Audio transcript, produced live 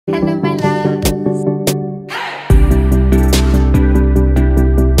Hello, my loves.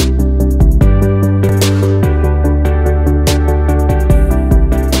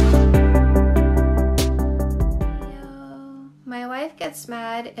 My wife gets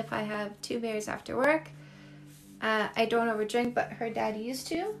mad if I have 2 beers after work. I don't overdrink, but her dad used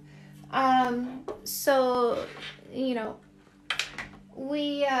to. So, you know,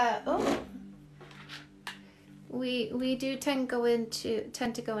 we do tend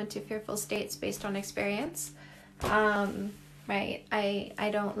to go into fearful states based on experience. Right. I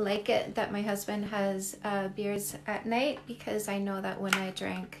don't like it that my husband has beers at night, because I know that when I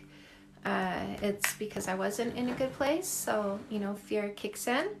drink, it's because I wasn't in a good place. So, fear kicks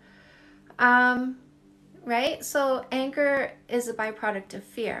in. Right? So anger is a byproduct of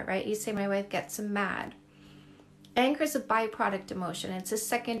fear, right? You say my wife gets mad. Anger is a byproduct emotion. It's a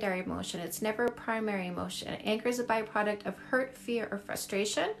secondary emotion. It's never a primary emotion. Anger is a byproduct of hurt, fear, or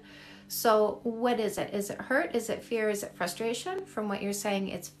frustration. So what is it? Is it hurt? Is it fear? Is it frustration? From what you're saying,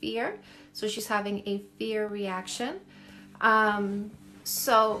 it's fear. So she's having a fear reaction.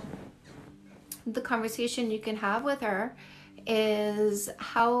 So the conversation you can have with her is,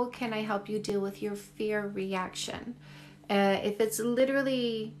 how can I help you deal with your fear reaction? If it's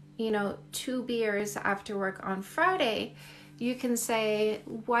literally 2 beers after work on Friday, you can say,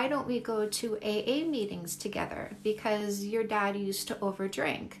 why don't we go to AA meetings together? Because your dad used to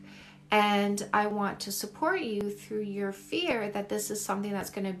overdrink, and I want to support you through your fear that this is something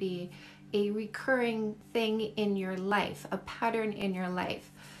that's going to be a recurring thing in your life, a pattern in your life.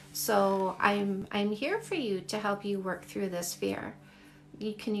 So I'm here for you to help you work through this fear.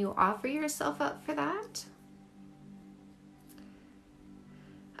 Can you offer yourself up for that?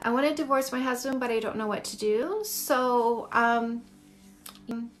 I want to divorce my husband, but I don't know what to do. So,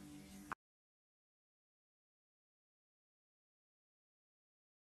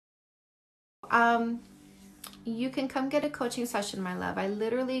 you can come get a coaching session, my love. I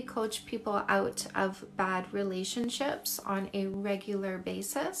literally coach people out of bad relationships on a regular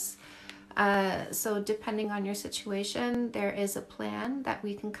basis. So depending on your situation, there is a plan that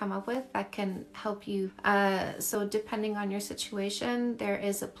we can come up with that can help you. So depending on your situation, there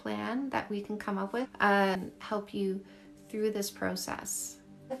is a plan that we can come up with help you through this process.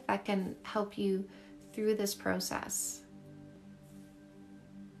 That can help you through this process.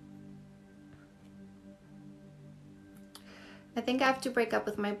 I think I have to break up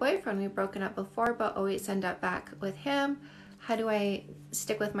with my boyfriend. We've broken up before, but always end up back with him. How do I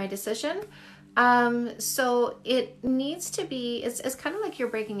stick with my decision? So it needs to be, it's kind of like you're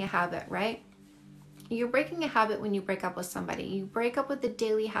breaking a habit, right? You're breaking a habit when you break up with somebody. You break up with the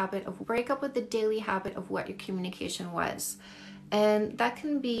daily habit of what your communication was. And that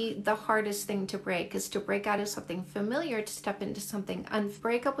can be the hardest thing to break, is to break out of something familiar to step into something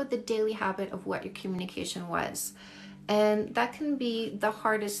break up with the daily habit of what your communication was. And that can be the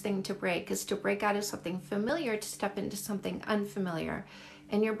hardest thing to break, is to break out of something familiar to step into something unfamiliar.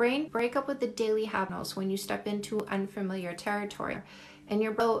 And your brain break up with the daily habits when you step into unfamiliar territory. And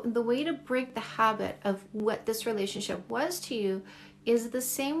the way to break the habit of what this relationship was to you is the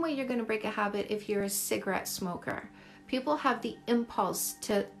same way you're going to break a habit if you're a cigarette smoker. People have the impulse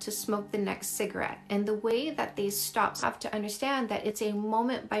to smoke the next cigarette, and the way that they stop, have to understand that it's a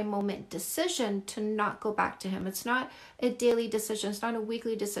moment by moment decision to not go back to him. It's not a daily decision, it's not a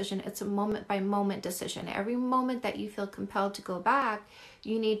weekly decision, it's a moment by moment decision. Every moment that you feel compelled to go back,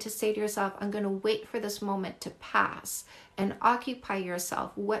 you need to say to yourself, I'm going to wait for this moment to pass, and occupy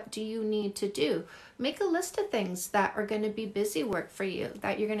yourself. What do you need to do? Make a list of things that are going to be busy work for you,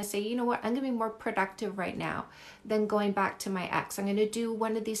 that you're going to say, you know what, I'm going to be more productive right now than going back to my ex. I'm going to do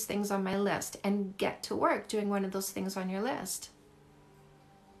one of these things on my list, and get to work doing one of those things on your list.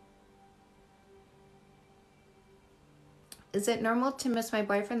 Is it normal to miss my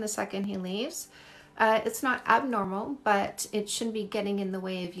boyfriend the second he leaves? It's not abnormal, but it shouldn't be getting in the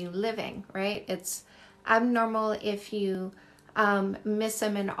way of you living, right? It's abnormal if you miss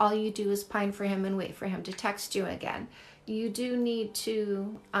him and all you do is pine for him and wait for him to text you again. You do need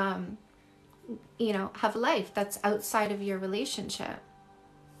to, have life that's outside of your relationship.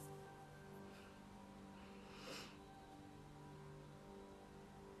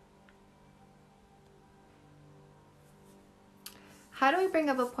 How do I bring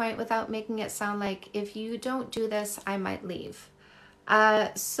up a point without making it sound like, if you don't do this, I might leave?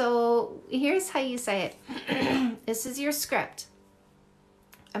 So here's how you say it. This is your script.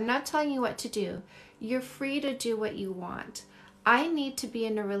 I'm not telling you what to do. You're free to do what you want. I need to be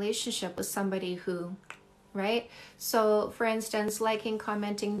in a relationship with somebody who, right? So for instance, liking,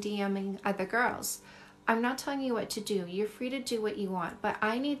 commenting, DMing other girls. I'm not telling you what to do. You're free to do what you want, but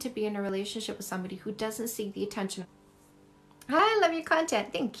I need to be in a relationship with somebody who doesn't seek the attention. I love your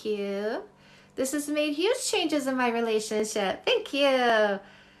content. Thank you. This has made huge changes in my relationship. Thank you.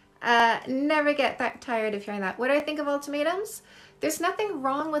 Never get that tired of hearing that. What do I think of ultimatums? There's nothing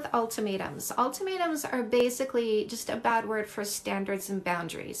wrong with ultimatums. Ultimatums are basically just a bad word for standards and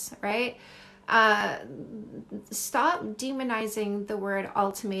boundaries, right? Stop demonizing the word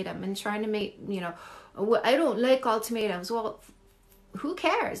ultimatum and trying to make, I don't like ultimatums. Well, who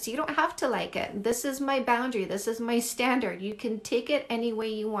cares? You don't have to like it. This is my boundary. This is my standard. You can take it any way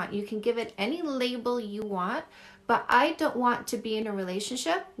you want. You can give it any label you want, but I don't want to be in a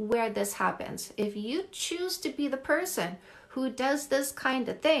relationship where this happens. If you choose to be the person who does this kind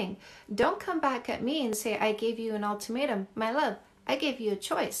of thing, don't come back at me and say, I gave you an ultimatum. My love, I gave you a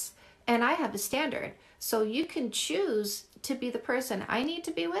choice and I have a standard. So you can choose to be the person I need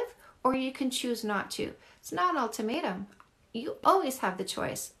to be with, or you can choose not to. It's not an ultimatum. You always have the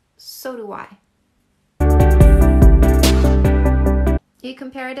choice. So do I. You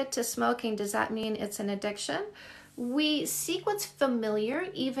compared it to smoking. Does that mean it's an addiction? We seek what's familiar,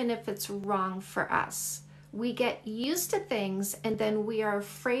 even if it's wrong for us. We get used to things and then we are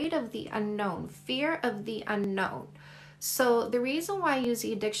afraid of the unknown, fear of the unknown. So the reason why I use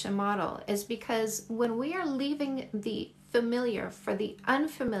the addiction model is because when we are leaving the familiar for the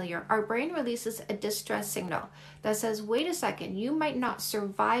unfamiliar, our brain releases a distress signal that says, wait a second, you might not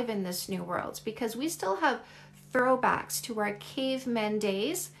survive in this new world, because we still have throwbacks to our cavemen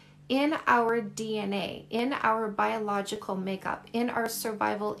days in our DNA, in our biological makeup, in our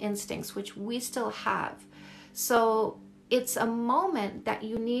survival instincts, which we still have. So it's a moment that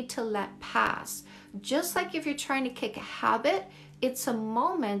you need to let pass. Just like if you're trying to kick a habit, it's a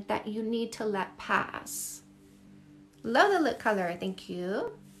moment that you need to let pass. Love the lip color, thank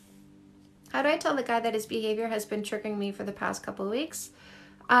you. How do I tell the guy that his behavior has been triggering me for the past couple of weeks?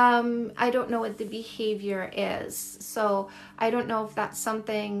 I don't know what the behavior is. So I don't know if that's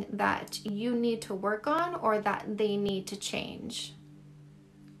something that you need to work on or that they need to change.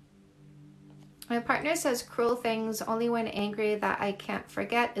 My partner says cruel things only when angry that I can't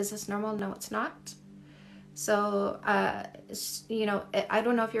forget. Is this normal? No, it's not. So, I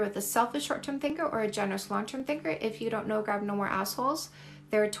don't know if you're with a selfish short-term thinker or a generous long-term thinker. If you don't know, grab No More Assholes.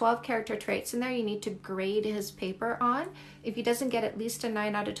 There are 12 character traits in there you need to grade his paper on. If he doesn't get at least a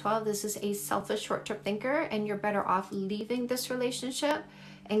 9 out of 12, this is a selfish short-term thinker, and you're better off leaving this relationship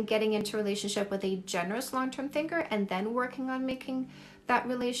and getting into a relationship with a generous long-term thinker and then working on making that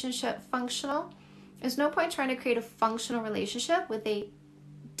relationship functional. There's no point trying to create a functional relationship with a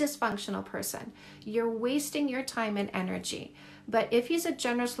dysfunctional person. You're wasting your time and energy. But if he's a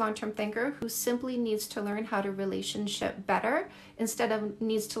generous long-term thinker who simply needs to learn how to relationship better instead of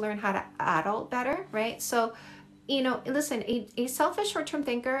needs to learn how to adult better, right? So, listen, a selfish short-term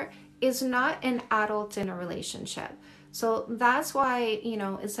thinker is not an adult in a relationship. So that's why,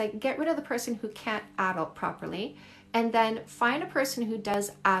 it's like, get rid of the person who can't adult properly and then find a person who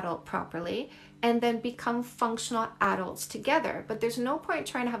does adult properly, and then become functional adults together. But there's no point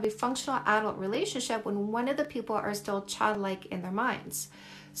trying to have a functional adult relationship when one of the people are still childlike in their minds.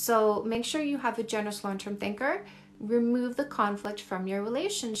 So make sure you have a generous long-term thinker. Remove the conflict from your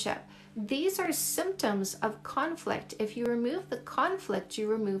relationship. These are symptoms of conflict. If you remove the conflict, you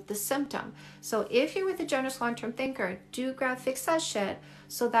remove the symptom. So if you're with a generous long-term thinker, fix that shit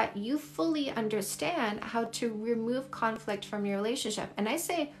so that you fully understand how to remove conflict from your relationship. And I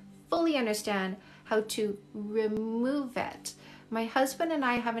say fully understand how to remove it. My husband and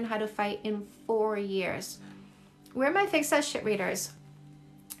I haven't had a fight in 4 years. Where are my fix that shit readers?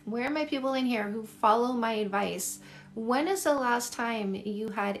 Where are my people in here who follow my advice? When is the last time you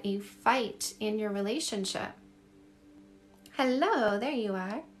had a fight in your relationship? Hello, there you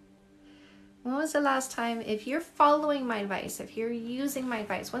are. When was the last time, if you're following my advice, if you're using my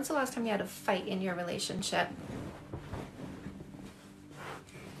advice, when's the last time you had a fight in your relationship?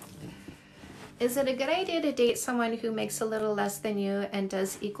 Is it a good idea to date someone who makes a little less than you and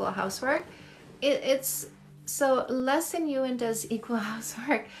does equal housework? It's so less than you and does equal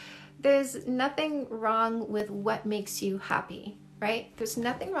housework. There's nothing wrong with what makes you happy, right? There's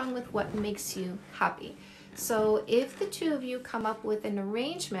nothing wrong with what makes you happy. So if the two of you come up with an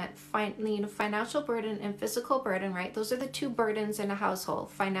arrangement, financial burden and physical burden, right? Those are the two burdens in a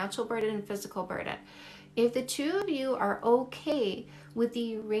household, financial burden and physical burden. If the two of you are okay with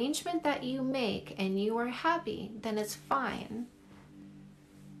the arrangement that you make and you are happy, then it's fine.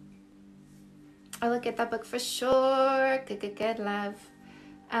 I'll get that book for sure. Good, love.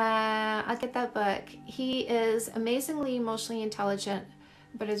 I'll get that book. He is amazingly emotionally intelligent,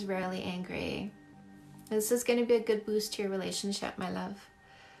 but is rarely angry. This is going to be a good boost to your relationship, my love.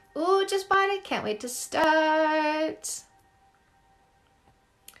 Ooh, just bought it. Can't wait to start.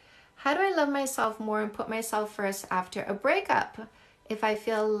 How do I love myself more and put myself first after a breakup? If I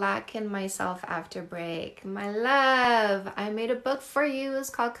feel lack in myself after break. My love, I made a book for you. It's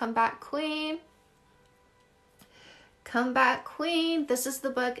called Come Back Queen. Come Back Queen. This is the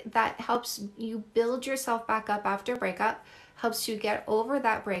book that helps you build yourself back up after a breakup, helps you get over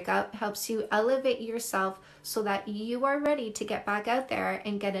that breakup, helps you elevate yourself so that you are ready to get back out there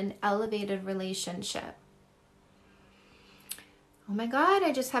and get an elevated relationship. Oh my God,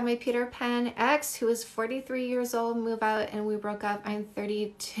 I just had my Peter Pan ex, who is 43 years old, move out, and we broke up. I'm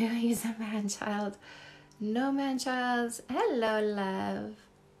 32. He's a man-child. No man-childs. Hello, love.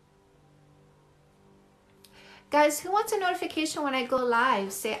 Guys, who wants a notification when I go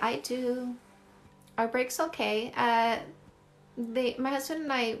live? Say, I do. Our break's okay. My husband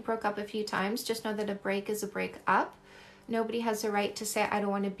and I broke up a few times. Just know that a break is a break up. Nobody has the right to say, I don't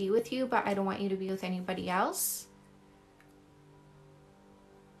want to be with you, but I don't want you to be with anybody else.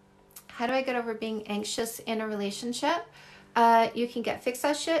 How do I get over being anxious in a relationship? You can fix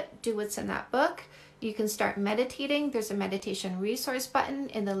that shit. Do what's in that book. You can start meditating. There's a meditation resource button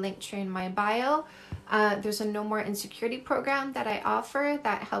in the link tree in my bio. There's a No More Insecurity program that I offer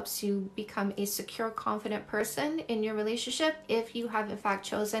that helps you become a secure, confident person in your relationship if you have in fact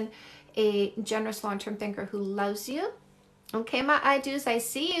chosen a generous long-term thinker who loves you. Okay, my I-dos, I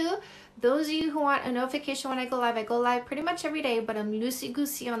see you. Those of you who want a notification when I go live pretty much every day, but I'm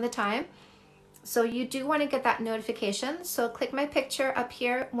loosey-goosey on the time. So you do want to get that notification. So click my picture up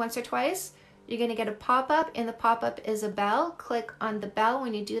here once or twice. You're going to get a pop-up. In the pop-up is a bell. Click on the bell.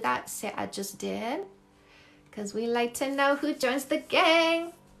 When you do that, say, I just did. Because we like to know who joins the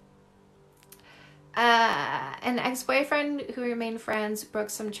gang. An ex-boyfriend who remained friends broke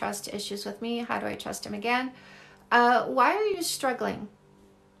some trust issues with me. How do I trust him again? Why are you struggling?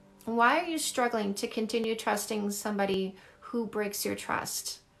 Why are you struggling to continue trusting somebody who breaks your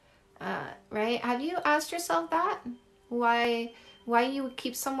trust? Right? Have you asked yourself that? Why you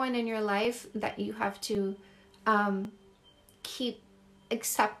keep someone in your life that you have to keep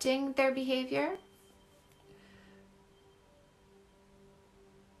accepting their behavior?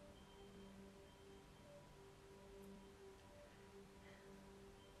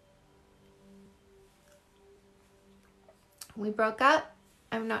 We broke up.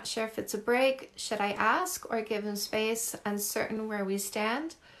 I'm not sure if it's a break. Should I ask or give him space? Uncertain where we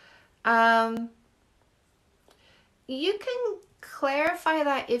stand. You can clarify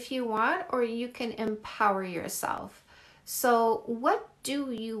that if you want, or you can empower yourself. So what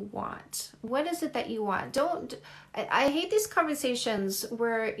do you want? What is it that you want? I hate these conversations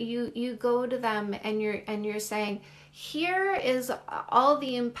where you go to them and you're saying, here is all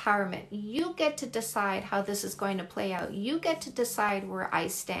the empowerment. You get to decide how this is going to play out. You get to decide where I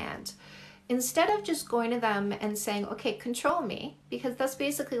stand. Instead of just going to them and saying, okay, control me, because that's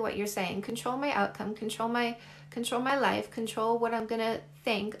basically what you're saying. Control my outcome, control my life, control what I'm going to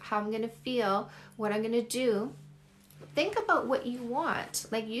think, how I'm going to feel, what I'm going to do. Think about what you want.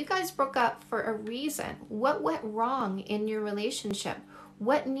 Like, you guys broke up for a reason. What went wrong in your relationship?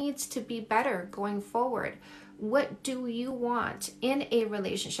 What needs to be better going forward? What do you want in a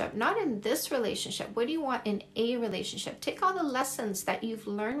relationship? Not in this relationship. What do you want in a relationship? Take all the lessons that you've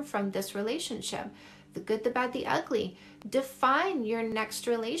learned from this relationship, the good, the bad, the ugly. Define your next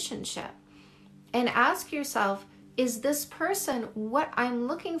relationship and ask yourself, is this person what I'm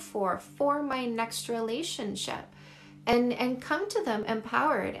looking for my next relationship? And come to them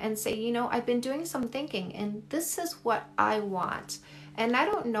empowered and say, you know, I've been doing some thinking and this is what I want. And I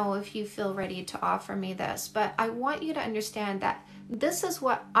don't know if you feel ready to offer me this, but I want you to understand that this is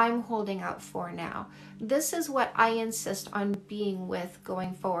what I'm holding out for now. This is what I insist on being with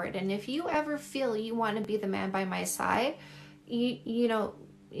going forward. And if you ever feel you want to be the man by my side, you know,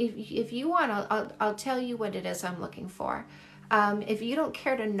 if you want, I'll tell you what it is I'm looking for. If you don't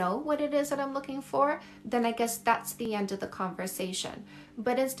care to know what it is that I'm looking for, then I guess that's the end of the conversation.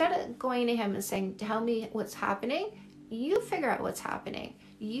 But instead of going to him and saying, tell me what's happening, you figure out what's happening.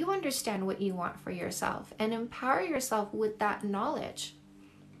 You understand what you want for yourself and empower yourself with that knowledge.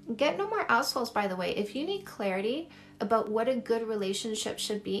 Get no more assholes, by the way. If you need clarity about what a good relationship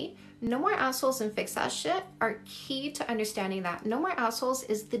should be, No More Assholes and Fix That Shit are key to understanding that. No More Assholes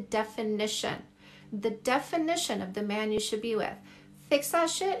is the definition of the man you should be with. Fix That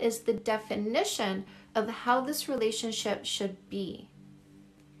Shit is the definition of how this relationship should be.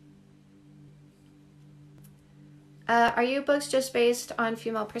 Are your books just based on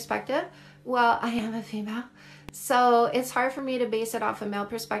female perspective? Well, I am a female, So it's hard for me to base it off a male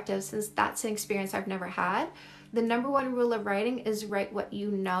perspective since that's an experience I've never had. The number one rule of writing is write what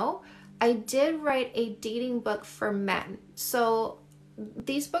you know. I did write a dating book for men. So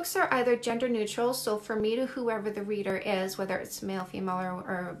these books are either gender neutral, so for me to whoever the reader is, whether it's male, female,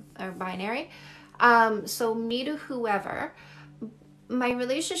 or binary, so me to whoever. My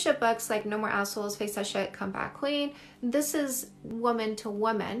relationship books like No More Assholes, Face That Shit, Come Back Queen, this is woman to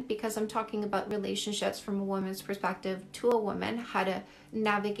woman because I'm talking about relationships from a woman's perspective to a woman, how to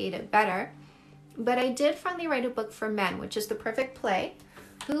navigate it better. But I did finally write a book for men, which is The Perfect Play.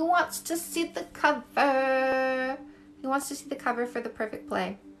 Who wants to see the cover? Who wants to see the cover for The Perfect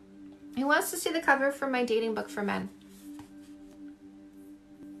Play? Who wants to see the cover for my dating book for men?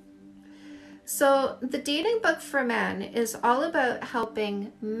 So the dating book for men is all about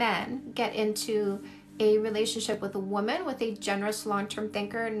helping men get into a relationship with a woman with a generous long-term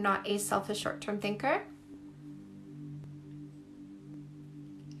thinker, not a selfish short-term thinker.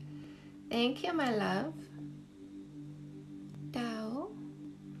 Thank you, my love. Dow.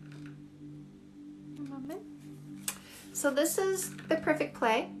 A moment. So this is The Perfect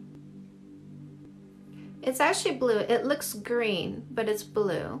Play. It's actually blue. It looks green, but it's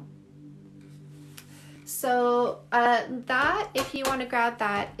blue. So that, if you want to grab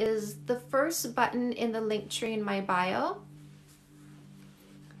that, is the first button in the link tree in my bio.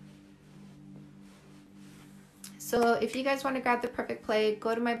 So if you guys want to grab The Perfect Play,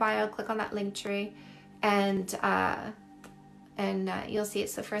 go to my bio, click on that link tree, and you'll see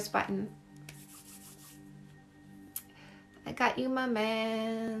it's the first button. I got you, my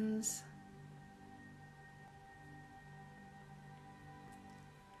mans.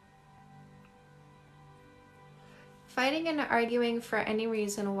 Fighting and arguing for any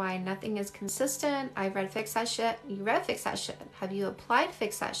reason why nothing is consistent. I've read Fix That Shit. You read Fix That Shit. Have you applied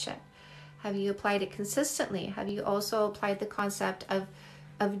Fix That Shit? Have you applied it consistently? Have you also applied the concept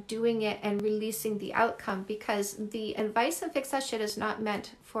of doing it and releasing the outcome? Because the advice in Fix That Shit is not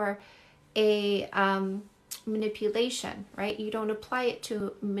meant for a manipulation, right? You don't apply it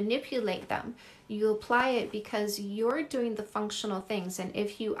to manipulate them. You apply it because you're doing the functional things. And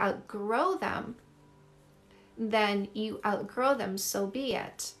if you outgrow them, then you outgrow them, so be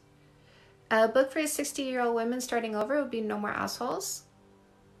it. A book for a 60-year-old woman starting over would be No More Assholes.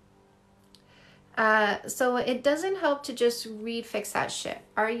 So it doesn't help to just read Fix That Shit.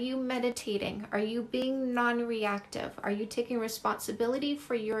 Are you meditating? Are you being non-reactive? Are you taking responsibility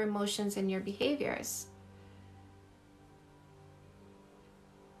for your emotions and your behaviors?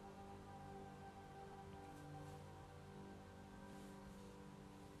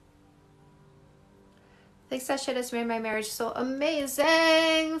 Fix That Shit has made my marriage so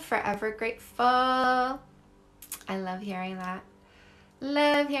amazing. Forever grateful. I love hearing that.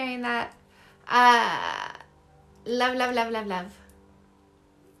 Love hearing that. Love, love, love, love, love.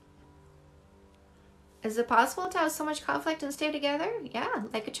 Is it possible to have so much conflict and stay together? Yeah,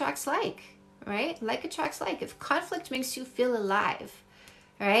 like attracts like, right? Like attracts like. If conflict makes you feel alive,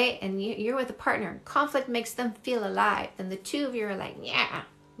 right? And you're with a partner, conflict makes them feel alive. Then the two of you are like, yeah,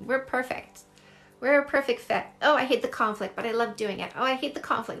 we're perfect. We're a perfect fit. Oh, I hate the conflict, but I love doing it. Oh, I hate the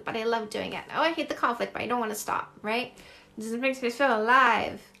conflict, but I love doing it. Oh, I hate the conflict, but I don't want to stop, right? It just makes me feel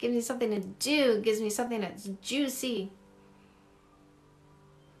alive. Gives me something to do. Gives me something that's juicy.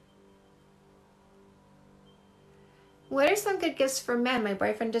 What are some good gifts for men? My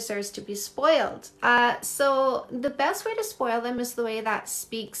boyfriend deserves to be spoiled. So the best way to spoil them is the way that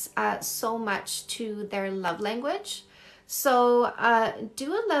speaks so much to their love language. So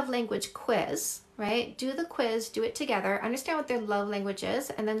do a love language quiz, right? Do the quiz, do it together, understand what their love language is,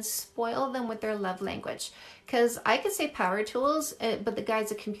 and then spoil them with their love language. Because I could say power tools, but the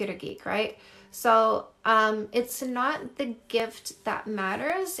guy's a computer geek, right? So it's not the gift that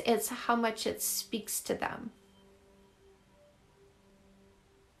matters, it's how much it speaks to them.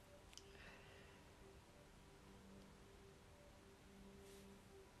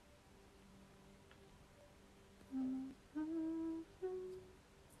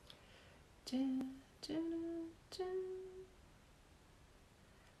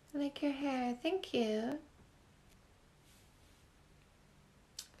 I like your hair, thank you.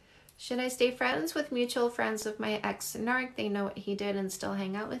 Should I stay friends with mutual friends of my ex-narc? They know what he did and still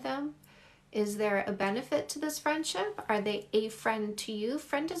hang out with him. Is there a benefit to this friendship? Are they a friend to you?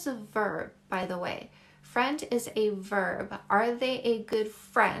 Friend is a verb, by the way. Friend is a verb. Are they a good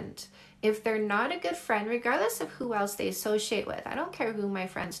friend? If they're not a good friend, regardless of who else they associate with, I don't care who my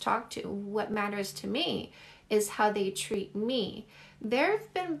friends talk to. What matters to me is how they treat me. There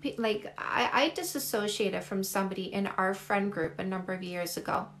have been, like, I disassociated from somebody in our friend group a number of years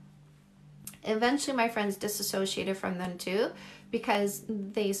ago. Eventually my friends disassociated from them too, because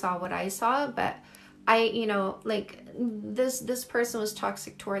they saw what I saw. But like this person was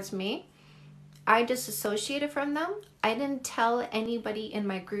toxic towards me. I disassociated from them. I didn't tell anybody in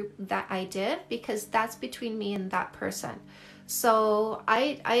my group that I did, because that's between me and that person. So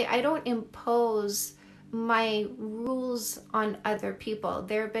I don't impose my rules on other people.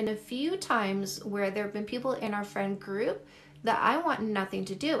 There have been a few times where there have been people in our friend group that I want nothing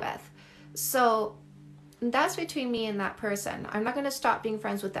to do with. So that's between me and that person. I'm not going to stop being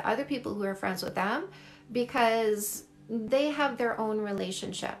friends with the other people who are friends with them, because they have their own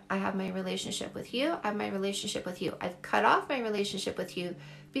relationship. I have my relationship with you. I have my relationship with you. I've cut off my relationship with you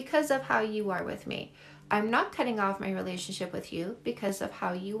because of how you are with me. I'm not cutting off my relationship with you because of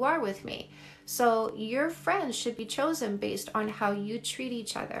how you are with me. So your friends should be chosen based on how you treat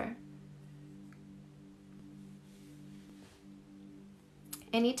each other.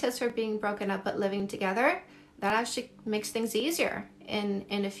 Any tips for being broken up but living together? That actually makes things easier in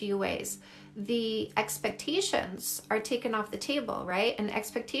a few ways. The expectations are taken off the table, right? And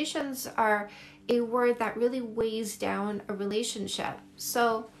expectations are a word that really weighs down a relationship.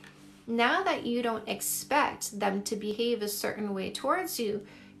 So now that you don't expect them to behave a certain way towards you,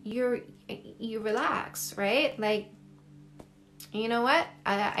 you relax, right? Like, you know what?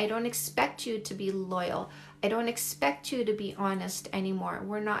 I don't expect you to be loyal. I don't expect you to be honest anymore.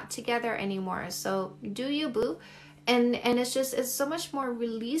 We're not together anymore. So do you, boo? And it's so much more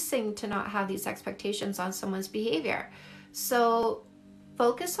releasing to not have these expectations on someone's behavior. So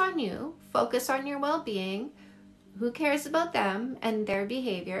focus on you, focus on your well-being. Who cares about them and their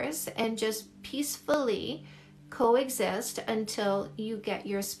behaviors? And just peacefully coexist until you get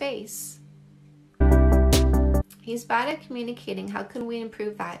your space. He's bad at communicating. How can we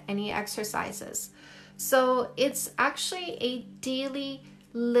improve that? Any exercises? So it's actually a daily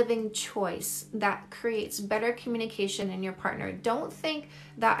living choice that creates better communication in your partner. Don't think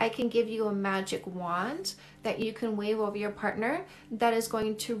that I can give you a magic wand that you can wave over your partner that is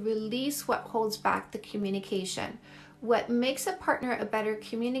going to release what holds back the communication. What makes a partner a better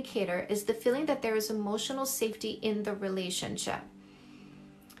communicator is the feeling that there is emotional safety in the relationship.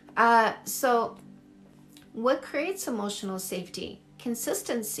 So what creates emotional safety?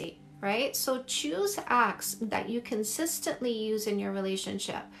 Consistency. Right? So choose acts that you consistently use in your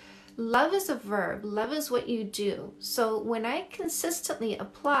relationship. Love is a verb. Love is what you do. So when I consistently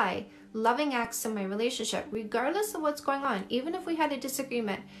apply loving acts in my relationship, regardless of what's going on, even if we had a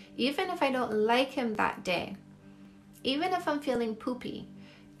disagreement, even if I don't like him that day, even if I'm feeling poopy,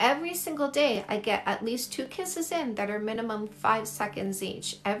 every single day I get at least 2 kisses in that are minimum 5 seconds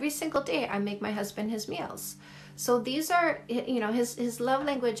each. Every single day I make my husband his meals. So these are, his love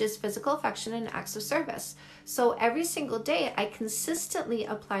language is physical affection and acts of service. So every single day I consistently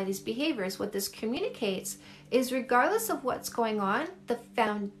apply these behaviors. What this communicates is, regardless of what's going on, the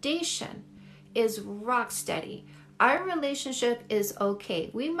foundation is rock steady. Our relationship is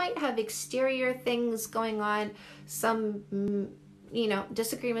okay. We might have exterior things going on, some,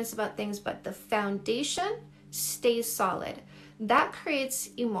 disagreements about things, but the foundation stays solid. That creates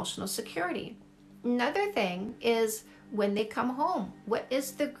emotional security. Another thing is when they come home, what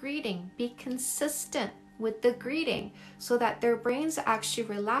is the greeting? Be consistent with the greeting so that their brains actually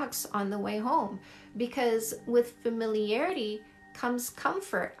relax on the way home. Because with familiarity comes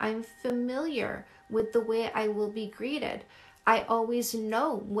comfort. I'm familiar with the way I will be greeted. I always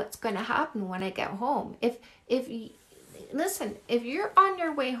know what's going to happen when I get home. If you're on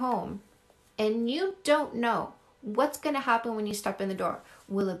your way home and you don't know what's going to happen when you step in the door,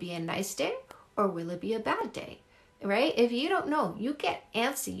 will it be a nice day? Or will it be a bad day, right? If you don't know, you get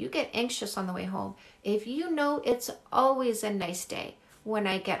antsy, you get anxious on the way home. If you know it's always a nice day when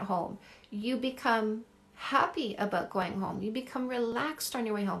I get home, you become happy about going home. You become relaxed on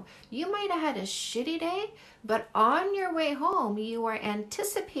your way home. You might have had a shitty day, but on your way home, you are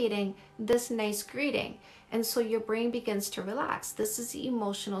anticipating this nice greeting. And so your brain begins to relax. This is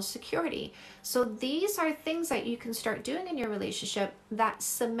emotional security. So these are things that you can start doing in your relationship that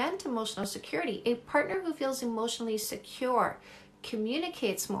cement emotional security. A partner who feels emotionally secure,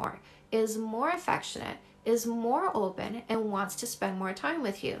 communicates more, is more affectionate, is more open, and wants to spend more time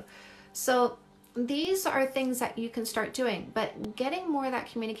with you. So these are things that you can start doing, but getting more of that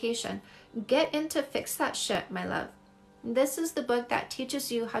communication. Get into Fix That Shit, my love. This is the book that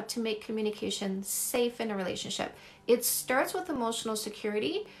teaches you how to make communication safe in a relationship. It starts with emotional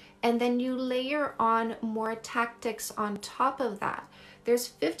security, and then you layer on more tactics on top of that. There's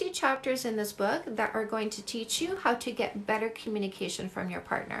 50 chapters in this book that are going to teach you how to get better communication from your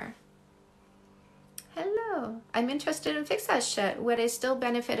partner. Hello. go. I'm interested in fix that shit. Would I still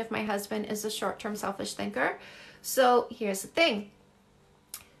benefit if my husband is a short-term selfish thinker? So here's the thing.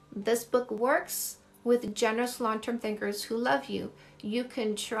 This book works with generous long-term thinkers who love you. You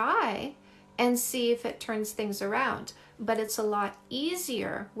can try and see if it turns things around, but it's a lot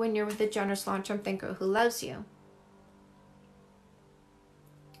easier when you're with a generous long-term thinker who loves you.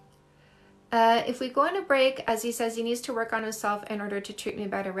 If we go on a break, as he says, he needs to work on himself in order to treat me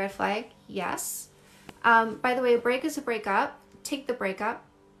better. Red flag, yes. By the way, a break is a breakup. Take the breakup.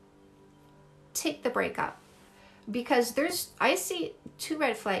 Take the breakup. Because I see 2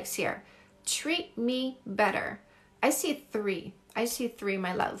 red flags here. Treat me better. I see 3. I see 3,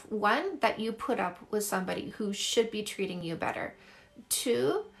 my love. 1, that you put up with somebody who should be treating you better.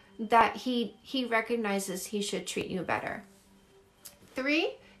 2, that he recognizes he should treat you better.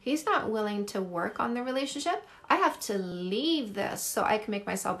 3, he's not willing to work on the relationship. I have to leave this so I can make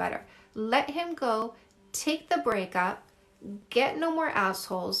myself better. Let him go. Take the breakup. Get no more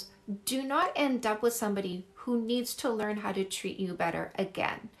assholes. Do not end up with somebody who needs to learn how to treat you better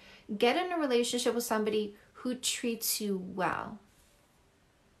again. Get in a relationship with somebody who treats you well.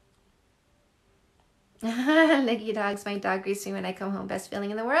 Leggy dogs, my dog greets me when I come home. Best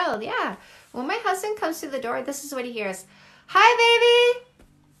feeling in the world. Yeah. When my husband comes through the door, this is what he hears. Hi, baby.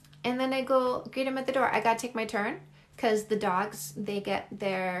 And then I go greet him at the door. I got to take my turn because the dogs, they get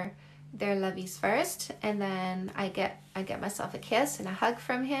their lovies first. And then I get myself a kiss and a hug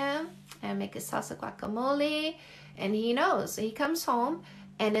from him and make a salsa guacamole. And he knows. So he comes home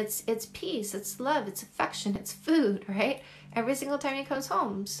and it's peace, it's love, it's affection, it's food, right? Every single time he comes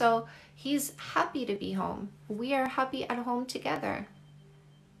home. So he's happy to be home. We are happy at home together.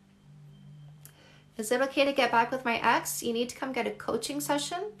 Is it okay to get back with my ex? You need to come get a coaching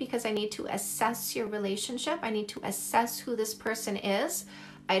session because I need to assess your relationship. I need to assess who this person is.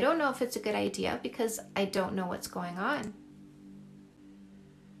 I don't know if it's a good idea because I don't know what's going on.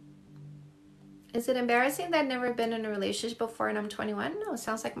 Is it embarrassing that I've never been in a relationship before and I'm 21? No, it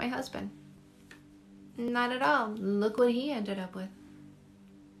sounds like my husband. Not at all. Look what he ended up with.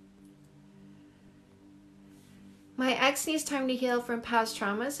 My ex needs time to heal from past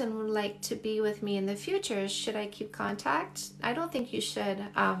traumas and would like to be with me in the future. Should I keep contact? I don't think you should.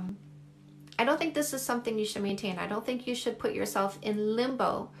 I don't think this is something you should maintain. I don't think you should put yourself in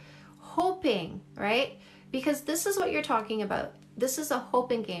limbo, hoping, right? Because this is what you're talking about. This is a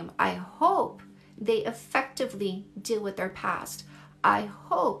hoping game. I hope they effectively deal with their past. I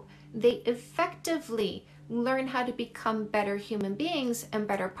hope they effectively learn how to become better human beings and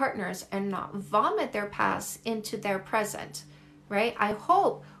better partners and not vomit their past into their present, right? I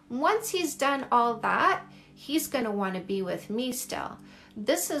hope once he's done all that, he's going to want to be with me still.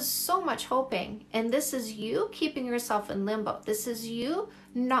 This is so much hoping, and this is you keeping yourself in limbo. This is you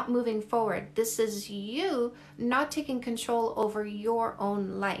not moving forward. This is you not taking control over your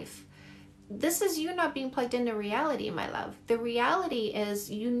own life. This is you not being plugged into reality, my love. The reality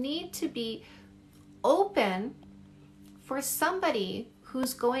is you need to be open for somebody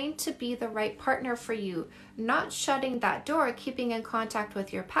who's going to be the right partner for you, not shutting that door, keeping in contact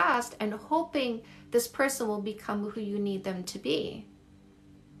with your past and hoping this person will become who you need them to be.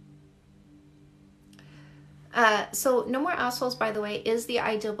 So No More Assholes, by the way, is the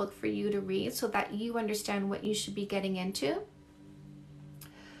ideal book for you to read so that you understand what you should be getting into.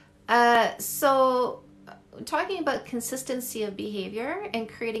 So talking about consistency of behavior and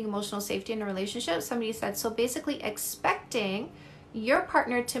creating emotional safety in a relationship, somebody said, so basically expecting your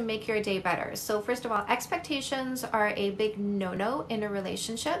partner to make your day better. So first of all, expectations are a big no-no in a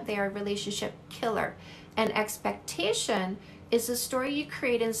relationship. They are a relationship killer. And expectation is a story you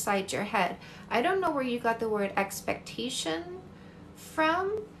create inside your head. I don't know where you got the word expectation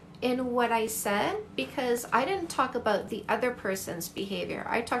from in what I said, because I didn't talk about the other person's behavior.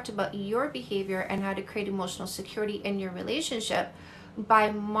 I talked about your behavior and how to create emotional security in your relationship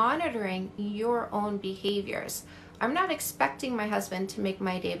by monitoring your own behaviors. I'm not expecting my husband to make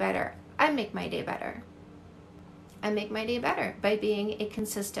my day better. I make my day better. I make my day better by being a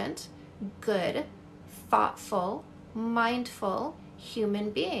consistent, good, thoughtful, mindful human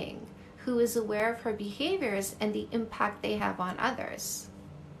being who is aware of her behaviors and the impact they have on others.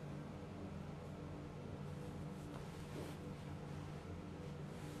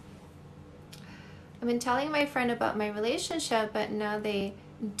 I've been telling my friend about my relationship, but now they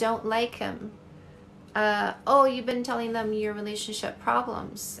don't like him. Oh, you've been telling them your relationship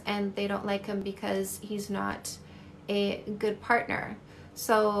problems, and they don't like him because he's not a good partner.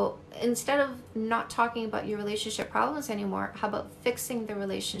 So instead of not talking about your relationship problems anymore, how about fixing the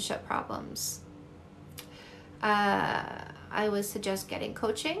relationship problems? I would suggest getting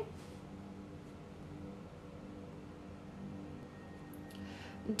coaching.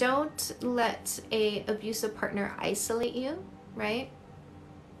 don't let a abusive partner isolate you, right?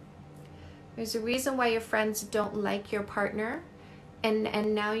 There's a reason why your friends don't like your partner,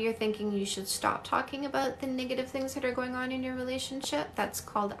 and now you're thinking you should stop talking about the negative things that are going on in your relationship. That's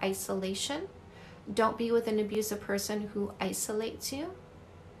called isolation. Don't be with an abusive person who isolates you.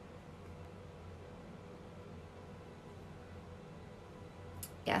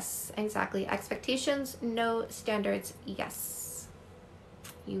 Yes, exactly. Expectations, no. Standards, yes.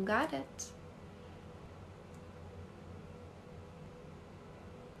 You got it.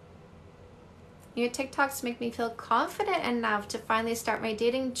 Your TikToks make me feel confident enough to finally start my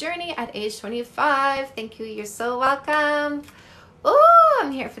dating journey at age 25. Thank you. You're so welcome. Oh,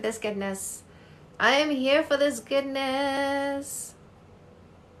 I'm here for this goodness. I am here for this goodness.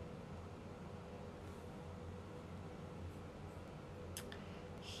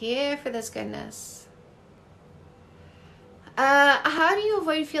 Here for this goodness. How do you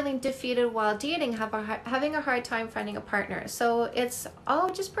avoid feeling defeated while dating? Having a hard time finding a partner. So it's, oh,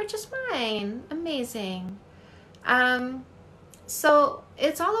 just purchase mine. Amazing. So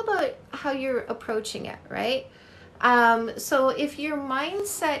it's all about how you're approaching it, right? So if your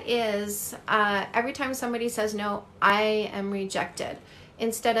mindset is every time somebody says no, I am rejected,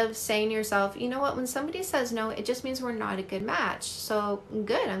 instead of saying to yourself, you know what, when somebody says no, it just means we're not a good match. So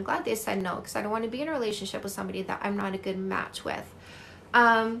good, I'm glad they said no, because I don't want to be in a relationship with somebody that I'm not a good match with.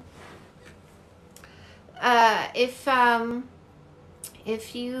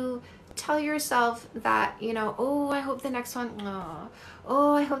 If you tell yourself that, you know, oh, I hope the next one,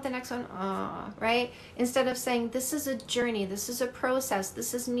 oh, I hope the next one, right? Instead of saying, this is a journey, this is a process,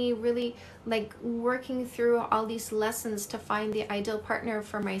 this is me really like working through all these lessons to find the ideal partner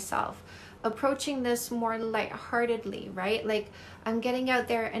for myself. Approaching this more lightheartedly, right? Like, I'm getting out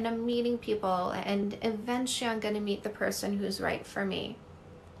there and I'm meeting people, and eventually I'm going to meet the person who's right for me.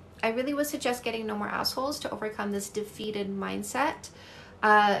 I really would suggest getting No More Assholes to overcome this defeated mindset.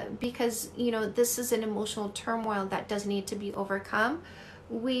 Because, you know, this is an emotional turmoil that does need to be overcome.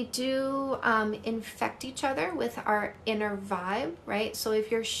 We do infect each other with our inner vibe, right? So if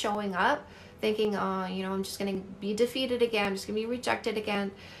you're showing up thinking, oh, you know, I'm just going to be defeated again, I'm just going to be rejected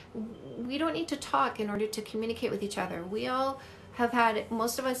again, we don't need to talk in order to communicate with each other. We all have had,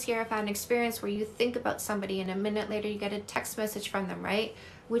 most of us here have had an experience where you think about somebody and a minute later you get a text message from them, right?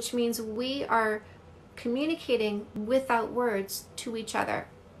 Which means we are communicating without words to each other.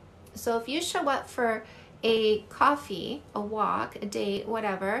 So if you show up for a coffee, a walk, a date,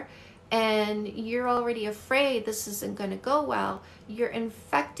 whatever, and you're already afraid this isn't going to go well, you're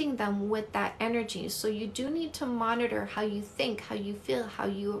infecting them with that energy. So you do need to monitor how you think, how you feel, how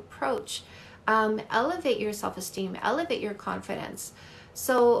you approach. Elevate your self-esteem, elevate your confidence.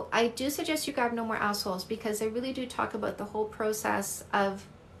 So I do suggest you grab No More Assholes, because I really do talk about the whole process of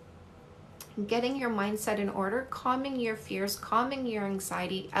getting your mindset in order, calming your fears, calming your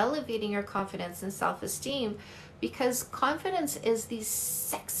anxiety, elevating your confidence and self-esteem, because confidence is the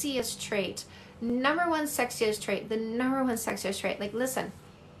sexiest trait, number one sexiest trait, the number one sexiest trait. Like, listen,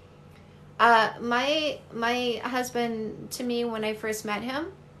 my husband, to me, when I first met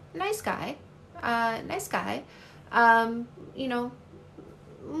him, nice guy, you know,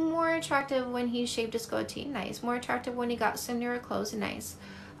 more attractive when he shaved his goatee, nice, more attractive when he got some newer clothes, nice.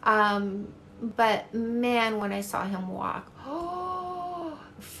 But man, when I saw him walk, oh,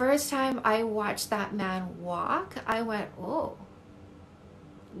 first time I watched that man walk, I went, oh,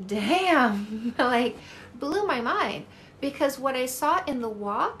 damn, like blew my mind, because what I saw in the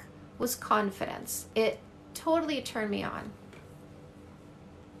walk was confidence. It totally turned me on.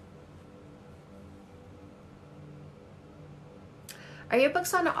 Are your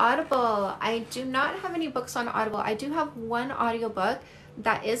books on Audible? I do not have any books on Audible. I do have one audiobook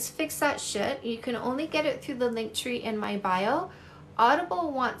that is Fix That Shit. You can only get it through the link tree in my bio.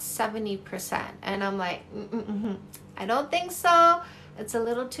 Audible wants 70%, and I'm like, I don't think so. It's a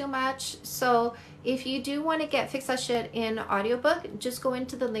little too much. So if you do want to get Fix That Shit in audiobook, just go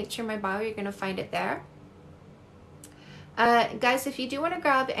into the link tree in my bio. You're going to find it there. Guys, if you do want to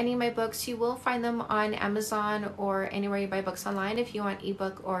grab any of my books, you will find them on Amazon or anywhere you buy books online if you want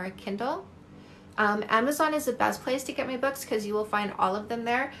ebook or Kindle. Amazon is the best place to get my books because you will find all of them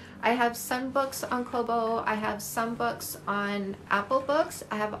there. I have some books on Kobo. I have some books on Apple Books.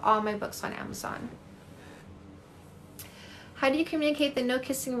 I have all my books on Amazon. How do you communicate the no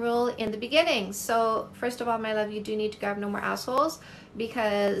kissing rule in the beginning? So first of all, my love, you do need to grab No More Assholes,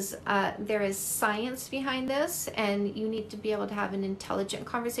 because there is science behind this, and you need to be able to have an intelligent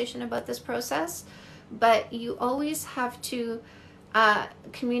conversation about this process. But you always have to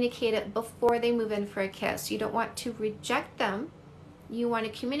communicate it before they move in for a kiss. You don't want to reject them. You want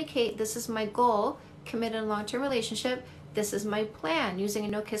to communicate, this is my goal, commit in a long-term relationship. This is my plan, using a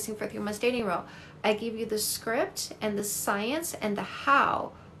no kissing for 3 months dating rule. I give you the script and the science and the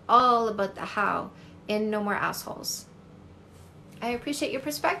how, all about the how in No More Assholes. I appreciate your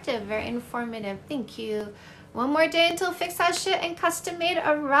perspective. Very informative. Thank you. One more day until Fix That Shit and Custom Made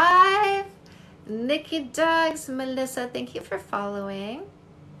arrive. Nikki Dogs, Melissa, thank you for following.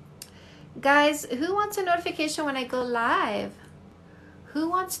 Guys, who wants a notification when I go live? Who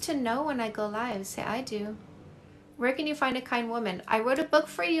wants to know when I go live? Say I do. Where can you find a kind woman? I wrote a book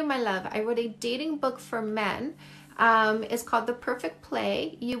for you, my love. I wrote a dating book for men. It's called The Perfect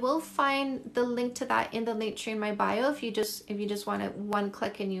Play. You will find the link to that in the link tree in my bio if you just want it one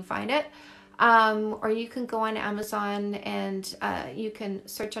click and you find it. Or you can go on Amazon and you can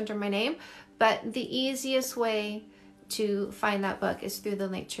search under my name. But the easiest way to find that book is through the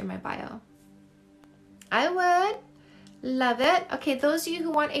link tree in my bio. I would. Love it. Okay, those of you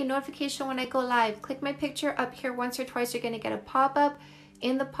who want a notification when I go live, click my picture up here once or twice. You're going to get a pop-up.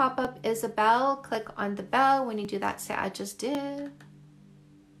 In the pop-up is a bell. Click on the bell. When you do that, say, I just did.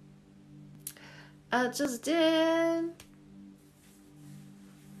 I just did.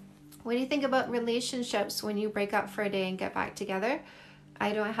 What do you think about relationships when you break up for a day and get back together?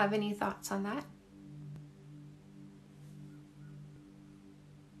 I don't have any thoughts on that.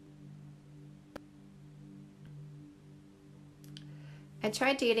 I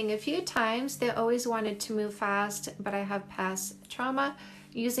tried dating a few times. They always wanted to move fast, but I have past trauma.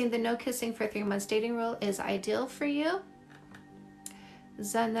 Using the no kissing for 3 months dating rule is ideal for you.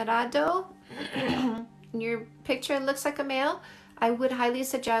 Zanarado, your picture looks like a male. I would highly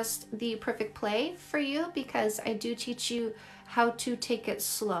suggest The Perfect Play for you because I do teach you how to take it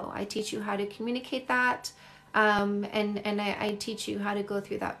slow. I teach you how to communicate that. And I teach you how to go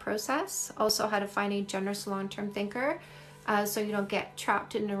through that process. Also how to find a generous long-term thinker. So you don't get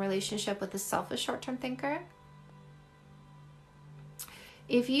trapped in a relationship with a selfish short-term thinker.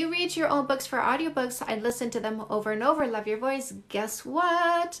 If you read your own books for audiobooks, I'd listen to them over and over. Love your voice. Guess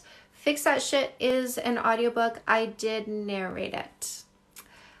what? Fix That Shit is an audiobook. I did narrate it.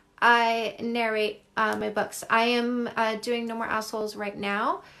 I narrate my books. I am doing No More Assholes right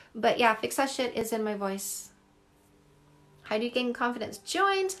now. But yeah, Fix That Shit is in my voice. How do you gain confidence?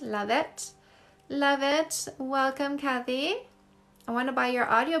 Joined. Love it. Love it. Welcome, Kathy. I want to buy your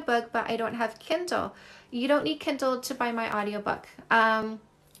audiobook, but I don't have Kindle. You don't need Kindle to buy my audiobook.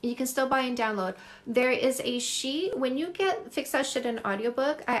 You can still buy and download. There is a sheet. When you get Fix That Shit an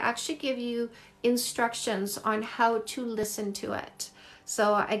audiobook, I actually give you instructions on how to listen to it.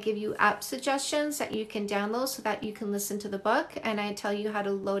 So I give you app suggestions that you can download so that you can listen to the book, and I tell you how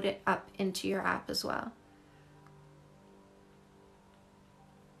to load it up into your app as well.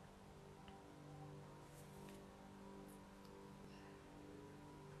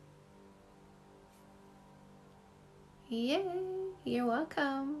 Yay, you're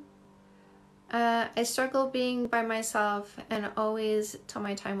welcome. I struggle being by myself and always fill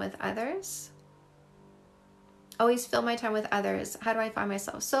my time with others. Always fill my time with others. How do I find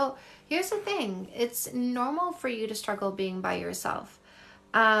myself? So here's the thing. It's normal for you to struggle being by yourself.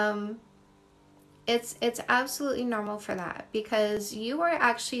 It's absolutely normal for that because you are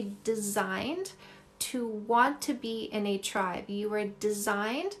actually designed to want to be in a tribe. You are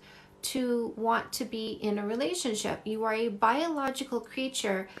designed to want to be in a relationship. You are a biological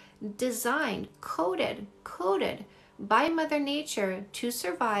creature designed, coded by Mother Nature to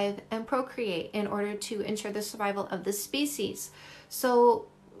survive and procreate in order to ensure the survival of the species. So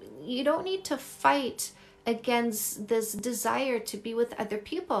you don't need to fight against this desire to be with other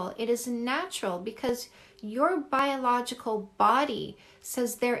people. It is natural because your biological body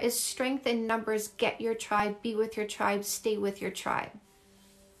says there is strength in numbers. Get your tribe, be with your tribe, stay with your tribe.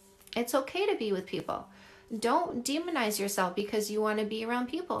 It's okay to be with people. Don't demonize yourself because you want to be around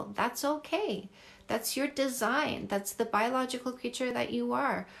people. That's okay. That's your design. That's the biological creature that you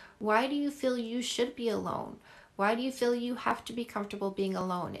are. Why do you feel you should be alone? Why do you feel you have to be comfortable being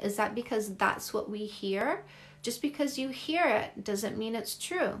alone? Is that because that's what we hear? Just because you hear it doesn't mean it's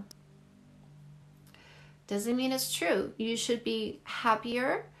true. Doesn't mean it's true. You should be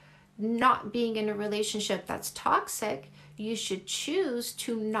happier not being in a relationship that's toxic. You should choose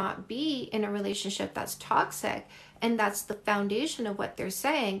to not be in a relationship that's toxic. And that's the foundation of what they're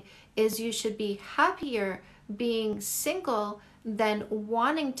saying is you should be happier being single than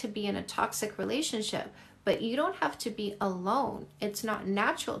wanting to be in a toxic relationship. But you don't have to be alone. It's not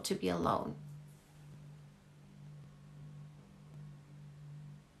natural to be alone.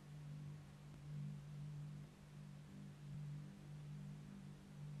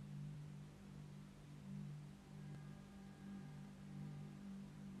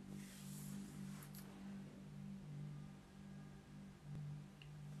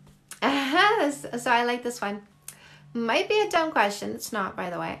 So I like this one. Might be a dumb question. It's not, by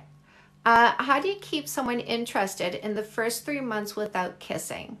the way. How do you keep someone interested in the first 3 months without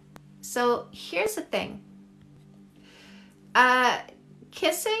kissing? So here's the thing.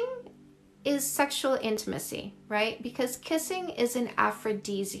 Kissing is sexual intimacy, right? Because kissing is an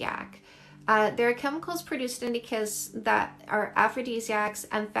aphrodisiac. There are chemicals produced in a kiss that are aphrodisiacs,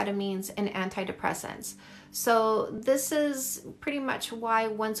 amphetamines, and antidepressants. So this is pretty much why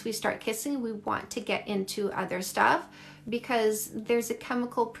once we start kissing, we want to get into other stuff, because there's a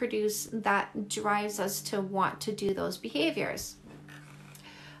chemical produced that drives us to want to do those behaviors.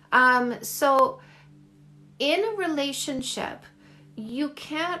 So in a relationship, you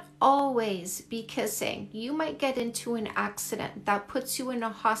can't always be kissing. You might get into an accident that puts you in a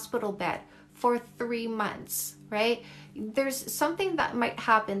hospital bed for 3 months, right? There's something that might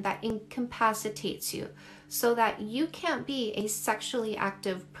happen that incapacitates you so that you can't be a sexually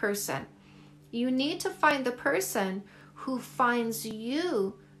active person. You need to find the person who finds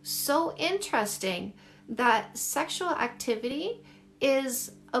you so interesting that sexual activity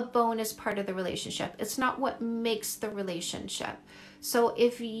is a bonus part of the relationship. It's not what makes the relationship. So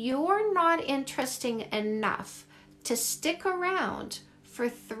if you're not interesting enough to stick around for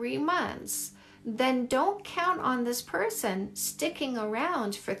 3 months, then don't count on this person sticking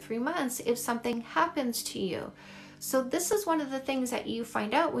around for 3 months if something happens to you. So this is one of the things that you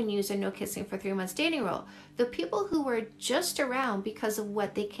find out when you use a no kissing for 3 months dating rule. The people who are just around because of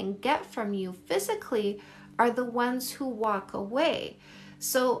what they can get from you physically are the ones who walk away.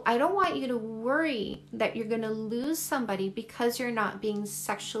 So I don't want you to worry that you're going to lose somebody because you're not being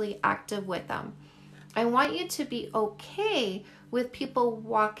sexually active with them. I want you to be okay with people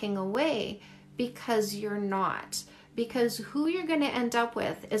walking away because you're not. Because who you're going to end up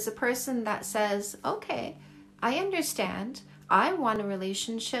with is a person that says, okay, I understand. I want a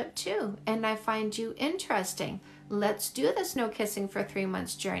relationship too, and I find you interesting. Let's do this no kissing for 3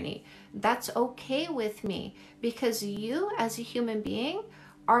 months journey. That's okay with me, because you as a human being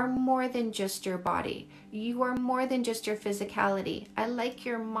are more than just your body. You are more than just your physicality. I like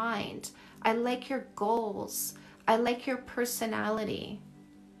your mind. I like your goals. I like your personality.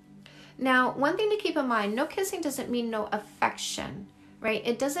 Now, one thing to keep in mind, no kissing doesn't mean no affection, right?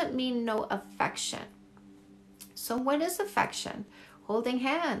 It doesn't mean no affection. So what is affection? Holding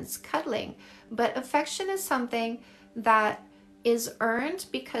hands, cuddling. But affection is something that is earned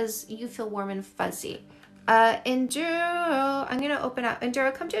because you feel warm and fuzzy. Enduro, I'm going to open up.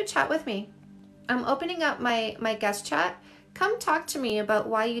 Enduro, come do a chat with me. I'm opening up my guest chat. Come talk to me about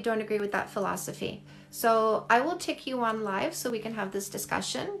why you don't agree with that philosophy. So I will take you on live so we can have this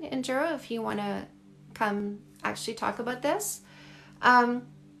discussion, Enduro, if you want to come actually talk about this.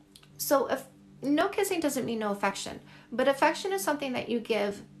 So if no kissing doesn't mean no affection, but affection is something that you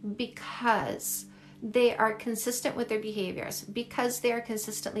give because they are consistent with their behaviors, because they are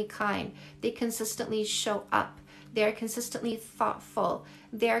consistently kind, they consistently show up, they are consistently thoughtful,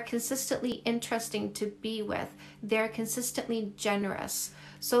 they are consistently interesting to be with, they're consistently generous.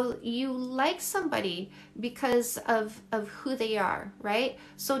 So you like somebody because of who they are, right?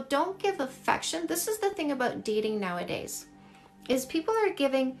 So don't give affection. This is the thing about dating nowadays, is people are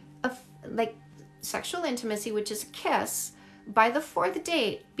giving like sexual intimacy, which is a kiss, by the 4th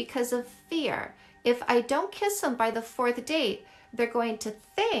date because of fear. If I don't kiss them by the 4th date, they're going to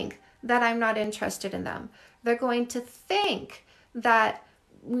think that I'm not interested in them. They're going to think that,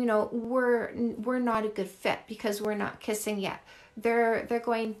 you know, we're not a good fit because we're not kissing yet. They're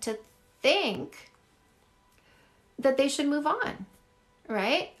going to think that they should move on,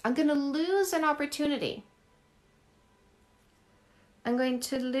 right? I'm going to lose an opportunity. I'm going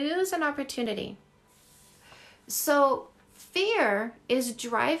to lose an opportunity. So fear is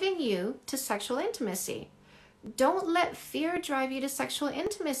driving you to sexual intimacy. Don't let fear drive you to sexual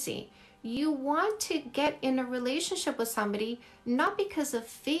intimacy. You want to get in a relationship with somebody not because of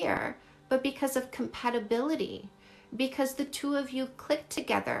fear, but because of compatibility, because the two of you click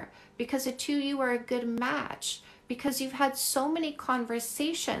together, because the two of you are a good match, because you've had so many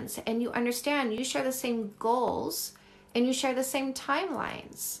conversations and you understand you share the same goals and you share the same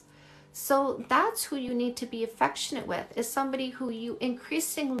timelines. So that's who you need to be affectionate with, is somebody who you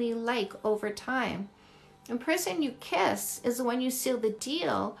increasingly like over time. The person you kiss is the one you seal the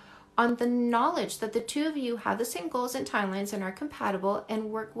deal on the knowledge that the two of you have the same goals and timelines and are compatible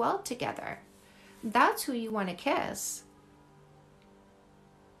and work well together. That's who you want to kiss.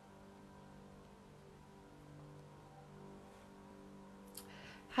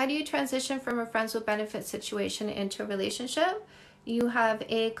 How do you transition from a friends with benefits situation into a relationship? You have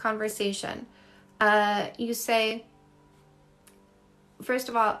a conversation. You say, first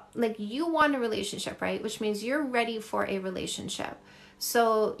of all, like, you want a relationship, right? Which means you're ready for a relationship.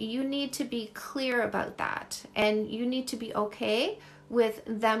 So you need to be clear about that, and you need to be okay with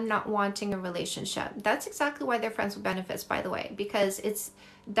them not wanting a relationship. That's exactly why they're friends with benefits, by the way, because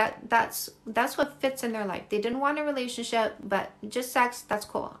that's what fits in their life. They didn't want a relationship, but just sex, that's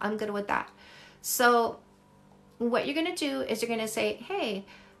cool. I'm good with that. So what you're going to do is you're going to say, hey,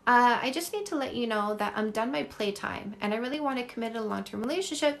 I just need to let you know that I'm done my playtime, and I really want to commit a long-term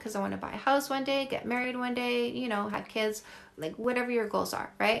relationship because I want to buy a house one day, get married one day, have kids, like whatever your goals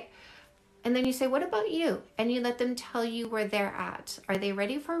are, right? And then you say, what about you? And you let them tell you where they're at. Are they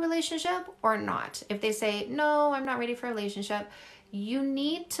ready for a relationship or not? If they say, no, I'm not ready for a relationship, you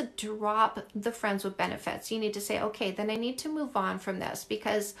need to drop the friends with benefits. You need to say, okay, then I need to move on from this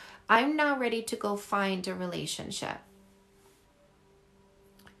because I'm now ready to go find a relationship.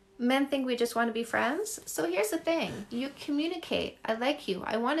 Men think we just want to be friends. So here's the thing. You communicate. I like you.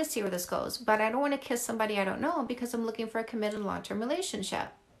 I want to see where this goes, but I don't want to kiss somebody I don't know because I'm looking for a committed long-term relationship.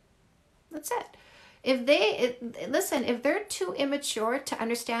 That's it. If they're too immature to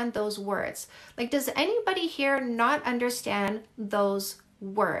understand those words, like, does anybody here not understand those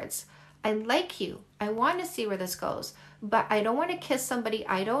words? I like you. I want to see where this goes, but I don't want to kiss somebody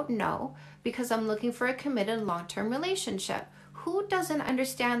I don't know because I'm looking for a committed long-term relationship. Who doesn't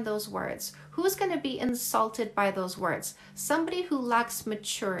understand those words? Who's going to be insulted by those words? Somebody who lacks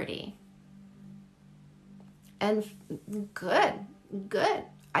maturity. And good.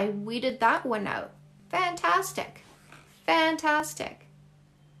 I weeded that one out. Fantastic. I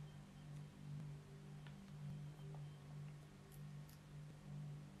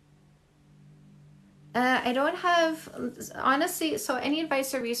don't have, honestly, so any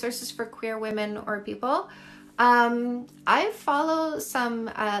advice or resources for queer women or people. I follow some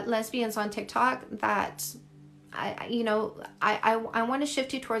lesbians on TikTok that I want to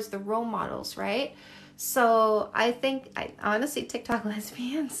shift you towards the role models, right? So I think, honestly, TikTok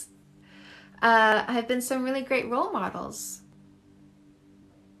lesbians have been some really great role models.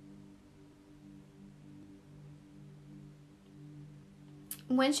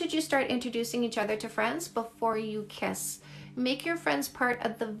 When should you start introducing each other to friends? Before you kiss. Make your friends part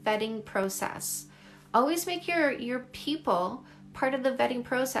of the vetting process. Always make your people part of the vetting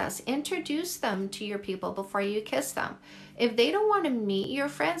process. Introduce them to your people before you kiss them. If they don't want to meet your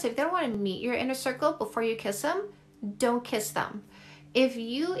friends, if they don't want to meet your inner circle before you kiss them, don't kiss them. If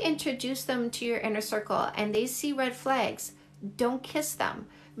you introduce them to your inner circle and they see red flags, don't kiss them.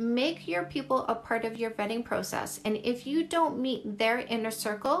 Make your people a part of your vetting process. And if you don't meet their inner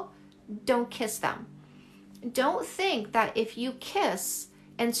circle, don't kiss them. Don't think that if you kiss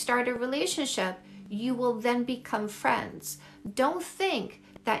and start a relationship, you will then become friends. Don't think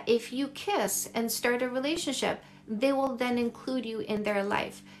that if you kiss and start a relationship, they will then include you in their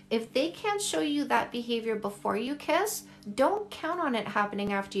life. If they can't show you that behavior before you kiss, don't count on it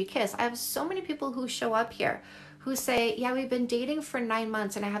happening after you kiss. I have so many people who show up here who say, yeah, we've been dating for 9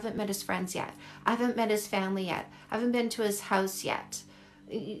 months and I haven't met his friends yet. I haven't met his family yet. I haven't been to his house yet.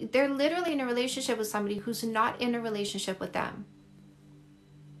 They're literally in a relationship with somebody who's not in a relationship with them.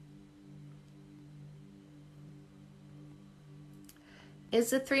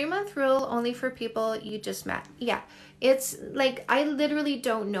 Is the 3-month rule only for people you just met? Yeah, it's like, I literally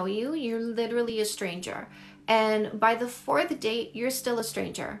don't know you. You're literally a stranger. And by the 4th date, you're still a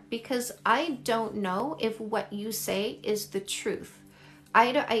stranger because I don't know if what you say is the truth.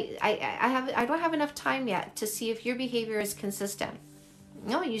 I don't have enough time yet to see if your behavior is consistent.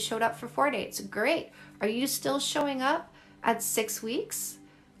 No, you showed up for 4 dates. Great. Are you still showing up at 6 weeks?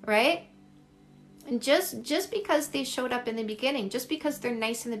 Right? And just because they showed up in the beginning, just because they're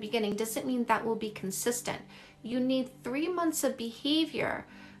nice in the beginning, doesn't mean that will be consistent. You need 3 months of behavior.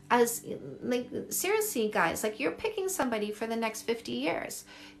 As, like, seriously, guys, like, you're picking somebody for the next 50 years.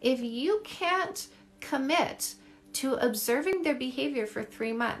 If you can't commit to observing their behavior for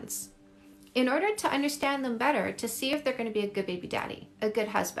 3 months, in order to understand them better, to see if they're going to be a good baby daddy, a good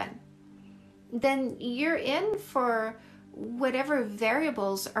husband, then you're in for whatever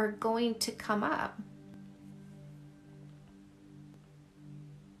variables are going to come up.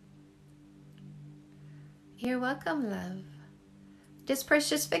 You're welcome, love. Just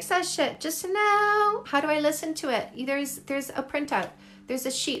fix that shit. Just now. How do I listen to it? There's a printout. There's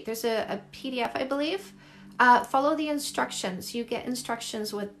a sheet. There's a PDF, I believe. Follow the instructions. You get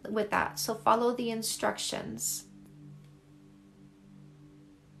instructions with that. So follow the instructions.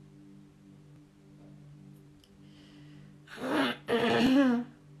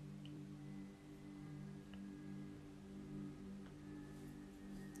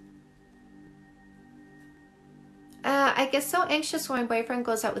 I get so anxious when my boyfriend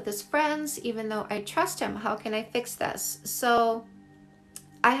goes out with his friends, even though I trust him. How can I fix this? So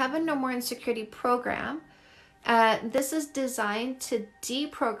I have a No More Insecurity program. This is designed to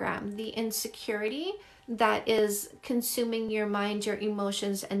deprogram the insecurity that is consuming your mind, your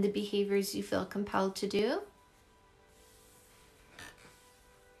emotions, and the behaviors you feel compelled to do.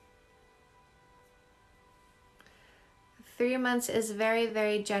 Three months is very,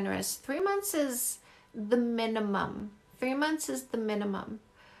 very generous. 3 months is the minimum. 3 months is the minimum.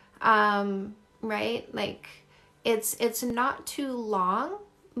 Right? Like it's not too long,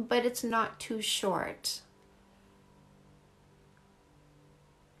 but it's not too short.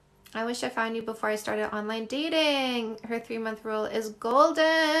 I wish I found you before I started online dating. Her 3-month rule is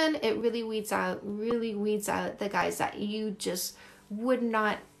golden. It really weeds out the guys that you just would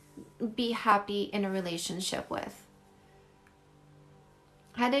not be happy in a relationship with.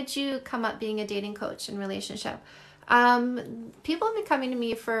 How did you come up being a dating coach and relationship? People have been coming to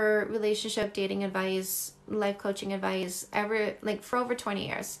me for relationship, dating advice, life coaching advice for over 20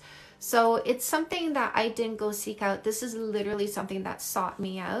 years. So it's something that I didn't go seek out. This is literally something that sought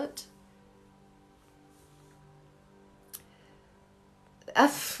me out.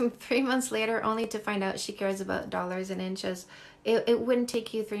 3 months later, only to find out she cares about dollars and inches. It wouldn't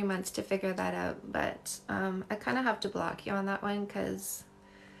take you 3 months to figure that out, but I kind of have to block you on that one because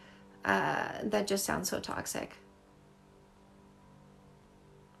that just sounds so toxic.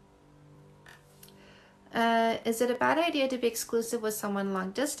 Is it a bad idea to be exclusive with someone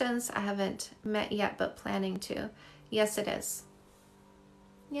long distance? I haven't met yet, but planning to. Yes, it is.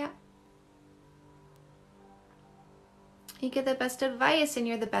 Yeah. You get the best advice and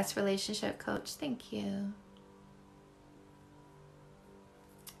you're the best relationship coach. Thank you.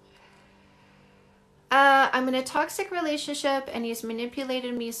 I'm in a toxic relationship and he's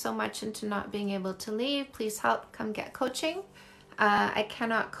manipulated me so much into not being able to leave. Please help. Come get coaching. I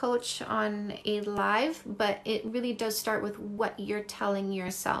cannot coach on a live, but it really does start with what you're telling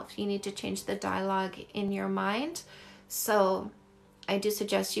yourself. You need to change the dialogue in your mind. So I do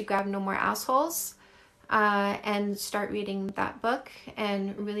suggest you grab No More Assholes and start reading that book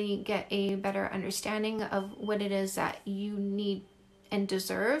and really get a better understanding of what it is that you need and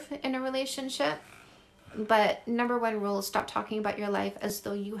deserve in a relationship. But number one rule, stop talking about your life as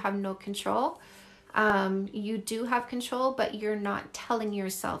though you have no control. You do have control, but you're not telling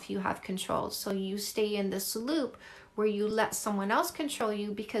yourself you have control. So you stay in this loop where you let someone else control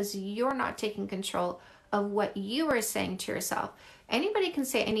you because you're not taking control of what you are saying to yourself. Anybody can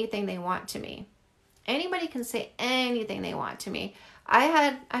say anything they want to me. Anybody can say anything they want to me.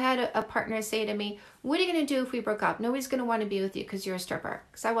 I had a partner say to me, what are you going to do if we broke up? Nobody's going to want to be with you because you're a stripper.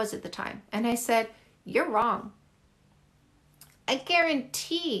 Because I was at the time. And I said, you're wrong. I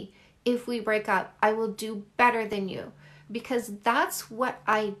guarantee if we break up, I will do better than you because that's what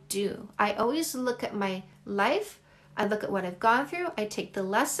I do. I always look at my life. I look at what I've gone through. I take the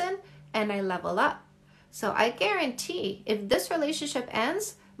lesson and I level up. So I guarantee if this relationship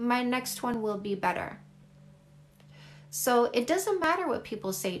ends, my next one will be better. So it doesn't matter what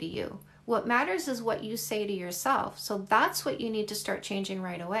people say to you. What matters is what you say to yourself. So that's what you need to start changing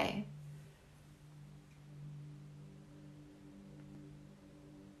right away.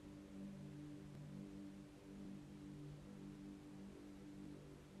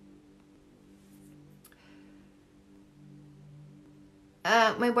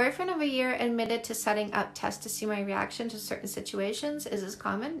 My boyfriend of a year admitted to setting up tests to see my reaction to certain situations. Is this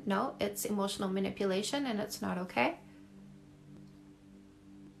common? No, it's emotional manipulation and it's not okay.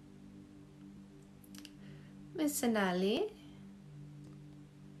 Miss Anali.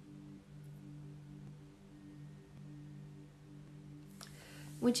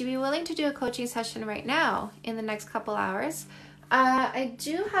 Would you be willing to do a coaching session right now in the next couple hours? I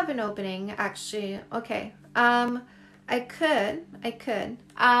do have an opening actually. Okay. I could.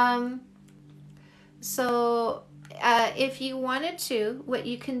 So if you wanted to, what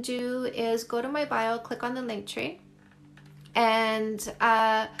you can do is go to my bio, click on the link tree, and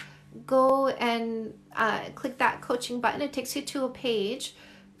go and click that coaching button. It takes you to a page.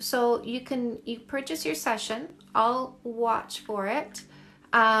 So you purchase your session. I'll watch for it.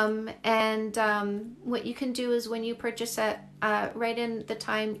 What you can do is when you purchase it, write in the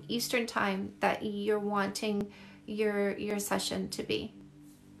time, Eastern time, that you're wanting your session to be.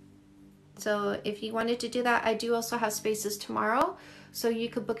 So if you wanted to do that, I do also have spaces tomorrow. So you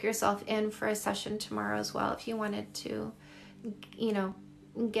could book yourself in for a session tomorrow as well if you wanted to,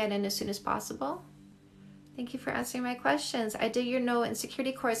 get in as soon as possible. Thank you for answering my questions. I did your No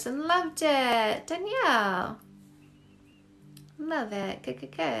Insecurity course and loved it. Danielle. Love it.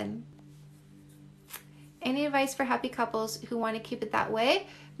 Good. Any advice for happy couples who want to keep it that way?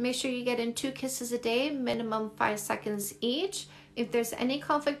 Make sure you get in 2 kisses a day, minimum 5 seconds each. If there's any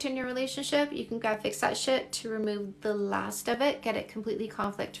conflict in your relationship, you can go fix that shit to remove the last of it, get it completely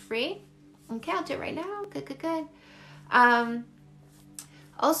conflict free. Okay, I'll do it right now. Good.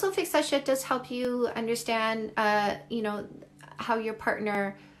 Also, Fix That Shit does help you understand, how your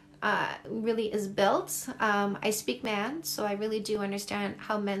partner really is built. I speak man, so I really do understand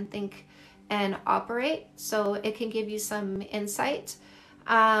how men think and operate. So it can give you some insight.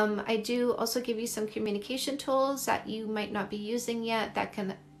 I do also give you some communication tools that you might not be using yet that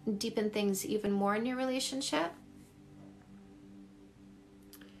can deepen things even more in your relationship.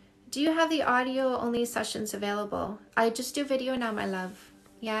 Do you have the audio only sessions available? I just do video now, my love.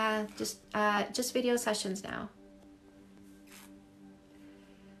 Yeah, just video sessions now.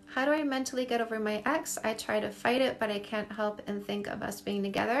 How do I mentally get over my ex? I try to fight it, but I can't help and think of us being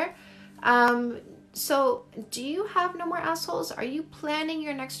together. So do you have no more assholes? Are you planning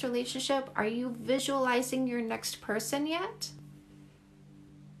your next relationship? Are you visualizing your next person yet?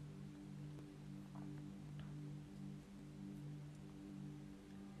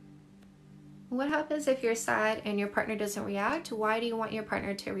 What happens if you're sad and your partner doesn't react? Why do you want your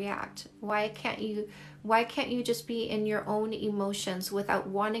partner to react? Why can't you just be in your own emotions without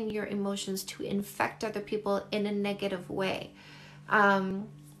wanting your emotions to infect other people in a negative way?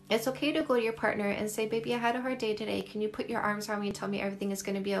 It's okay to go to your partner and say, baby, I had a hard day today. Can you put your arms around me and tell me everything is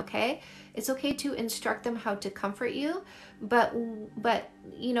going to be okay? It's okay to instruct them how to comfort you, but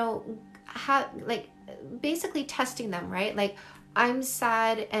basically testing them, right? Like, I'm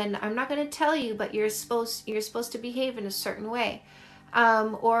sad and I'm not going to tell you, but you're supposed to behave in a certain way.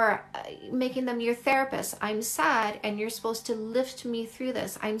 Or making them your therapist. I'm sad and you're supposed to lift me through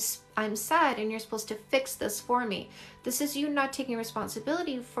this. I'm sad and you're supposed to fix this for me. This is you not taking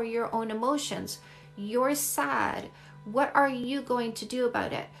responsibility for your own emotions. You're sad. What are you going to do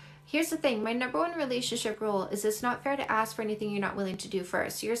about it? Here's the thing. My number one relationship rule is it's not fair to ask for anything you're not willing to do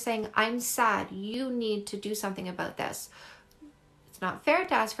first. You're saying, I'm sad. You need to do something about this. Not fair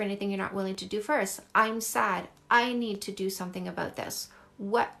to ask for anything you're not willing to do first. I'm sad. I need to do something about this.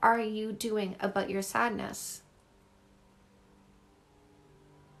 What are you doing about your sadness?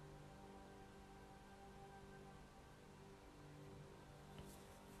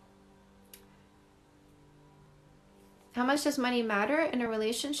 How much does money matter in a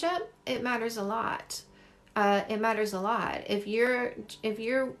relationship? It matters a lot. It matters a lot. If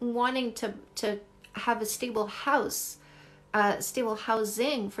you're wanting to have a stable house, stable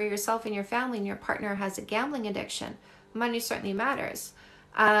housing for yourself and your family, and your partner has a gambling addiction, money certainly matters.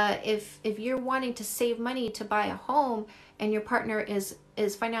 If you're wanting to save money to buy a home and your partner is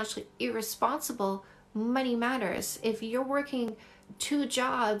financially irresponsible, money matters. If you're working 2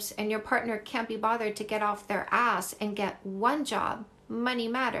 jobs and your partner can't be bothered to get off their ass and get 1 job, money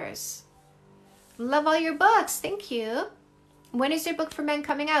matters. Love all your books. Thank you. When is your book for men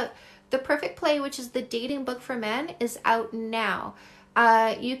coming out? The Perfect Play, which is the dating book for men, is out now.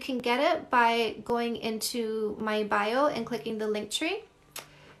 You can get it by going into my bio and clicking the link tree.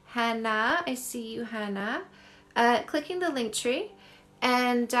 Hannah, I see you, Hannah. Clicking the link tree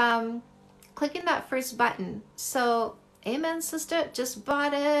and clicking that first button. So, amen, sister. Just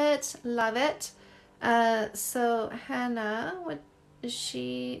bought it. Love it. So, Hannah, what is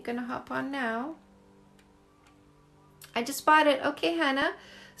she going to hop on now? I just bought it. Okay, Hannah.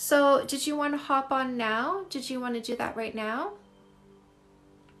 So did you want to hop on now? Did you want to do that right now?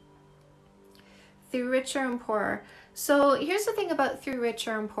 Through Richer and Poorer. So here's the thing about Through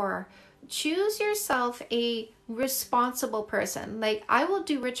Richer and Poorer. Choose yourself a responsible person. Like, I will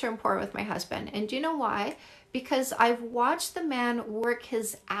do Richer and Poorer with my husband. And do you know why? Because I've watched the man work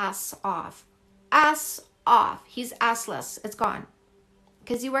his ass off. Ass off. He's assless. It's gone.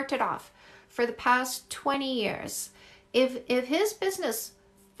 Because he worked it off for the past 20 years. If his business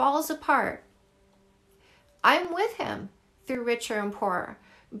falls apart, I'm with him through Richer and Poorer,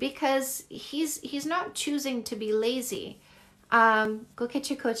 because he's not choosing to be lazy. Go get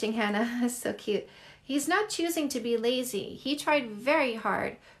your coaching, Hannah. So cute. He's not choosing to be lazy. He tried very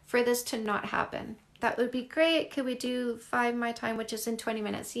hard for this to not happen. That would be great. Could we do 5 my time, which is in 20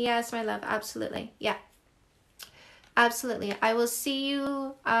 minutes? Yes, my love. Absolutely. Yeah. Absolutely. I will see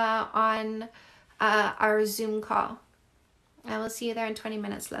you on our Zoom call. I will see you there in 20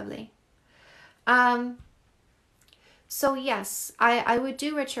 minutes, lovely. So yes, I would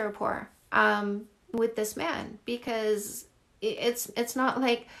do Richer or Poorer with this man, because it's not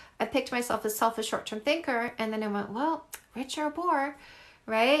like I picked myself as selfish short-term thinker and then I went, well, Richer or Poorer,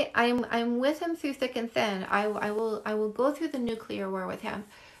 right? I'm with him through thick and thin. I will go through the nuclear war with him,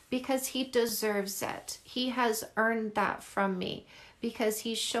 because he deserves it. He has earned that from me because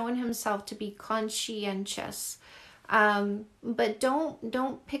he's shown himself to be conscientious. But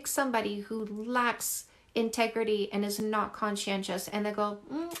don't pick somebody who lacks integrity and is not conscientious and they go,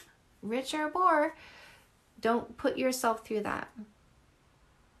 rich or poor. Don't put yourself through that.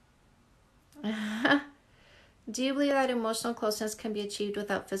 Do you believe that emotional closeness can be achieved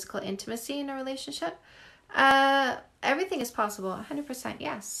without physical intimacy in a relationship? Everything is possible. 100%.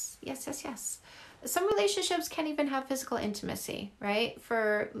 Yes. Some relationships can't even have physical intimacy, right?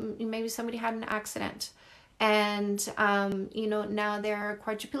 For maybe somebody had an accident and, now they're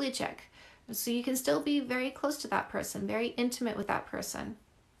quadriplegic. So you can still be very close to that person, very intimate with that person.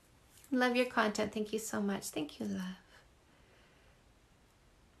 Love your content. Thank you so much. Thank you, love.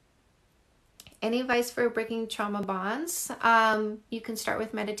 Any advice for breaking trauma bonds? You can start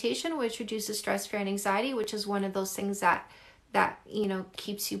with meditation, which reduces stress, fear, and anxiety, which is one of those things that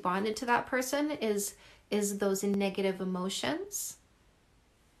keeps you bonded to that person is those negative emotions.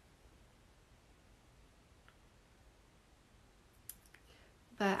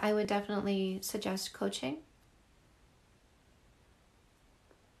 But I would definitely suggest coaching.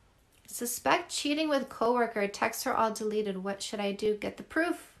 Suspect cheating with coworker. Texts are all deleted. What should I do? Get the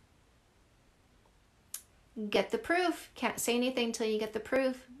proof. Get the proof. Can't say anything until you get the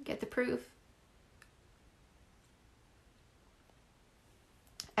proof. Get the proof.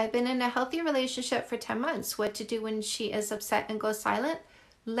 I've been in a healthy relationship for 10 months. What to do when she is upset and goes silent?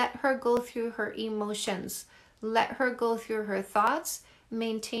 Let her go through her emotions. Let her go through her thoughts.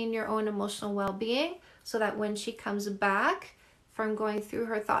 Maintain your own emotional well-being so that when she comes back from going through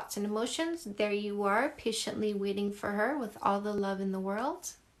her thoughts and emotions, there you are, patiently waiting for her with all the love in the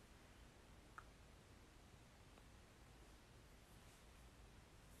world.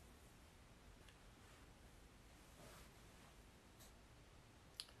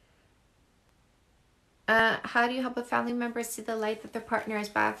 How do you help a family member see the light that their partner is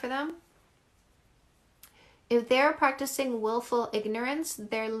bad for them? If they're practicing willful ignorance,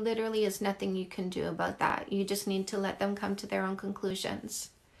 there literally is nothing you can do about that. You just need to let them come to their own conclusions.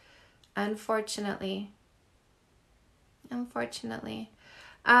 Unfortunately.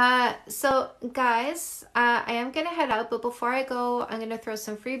 So guys, I am going to head out, but before I go, I'm going to throw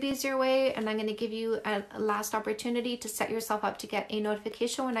some freebies your way, and I'm going to give you a last opportunity to set yourself up to get a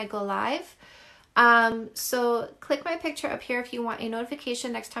notification when I go live. So click my picture up here if you want a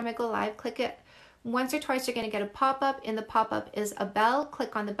notification next time I go live. Click it once or twice. You're going to get a pop-up. In the pop-up is a bell.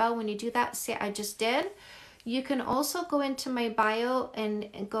 Click on the bell. When you do that, say I just did. You can also go into my bio and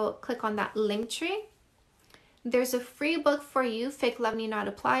go click on that link tree. There's a free book for you, Fake Love Need Not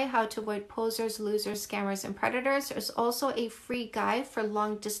Apply, How to Avoid Posers, Losers, Scammers, and Predators. There's also a free guide for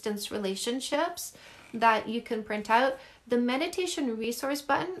long distance relationships that you can print out. The meditation resource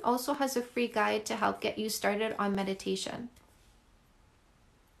button also has a free guide to help get you started on meditation.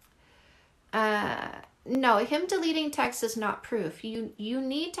 No, him deleting text is not proof. You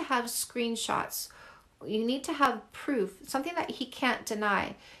need to have screenshots. You need to have proof, something that he can't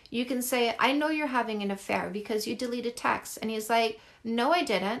deny. You can say, I know you're having an affair because you deleted text. And he's like, no, I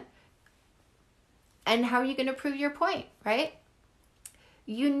didn't. And how are you going to prove your point, right?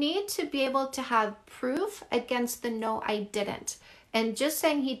 You need to be able to have proof against the no, I didn't. And just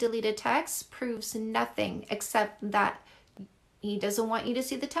saying he deleted text proves nothing except that he doesn't want you to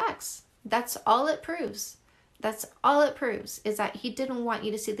see the text. That's all it proves. That's all it proves, is that he didn't want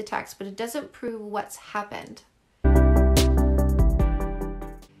you to see the text, but it doesn't prove what's happened.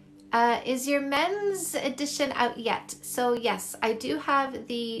 Is your men's edition out yet? So yes, I do have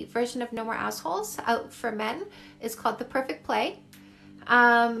the version of No More Assholes out for men. It's called The Perfect Play.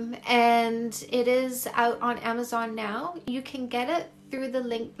 And it is out on Amazon now. You can get it through the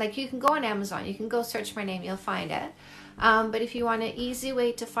link, like you can go on Amazon, you can go search my name, you'll find it. But if you want an easy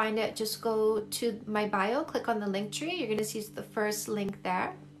way to find it, just go to my bio, click on the link tree. You're going to see the first link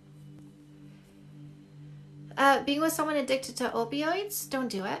there. Being with someone addicted to opioids, don't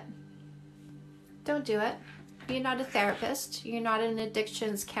do it. Don't do it. You're not a therapist. You're not an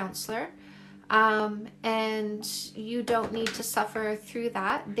addictions counselor. And you don't need to suffer through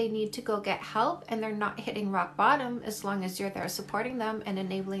that. They need to go get help, and they're not hitting rock bottom as long as you're there supporting them and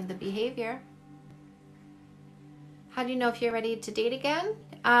enabling the behavior. How do you know if you're ready to date again?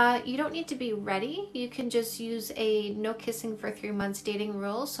 You don't need to be ready. You can just use a no kissing for 3 months dating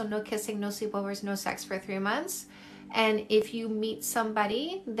rule. So no kissing, no sleepovers, no sex for 3 months. And if you meet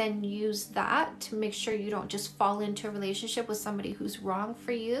somebody, then use that to make sure you don't just fall into a relationship with somebody who's wrong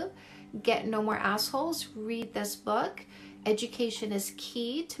for you. Get No More Assholes. Read this book. Education is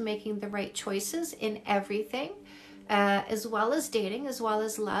key to making the right choices in everything. as well as dating, as well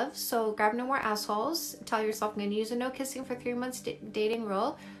as love. So grab no more assholes. Tell yourself, I'm going to use a no kissing for 3 months dating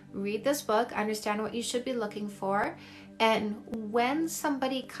rule. Read this book, understand what you should be looking for. And when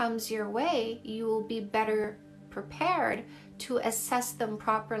somebody comes your way, you will be better prepared to assess them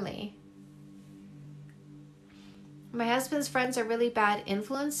properly. My husband's friends are really bad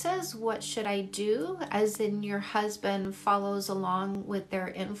influences. What should I do? As in, your husband follows along with their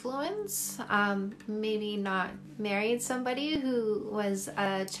influence. Maybe not married somebody who was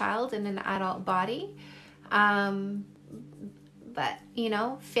a child in an adult body. But, you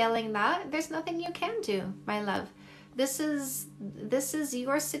know, failing that, there's nothing you can do, my love. This is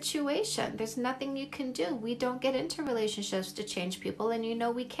your situation. There's nothing you can do. We don't get into relationships to change people, and you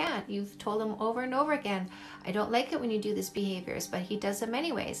know we can't. You've told him over and over again, I don't like it when you do these behaviors, but he does them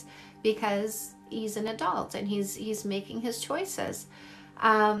anyways because he's an adult and he's making his choices.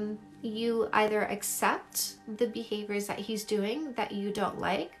 You either accept the behaviors that he's doing that you don't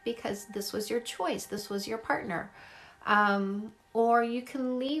like because this was your choice, this was your partner, or you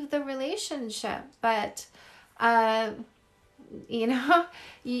can leave the relationship. But you know,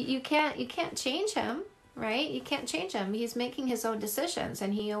 you can't change him, right? You can't change him. He's making his own decisions,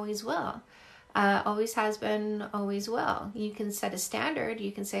 and he always will. Always has been, always will. You can set a standard.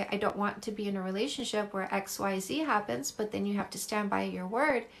 You can say, I don't want to be in a relationship where X, Y, Z happens, but then you have to stand by your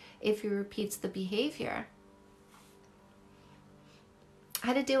word if he repeats the behavior.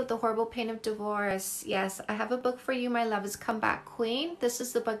 How to deal with the horrible pain of divorce. Yes, I have a book for you, my love. It's Come Back Queen. This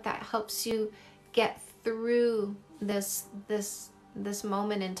is the book that helps you get through this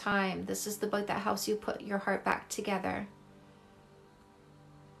moment in time. This is the book that helps you put your heart back together.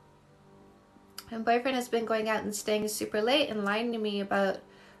 My boyfriend has been going out and staying super late and lying to me about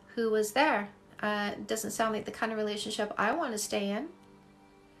who was there. Doesn't sound like the kind of relationship I want to stay in.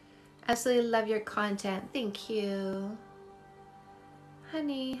 Absolutely love your content. Thank you.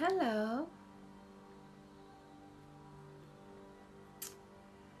 Honey, hello.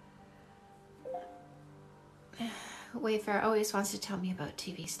 Wayfair always wants to tell me about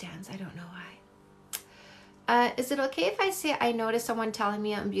TV stands. I don't know why. Is it okay if I say I noticed someone telling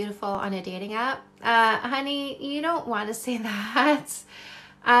me I'm beautiful on a dating app? Honey, you don't want to say that.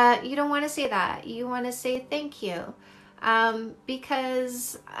 You don't want to say that. You want to say thank you.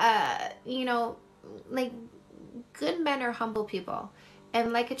 Because, you know, like, good men are humble people.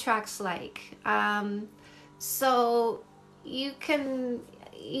 And like attracts like. So you can...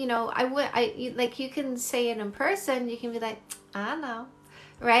 You know, like you can say it in person. You can be like, I don't know,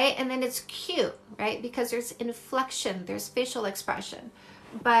 right? And then it's cute, right? Because there's inflection, there's facial expression.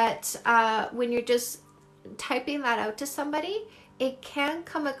 But when you're just typing that out to somebody, it can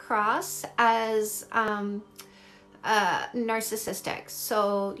come across as narcissistic.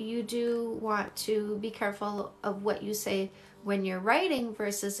 So you do want to be careful of what you say when you're writing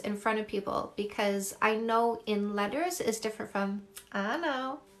versus in front of people, because I know in letters is different from I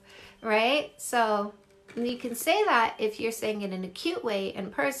know, right? So you can say that if you're saying it in a cute way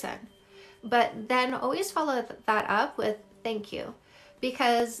in person, but then always follow that up with thank you,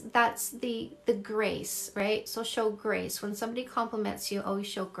 because that's the grace, right? So show grace. When somebody compliments you, always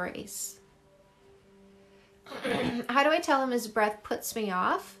show grace. How do I tell him his breath puts me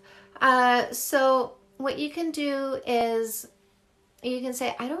off? So what you can do is you can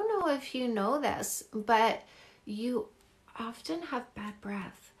say, I don't know if you know this, but you often have bad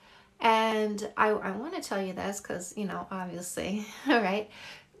breath. And I want to tell you this because, you know, obviously, all right.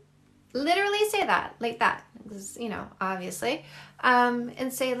 Literally say that, like that, because, you know, obviously.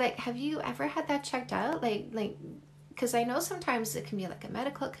 And say, like, have you ever had that checked out? Like, because I know sometimes it can be like a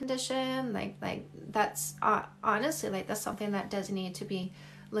medical condition, like that's honestly, like, that's something that does need to be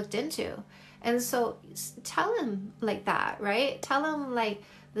looked into. And so tell him like that, right? Tell him like,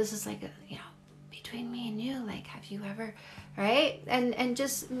 this is like, you know, between me and you, like, have you ever, right? And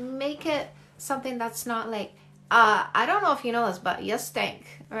just make it something that's not like, I don't know if you know this, but you stink,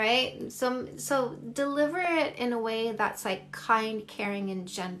 right? So deliver it in a way that's like kind, caring, and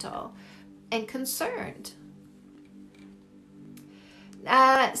gentle and concerned.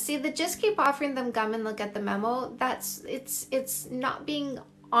 See, the just keep offering them gum and they'll get the memo. It's not being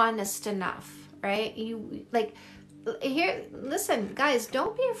honest enough, right? You like here, listen, guys,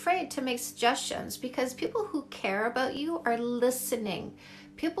 don't be afraid to make suggestions, because people who care about you are listening.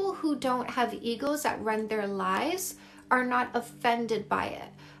 People who don't have egos that run their lives are not offended by it.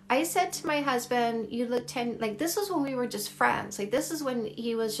 I said to my husband, you look 10, like, this is when we were just friends. Like, this is when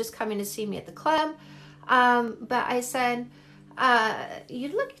he was just coming to see me at the club. But I said,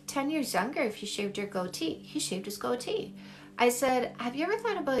 you'd look 10 years younger if you shaved your goatee. He shaved his goatee. I said, have you ever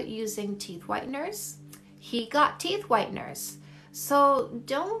thought about using teeth whiteners? He got teeth whiteners. So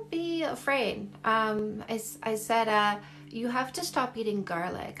don't be afraid. I said, you have to stop eating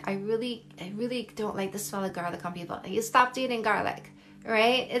garlic. I really don't like the smell of garlic on people. You stopped eating garlic,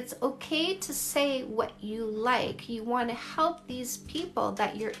 right? It's okay to say what you like. You want to help these people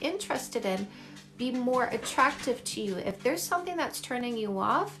that you're interested in be more attractive to you. If there's something that's turning you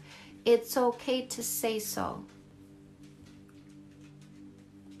off, it's okay to say so.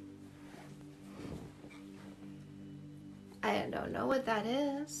 I don't know what that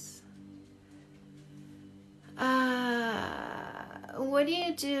is. What do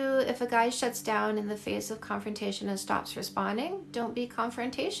you do if a guy shuts down in the face of confrontation and stops responding? Don't be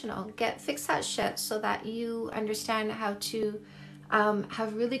confrontational. Fix that shit so that you understand how to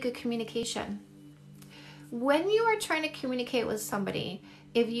have really good communication. When you are trying to communicate with somebody,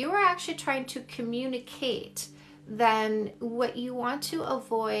 if you are actually trying to communicate, then what you want to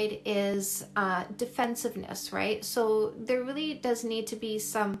avoid is defensiveness, right? So there really does need to be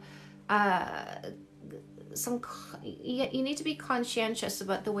you need to be conscientious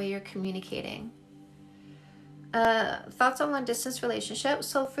about the way you're communicating. Thoughts on long distance relationship.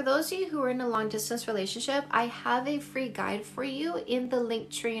 So for those of you who are in a long distance relationship, I have a free guide for you in the link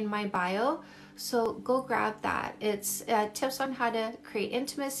tree in my bio. So go grab that. It's tips on how to create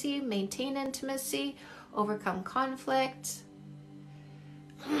intimacy, maintain intimacy, overcome conflict.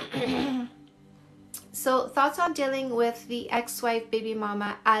 So thoughts on dealing with the ex-wife baby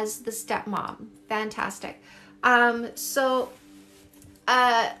mama as the stepmom. Fantastic.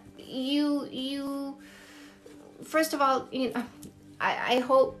 You first of all, I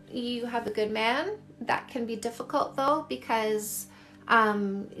hope you have a good man. That can be difficult though, because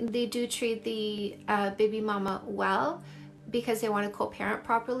they do treat the baby mama well, because they want to co-parent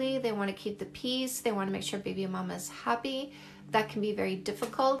properly. They want to keep the peace. They want to make sure baby mama is happy. That can be very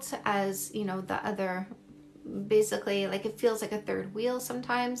difficult, as the other, basically, like, it feels like a third wheel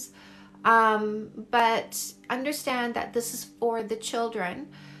sometimes. But understand that this is for the children.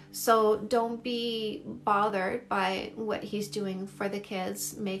 So don't be bothered by what he's doing for the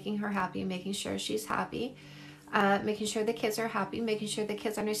kids, making her happy, making sure she's happy, making sure the kids are happy, making sure the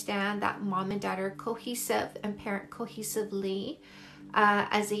kids understand that mom and dad are cohesive and parent cohesively.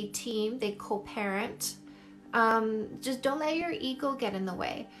 As a team, they co-parent. Just don't let your ego get in the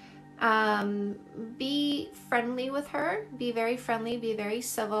way. Be friendly with her. Be very friendly. Be very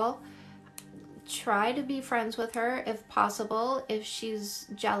civil. Try to be friends with her if possible. If she's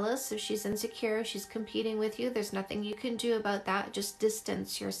jealous, if she's insecure, if she's competing with you, there's nothing you can do about that. Just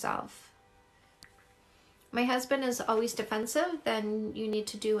distance yourself. My husband is always defensive. Then you need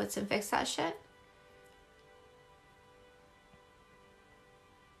to do what's and fix that shit.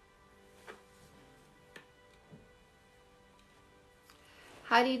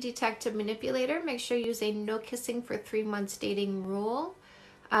 How do you detect a manipulator? Make sure you use a no kissing for 3 months dating rule.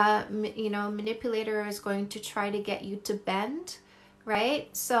 Manipulator is going to try to get you to bend, right?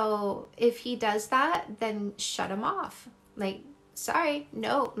 So if he does that, then shut him off. Like, sorry,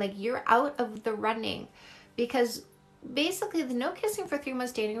 no, like, you're out of the running. Because basically the no kissing for 3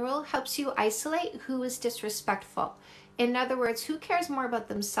 months dating rule helps you isolate who is disrespectful. In other words, who cares more about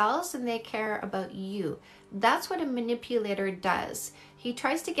themselves than they care about you. That's what a manipulator does. He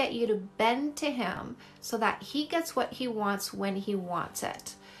tries to get you to bend to him so that he gets what he wants when he wants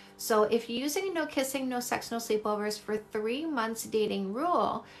it. So if you're using no kissing, no sex, no sleepovers for 3 months dating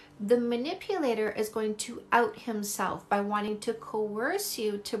rule, the manipulator is going to out himself by wanting to coerce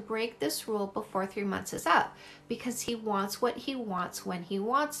you to break this rule before 3 months is up, because he wants what he wants when he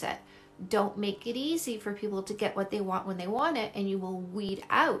wants it. Don't make it easy for people to get what they want when they want it, and you will weed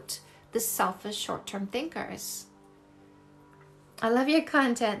out the selfish short-term thinkers. I love your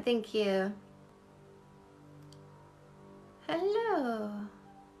content. Thank you. Hello.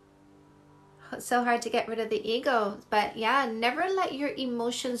 It's so hard to get rid of the ego, but yeah, never let your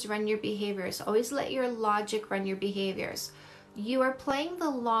emotions run your behaviors. Always let your logic run your behaviors. You are playing the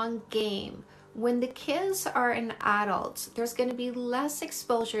long game. When the kids are an adult, there's going to be less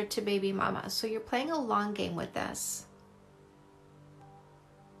exposure to baby mama. So you're playing a long game with this.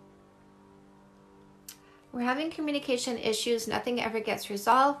 We're having communication issues. Nothing ever gets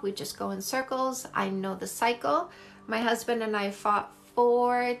resolved. We just go in circles. I know the cycle. My husband and I fought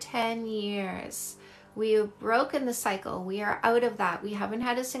for 10 years. We have broken the cycle. We are out of that. We haven't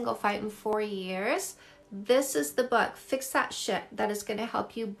had a single fight in 4 years. This is the book, Fix That Shit, that is going to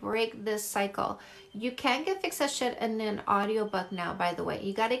help you break this cycle. You can get Fix That Shit in an audiobook now, by the way.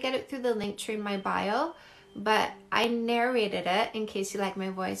 You got to get it through the link tree in my bio, but I narrated it in case you like my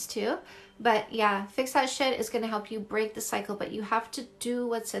voice too. But yeah, Fix That Shit is going to help you break the cycle, but you have to do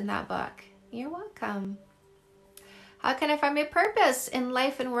what's in that book. You're welcome. How can I find my purpose in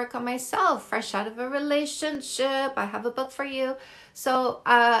life and work on myself? Fresh out of a relationship. I have a book for you. So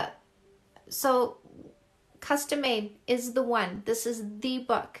Custom Made is the one. This is the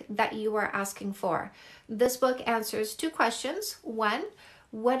book that you are asking for. This book answers 2 questions. 1,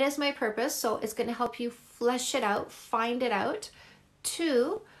 what is my purpose? So it's going to help you flesh it out, find it out.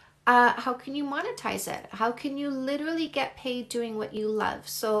 2, how can you monetize it? How can you literally get paid doing what you love?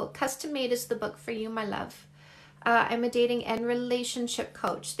 So Custom Made is the book for you, my love. I'm a dating and relationship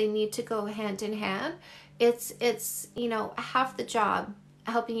coach. They need to go hand in hand. It's half the job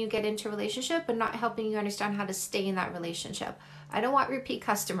helping you get into a relationship, but not helping you understand how to stay in that relationship. I don't want repeat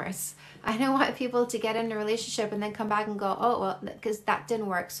customers. I don't want people to get in a relationship and then come back and go, oh, well, because that didn't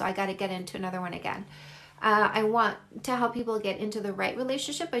work, so I got to get into another one again. I want to help people get into the right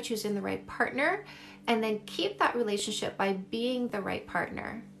relationship by choosing the right partner, and then keep that relationship by being the right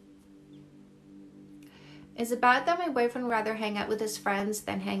partner. Is it bad that my boyfriend would rather hang out with his friends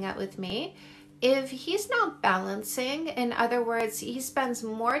than hang out with me? If he's not balancing, in other words, he spends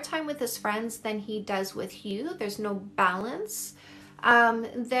more time with his friends than he does with you, there's no balance,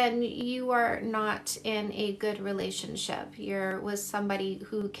 then you are not in a good relationship. You're with somebody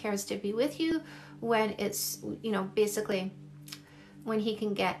who cares to be with you when it's, basically when he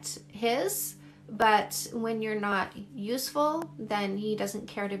can get his, but when you're not useful, then he doesn't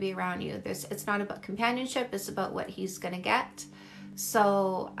care to be around you. It's not about companionship, it's about what he's going to get.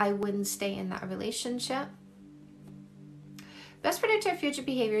 So I wouldn't stay in that relationship. Best predictor of future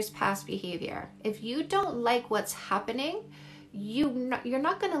behavior is past behavior. If you don't like what's happening, you're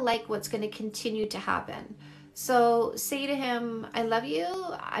not going to like what's going to continue to happen. So say to him, I love you.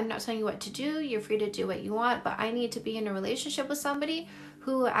 I'm not telling you what to do. You're free to do what you want, but I need to be in a relationship with somebody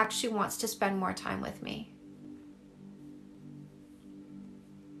who actually wants to spend more time with me.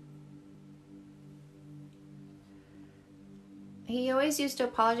 He always used to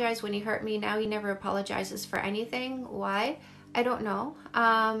apologize when he hurt me. Now he never apologizes for anything. Why? I don't know.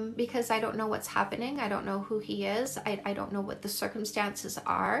 Because I don't know what's happening. I don't know who he is. I don't know what the circumstances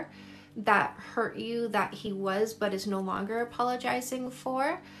are that hurt you, that he was but is no longer apologizing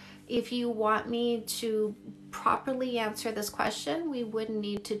for. If you want me to properly answer this question, we would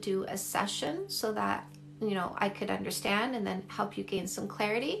need to do a session so that, I could understand and then help you gain some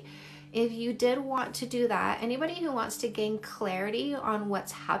clarity. If you did want to do that, anybody who wants to gain clarity on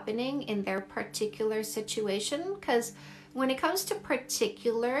what's happening in their particular situation, because when it comes to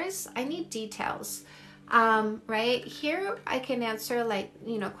particulars, I need details. Right here, I can answer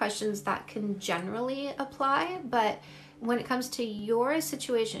questions that can generally apply, but when it comes to your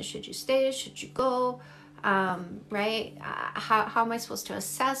situation, should you stay, should you go, right? How am I supposed to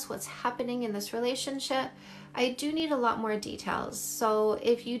assess what's happening in this relationship? I do need a lot more details. So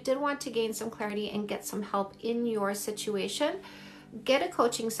if you did want to gain some clarity and get some help in your situation, get a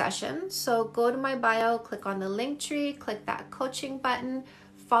coaching session. So go to my bio, click on the link tree, click that coaching button,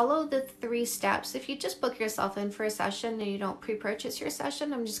 follow the 3 steps. If you just book yourself in for a session and you don't pre-purchase your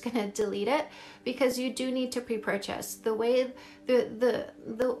session, I'm just going to delete it, because you do need to pre-purchase. The way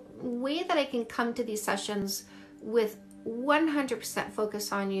that I can come to these sessions with 100%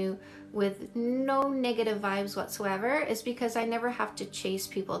 focus on you, with no negative vibes whatsoever, is because I never have to chase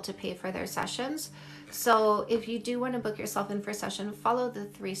people to pay for their sessions. So if you do want to book yourself in for a session, follow the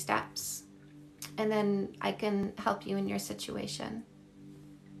 3 steps, and then I can help you in your situation.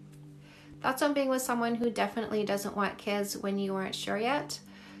 Thoughts on being with someone who definitely doesn't want kids when you weren't sure yet?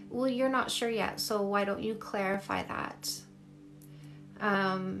 Well, you're not sure yet, so why don't you clarify that?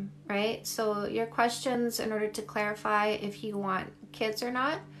 Right? So your questions, in order to clarify if you want kids or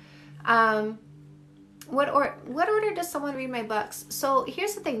not. What order does someone read my books? So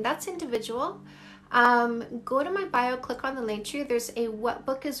here's the thing, that's individual. Go to my bio, click on the link tree. There's a what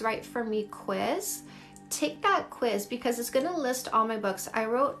book is right for me quiz. Take that quiz, because it's going to list all my books. I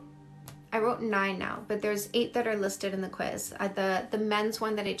wrote 9 now, but there's 8 that are listed in the quiz. The men's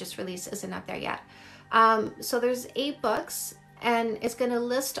one that I just released isn't up there yet. So there's 8 books, and it's going to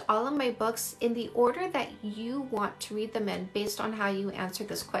list all of my books in the order that you want to read them in, based on how you answer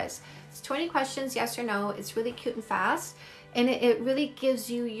this quiz. It's 20 questions, yes or no. It's really cute and fast, and it really gives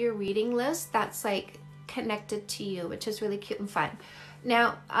you your reading list that's connected to you, which is really cute and fun.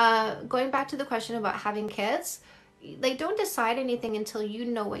 Now, going back to the question about having kids, don't decide anything until you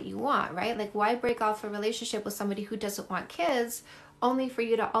know what you want, right? Why break off a relationship with somebody who doesn't want kids only for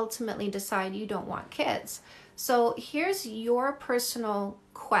you to ultimately decide you don't want kids? So here's your personal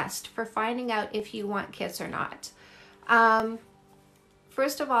quest for finding out if you want kids or not.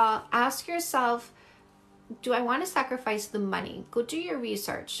 First of all, ask yourself, do I want to sacrifice the money? Go do your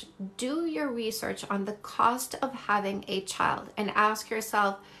research. Do your research on the cost of having a child and ask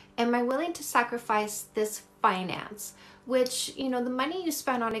yourself, am I willing to sacrifice this finance? Which, the money you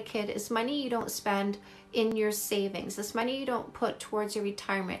spend on a kid is money you don't spend in your savings. It's money you don't put towards your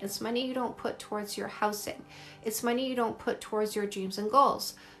retirement. It's money you don't put towards your housing. It's money you don't put towards your dreams and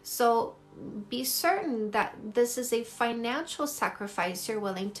goals. So be certain that this is a financial sacrifice you're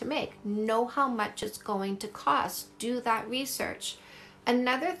willing to make. Know how much it's going to cost. Do that research.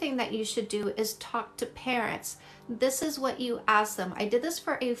 Another thing that you should do is talk to parents. This is what you ask them. I did this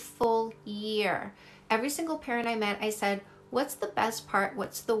for a full year. Every single parent I met, I said, what's the best part?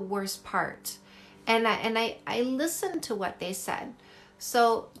 What's the worst part? And I listened to what they said.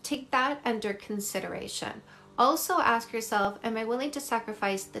 So take that under consideration. Also ask yourself, am I willing to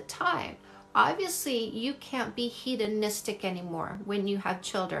sacrifice the time? Obviously, you can't be hedonistic anymore when you have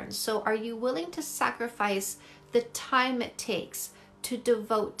children. So are you willing to sacrifice the time it takes to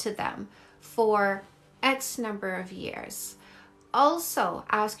devote to them for X number of years? Also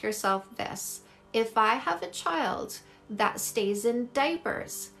ask yourself this, if I have a child that stays in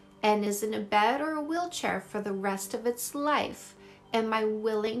diapers and is in a bed or a wheelchair for the rest of its life, am I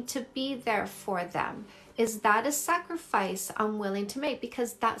willing to be there for them? Is that a sacrifice I'm willing to make?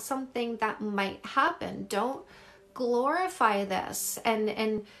 Because that's something that might happen. Don't glorify this and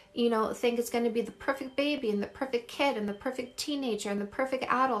think it's going to be the perfect baby and the perfect kid and the perfect teenager and the perfect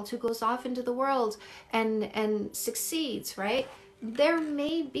adult who goes off into the world and succeeds, right? There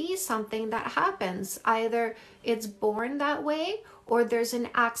may be something that happens. Either it's born that way or there's an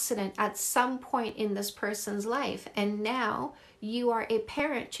accident at some point in this person's life. And now you are a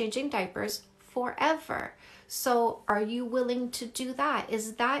parent changing diapers forever. So are you willing to do that?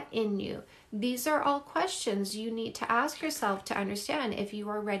 Is that in you? These are all questions you need to ask yourself to understand if you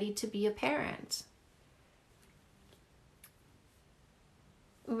are ready to be a parent.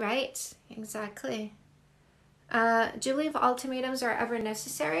 Right, exactly. Do you believe ultimatums are ever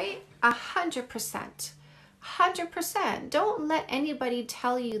necessary? 100%. 100%. Don't let anybody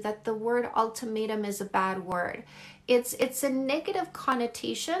tell you that the word ultimatum is a bad word. It's a negative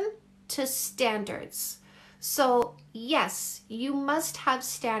connotation to standards. So yes, you must have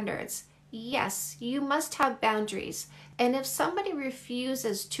standards. Yes, you must have boundaries. And if somebody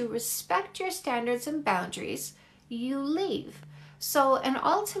refuses to respect your standards and boundaries, you leave. So an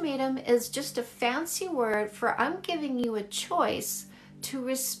ultimatum is just a fancy word for I'm giving you a choice to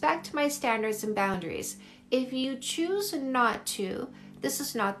respect my standards and boundaries. If you choose not to, this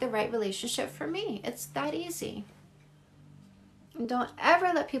is not the right relationship for me. It's that easy. And don't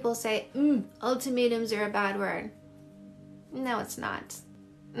ever let people say, ultimatums are a bad word. No, it's not.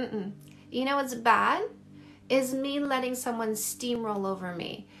 You know what's bad? Is me letting someone steamroll over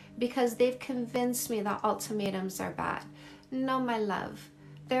me because they've convinced me that ultimatums are bad. No, my love.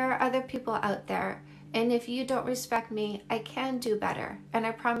 There are other people out there, and if you don't respect me, I can do better, and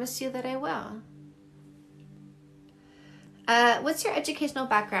I promise you that I will. What's your educational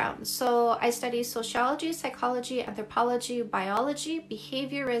background? So I study sociology, psychology, anthropology, biology,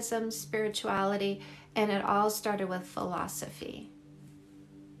 behaviorism, spirituality, and it all started with philosophy.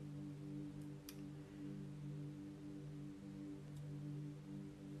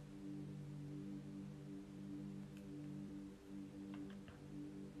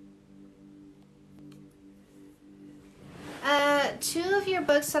 Two of your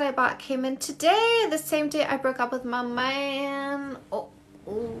books that I bought came in today, the same day I broke up with my man. Oh.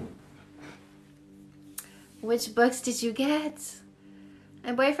 Which books did you get?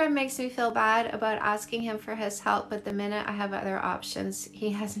 My boyfriend makes me feel bad about asking him for his help, but the minute I have other options, he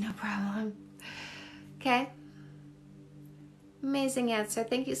has no problem. Okay. Amazing answer.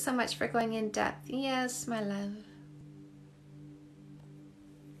 Thank you so much for going in depth. Yes, my love.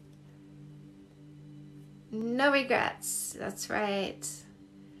 No regrets. That's right.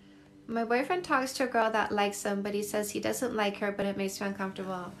 My boyfriend talks to a girl that likes him, but he says he doesn't like her, but it makes me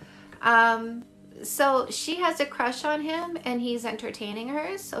uncomfortable. So she has a crush on him, and he's entertaining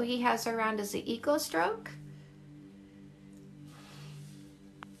her, so he has her around as an ego stroke.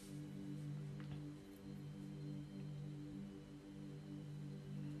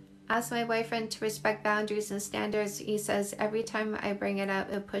 Ask my boyfriend to respect boundaries and standards. He says every time I bring it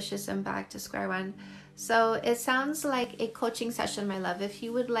up, it pushes him back to square one. So it sounds like a coaching session, my love. If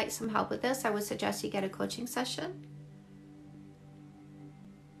you would like some help with this, I would suggest you get a coaching session.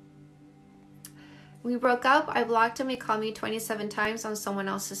 We broke up. I blocked him. He called me 27 times on someone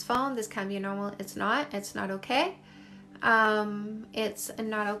else's phone. This can be normal. It's not. It's not okay. It's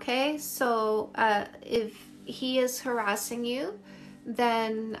not okay. So if he is harassing you,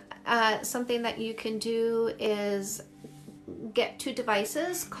 then something that you can do is get 2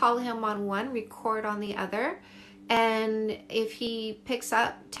 devices, call him on one, record on the other, and if he picks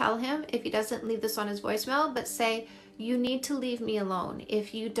up, tell him. If he doesn't, leave this on his voicemail, but say, you need to leave me alone.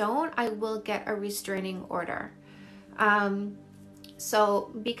 If you don't, I will get a restraining order.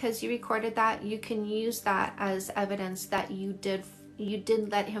 So because you recorded that, you can use that as evidence that you did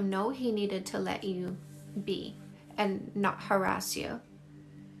let him know he needed to let you be and not harass you.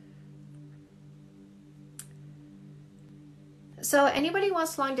 So anybody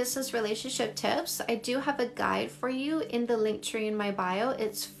wants long distance relationship tips, I do have a guide for you in the link tree in my bio.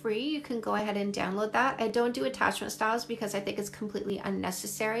 It's free. You can go ahead and download that. I don't do attachment styles because I think it's completely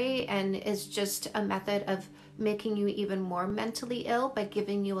unnecessary and is just a method of making you even more mentally ill by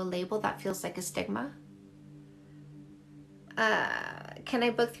giving you a label that feels like a stigma. Can I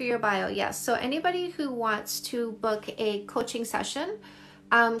book through your bio? Yes. So anybody who wants to book a coaching session,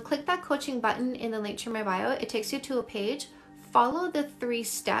 click that coaching button in the link to my bio. It takes you to a page. Follow the 3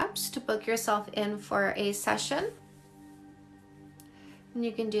 steps to book yourself in for a session. And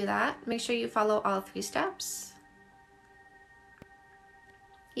you can do that. Make sure you follow all 3 steps.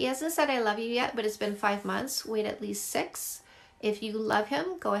 He hasn't said I love you yet, but it's been 5 months. Wait at least 6. If you love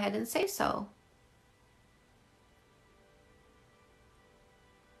him, go ahead and say so.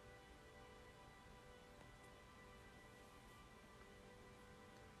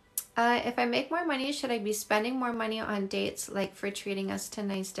 If I make more money, should I be spending more money on dates, like for treating us to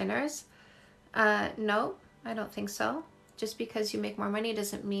nice dinners? No, I don't think so. Just because you make more money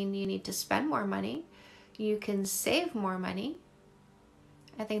doesn't mean you need to spend more money. You can save more money.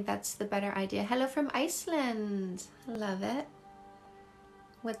 I think that's the better idea. Hello from Iceland. Love it.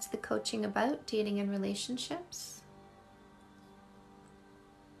 What's the coaching about? Dating and relationships?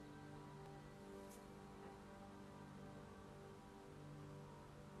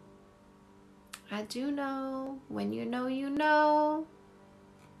 I do know. When you know, you know.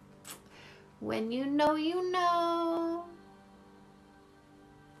 When you know, you know.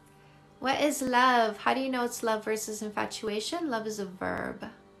 What is love? How do you know it's love versus infatuation? Love is a verb.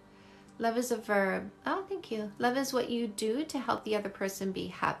 Love is a verb. Oh, thank you. Love is what you do to help the other person be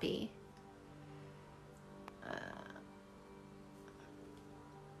happy.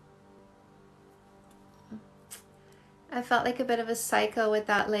 I felt like a bit of a psycho with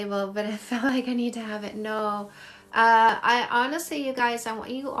that label, but I felt like I need to have it. No. I honestly, you guys, I want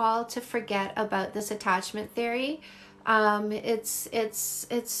you all to forget about this attachment theory. It's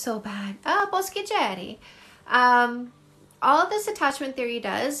so bad. Ah, Boscheggieri. All this attachment theory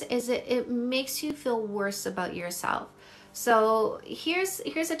does is it makes you feel worse about yourself. So here's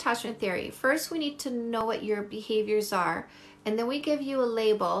attachment theory. First, we need to know what your behaviors are, and then we give you a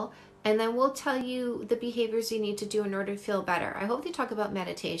label, and then we'll tell you the behaviors you need to do in order to feel better. I hope they talk about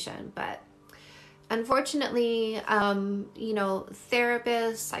meditation, but unfortunately, you know,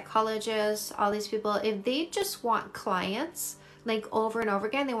 therapists, psychologists, all these people, if they just want clients like over and over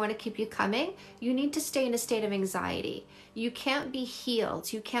again, they want to keep you coming, you need to stay in a state of anxiety. You can't be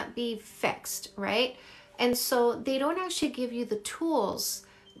healed. You can't be fixed, right? And so they don't actually give you the tools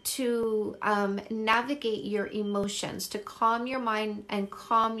to navigate your emotions, to calm your mind and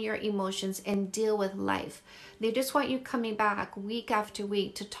calm your emotions and deal with life. They just want you coming back week after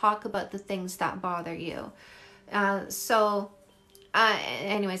week to talk about the things that bother you.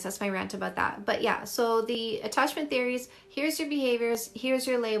 Anyways, that's my rant about that. But yeah, so the attachment theories, here's your behaviors, here's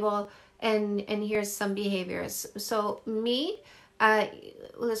your label, and here's some behaviors. So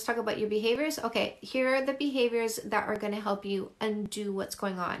let's talk about your behaviors. Okay, here are the behaviors that are going to help you undo what's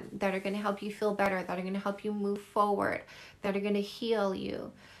going on, that are going to help you feel better, that are going to help you move forward, that are going to heal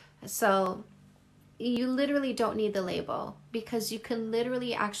you. So you literally don't need the label, because you can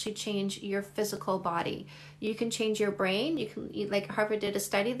literally actually change your physical body. You can change your brain. You can, like Harvard did a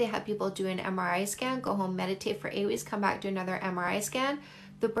study, they had people do an MRI scan, go home, meditate for 8 weeks, come back, do another MRI scan.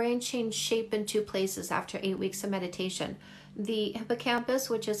 The brain changed shape in 2 places after 8 weeks of meditation. The hippocampus,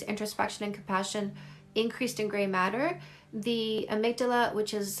 which is introspection and compassion, increased in gray matter. The amygdala,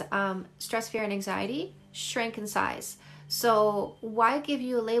 which is stress, fear, and anxiety, shrank in size. So why give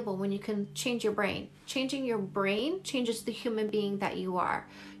you a label when you can change your brain? Changing your brain changes the human being that you are.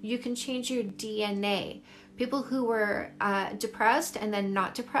 You can change your DNA. People who were depressed and then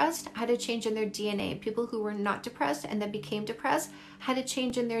not depressed had a change in their DNA. People who were not depressed and then became depressed had a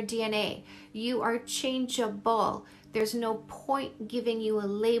change in their DNA. You are changeable. There's no point giving you a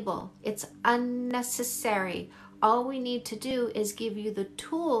label. It's unnecessary. All we need to do is give you the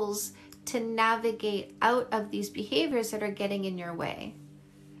tools to navigate out of these behaviors that are getting in your way.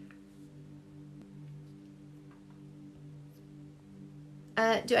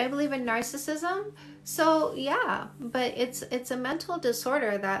 Do I believe in narcissism? So yeah, but it's a mental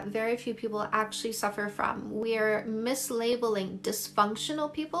disorder that very few people actually suffer from. We are mislabeling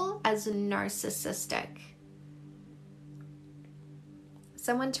dysfunctional people as narcissistic.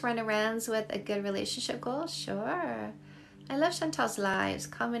 Someone to run around with a good relationship goal? Sure. I love Chantal's lives.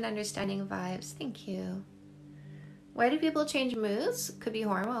 Common understanding vibes. Thank you. Why do people change moods? Could be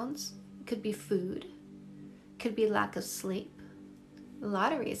hormones. Could be food. Could be lack of sleep. A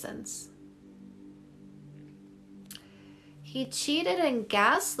lot of reasons. He cheated and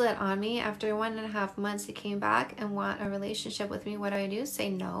gaslit on me. After 1.5 months, he came back and want a relationship with me. What do? Say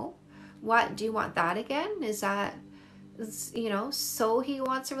no. What? Do you want that again? Is that, you know, so he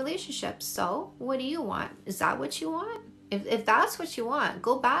wants a relationship. So what do you want? Is that what you want? If that's what you want,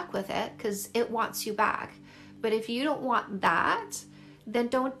 go back with it because it wants you back. But if you don't want that, then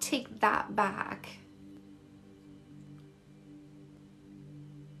don't take that back.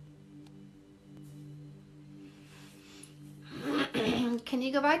 Can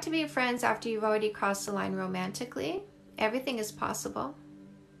you go back to being friends after you've already crossed the line romantically? Everything is possible.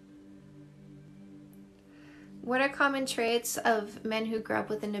 What are common traits of men who grew up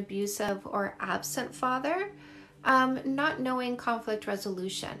with an abusive or absent father? Not knowing conflict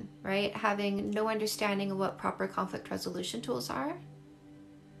resolution, right? Having no understanding of what proper conflict resolution tools are.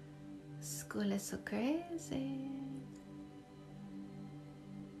 School is so crazy.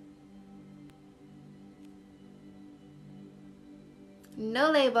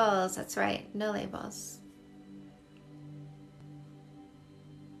 No labels, that's right, no labels.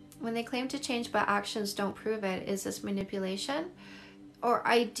 When they claim to change but actions don't prove it, is this manipulation or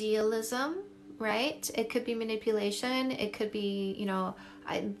idealism, right? It could be manipulation. It could be, you know,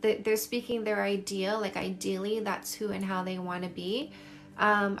 they're speaking their ideal, like ideally that's who and how they want to be.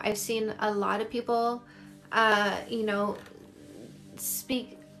 I've seen a lot of people, you know,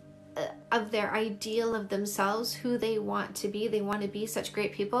 speak of their ideal of themselves, who they want to be. They want to be such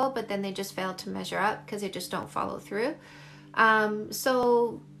great people, but then they just fail to measure up because they just don't follow through.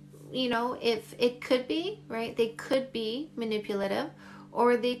 So, you know, if it could be, right, they could be manipulative,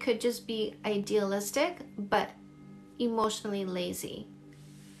 or they could just be idealistic, but emotionally lazy.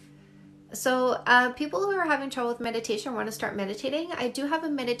 So people who are having trouble with meditation want to start meditating. I do have a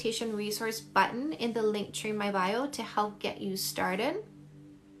meditation resource button in the link tree in my bio to help get you started.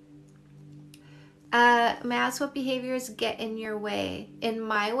 May I ask what behaviors get in your way? In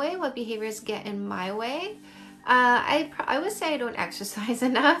my way? What behaviors get in my way? I would say I don't exercise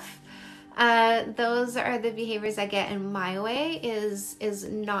enough. Those are the behaviors I get in my way, is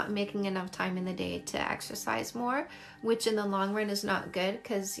not making enough time in the day to exercise more, which in the long run is not good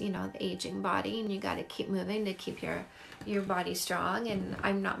because, you know, the aging body, and you got to keep moving to keep your body strong, and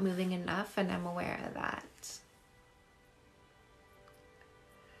I'm not moving enough, and I'm aware of that.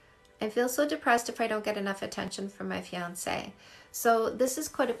 I feel so depressed if I don't get enough attention from my fiance. So this is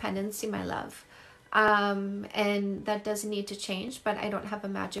codependency, my love. And that doesn't need to change, but I don't have a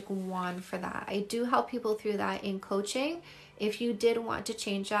magic wand for that. I do help people through that in coaching. If you did want to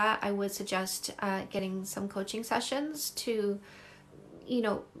change that, I would suggest getting some coaching sessions to, you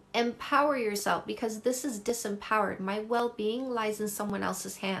know, empower yourself, because this is disempowered. My well-being lies in someone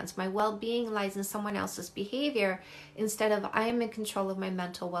else's hands. My well-being lies in someone else's behavior instead of I am in control of my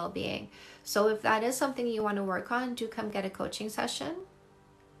mental well-being. So if that is something you want to work on, do come get a coaching session.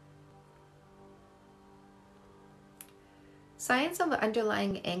 Signs of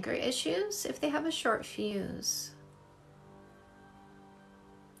underlying anger issues if they have a short fuse.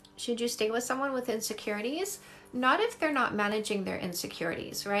 Should you stay with someone with insecurities? Not if they're not managing their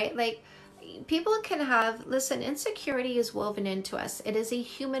insecurities, right? Like, people can have, listen, insecurity is woven into us. It is a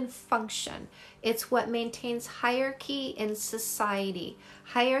human function. It's what maintains hierarchy in society.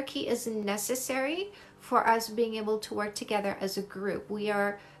 Hierarchy is necessary for us being able to work together as a group.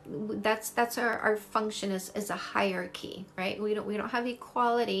 That's our function is a hierarchy, right? We don't have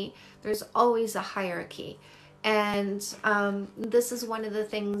equality. There's always a hierarchy. And this is one of the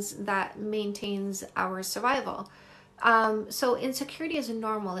things that maintains our survival. So insecurity is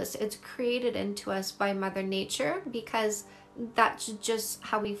normal. It's created into us by Mother Nature, because that's just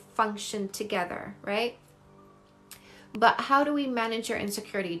how we function together, right? But how do we manage our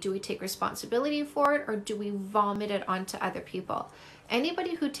insecurity? Do we take responsibility for it, or do we vomit it onto other people?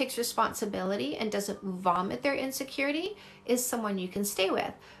 Anybody who takes responsibility and doesn't vomit their insecurity is someone you can stay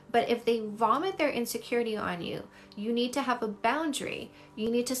with. But if they vomit their insecurity on you, you need to have a boundary.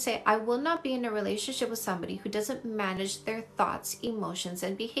 You need to say, I will not be in a relationship with somebody who doesn't manage their thoughts, emotions,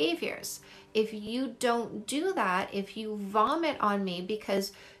 and behaviors. If you don't do that, if you vomit on me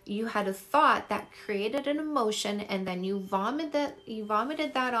because you had a thought that created an emotion and then you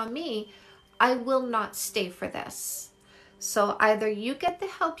vomited that on me, I will not stay for this. So either you get the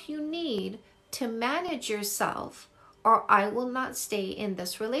help you need to manage yourself, or I will not stay in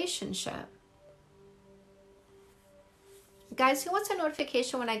this relationship. Guys, who wants a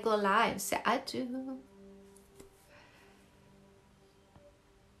notification when I go live? Say, I do.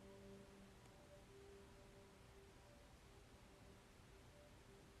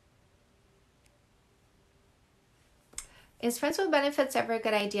 Is friends with benefits ever a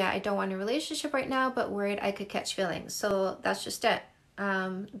good idea? I don't want a relationship right now, but worried I could catch feelings. So that's just it.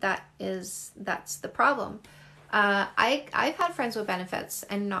 That's the problem. I've had friends with benefits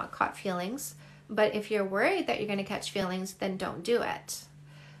and not caught feelings. But if you're worried that you're going to catch feelings, then don't do it.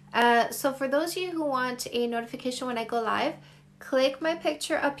 So for those of you who want a notification when I go live, click my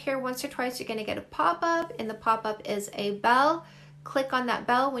picture up here once or twice. You're going to get a pop-up, and the pop-up is a bell. Click on that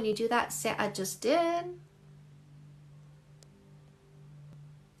bell. When you do that, say, I just did.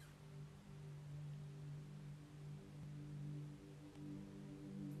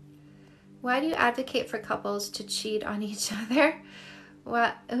 Why do you advocate for couples to cheat on each other?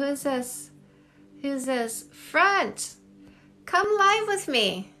 What? Who is this? Who's this? Front! Come live with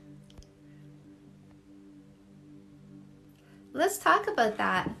me. Let's talk about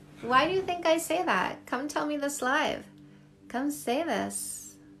that. Why do you think I say that? Come tell me this live. Come say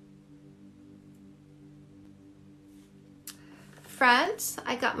this. Front,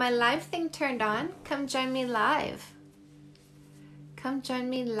 I got my live thing turned on. Come join me live. Come join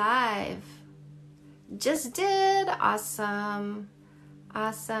me live. Just did. Awesome.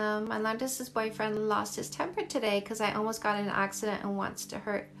 Awesome. My long distance boyfriend lost his temper today because I almost got in an accident and he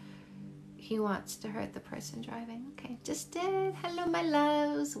wants to hurt the person driving. Okay, just did. Hello, my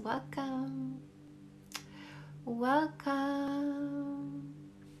loves. Welcome. Welcome.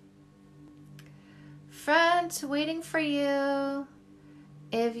 Front, waiting for you.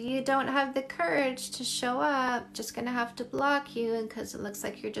 If you don't have the courage to show up, just gonna have to block you because it looks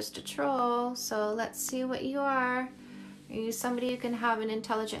like you're just a troll. So let's see what you are. Are you somebody who can have an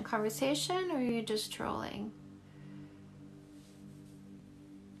intelligent conversation, or are you just trolling?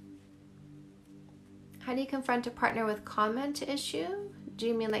 How do you confront a partner with comment issue? Do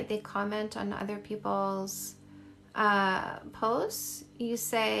you mean like they comment on other people's posts? You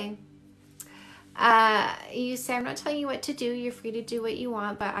say, I'm not telling you what to do. You're free to do what you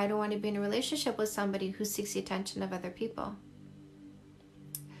want, but I don't want to be in a relationship with somebody who seeks the attention of other people.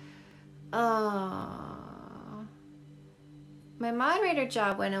 Oh, my moderator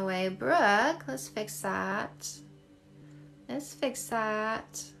job went away. Brooke, let's fix that. Let's fix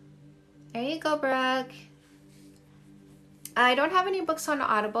that. There you go, Brooke. I don't have any books on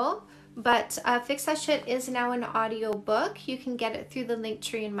Audible, but Fix That Shit is now an audio book. You can get it through the link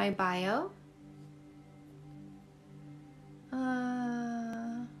tree in my bio.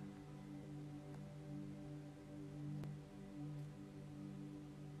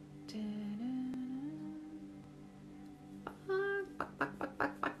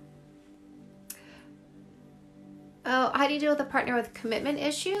 Oh, how do you deal with a partner with commitment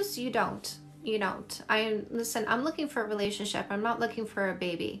issues? You don't. You don't. Listen, I'm looking for a relationship. I'm not looking for a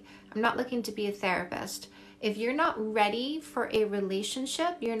baby. I'm not looking to be a therapist. If you're not ready for a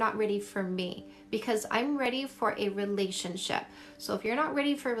relationship, you're not ready for me, because I'm ready for a relationship. So if you're not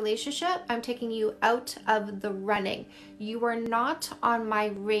ready for a relationship, I'm taking you out of the running. You are not on my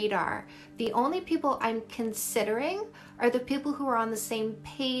radar. The only people I'm considering are the people who are on the same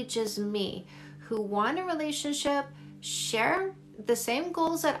page as me, who want a relationship, share the same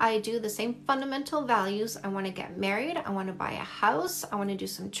goals that I do, the same fundamental values. I want to get married. I want to buy a house. I want to do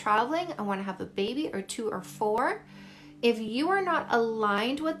some traveling. I want to have a baby or 2 or 4. If you are not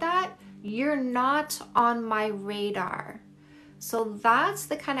aligned with that, you're not on my radar. So that's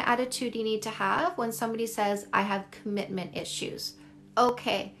the kind of attitude you need to have when somebody says, I have commitment issues.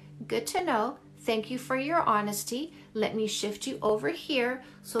 Okay, good to know. Thank you for your honesty. Let me shift you over here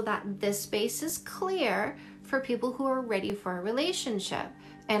so that this space is clear for people who are ready for a relationship.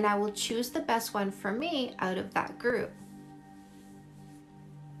 And I will choose the best one for me out of that group.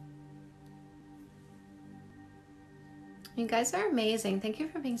 You guys are amazing. Thank you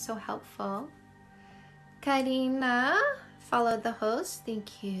for being so helpful. Karina followed the host.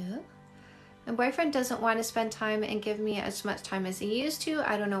 Thank you. My boyfriend doesn't want to spend time and give me as much time as he used to.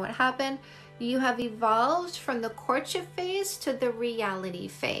 I don't know what happened. You have evolved from the courtship phase to the reality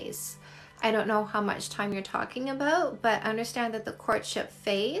phase. I don't know how much time you're talking about, but understand that the courtship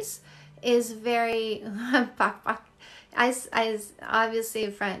phase is very as obviously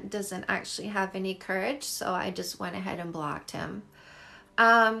a friend doesn't actually have any courage, so I just went ahead and blocked him.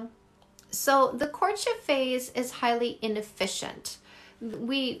 So the courtship phase is highly inefficient.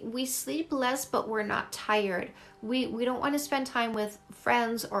 We sleep less, but we're not tired. We don't want to spend time with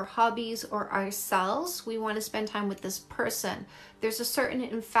friends or hobbies or ourselves. We want to spend time with this person. There's a certain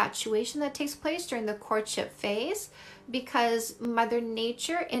infatuation that takes place during the courtship phase because Mother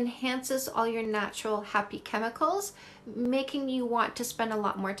Nature enhances all your natural happy chemicals, making you want to spend a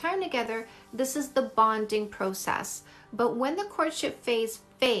lot more time together. This is the bonding process. But when the courtship phase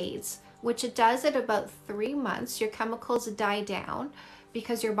fades, which it does at about 3 months, your chemicals die down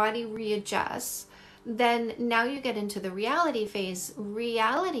because your body readjusts. Then now you get into the reality phase.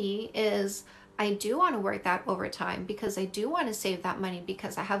 Reality is, I do want to work that overtime because I do want to save that money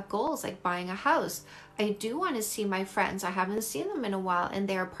because I have goals like buying a house. I do want to see my friends. I haven't seen them in a while and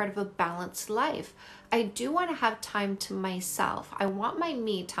they are part of a balanced life. I do want to have time to myself. I want my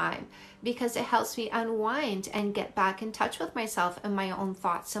me time because it helps me unwind and get back in touch with myself and my own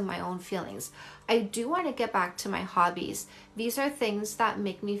thoughts and my own feelings. I do want to get back to my hobbies. These are things that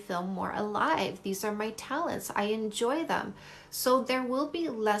make me feel more alive. These are my talents. I enjoy them. So there will be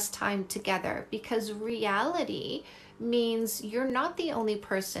less time together because reality means you're not the only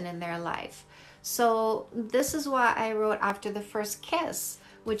person in their life. So this is why I wrote After the First Kiss,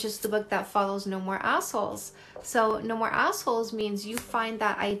 which is the book that follows No More Assholes. So No More Assholes means you find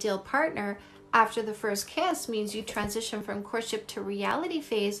that ideal partner. After the first kiss means you transition from courtship to reality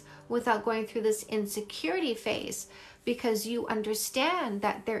phase without going through this insecurity phase, because you understand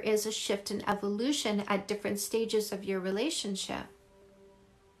that there is a shift in evolution at different stages of your relationship.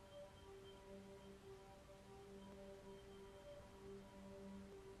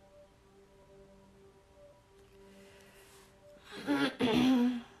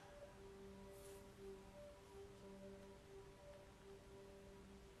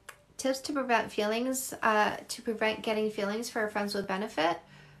 Tips to prevent feelings, to prevent getting feelings for friends with benefit: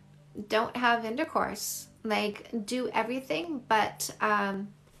 don't have intercourse. Like, do everything but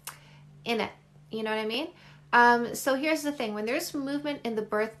in it. You know what I mean? So here's the thing. When there's movement in the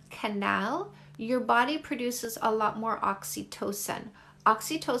birth canal, your body produces a lot more oxytocin.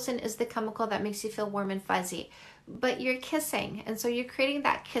 Oxytocin is the chemical that makes you feel warm and fuzzy. But you're kissing, and so you're creating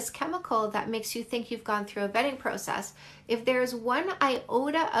that kiss chemical that makes you think you've gone through a vetting process. If there's one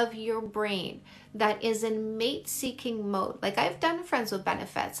iota of your brain that is in mate-seeking mode, like I've done friends with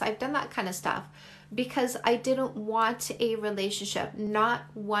benefits, I've done that kind of stuff, because I didn't want a relationship, not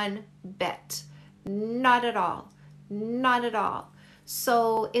one bit. Not at all. Not at all.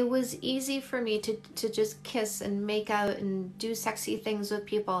 So it was easy for me to just kiss and make out and do sexy things with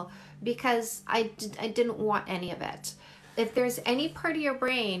people because I didn't want any of it. If there's any part of your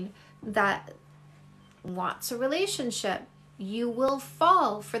brain that wants a relationship, you will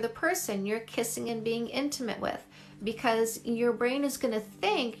fall for the person you're kissing and being intimate with, because your brain is going to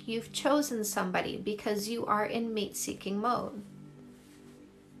think you've chosen somebody because you are in mate-seeking mode.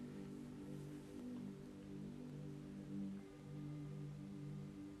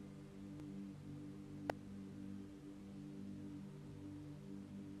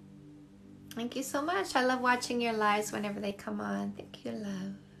 Thank you so much. I love watching your lives whenever they come on. Thank you,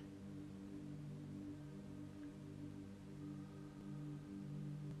 love.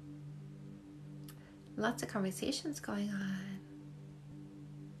 Lots of conversations going on.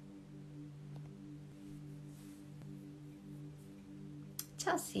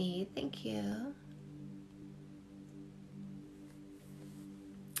 Chelsea, thank you.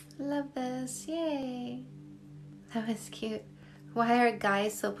 Love this. Yay. That was cute. Why are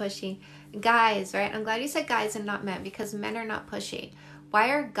guys so pushy? Guys, right? I'm glad you said guys and not men, because men are not pushy. Why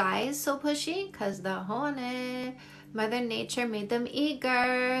are guys so pushy? Because the horny. Mother Nature made them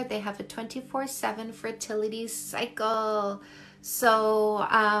eager. They have a 24/7 fertility cycle. So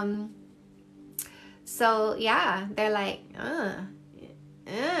yeah, they're like, where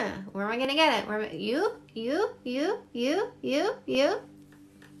am I gonna get it? You.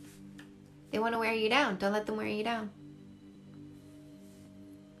 They want to wear you down. Don't let them wear you down.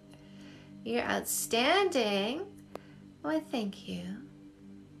 You're outstanding. Why, thank you.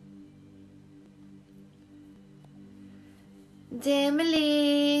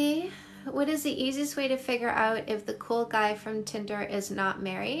 Dimly, what is the easiest way to figure out if the cool guy from Tinder is not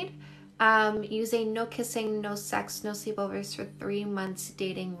married? Use a no kissing, no sex, no sleepovers for 3 months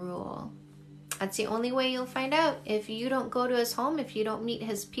dating rule. That's the only way you'll find out. If you don't go to his home, if you don't meet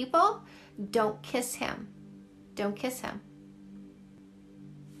his people, don't kiss him. Don't kiss him.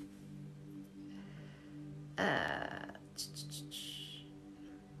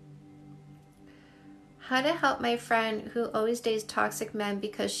 How to help my friend who always dates toxic men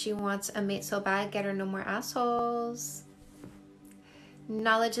because she wants a mate so bad. Get her no more assholes.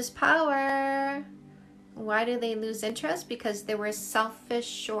 Knowledge is power. Why do they lose interest? Because they were selfish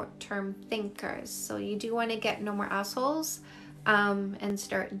short-term thinkers. So you do want to get no more assholes and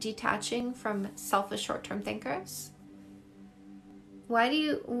start detaching from selfish short-term thinkers. What do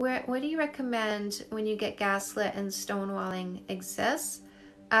you recommend when you get gaslit and stonewalling exists?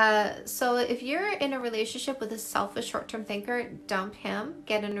 So if you're in a relationship with a selfish short-term thinker, dump him.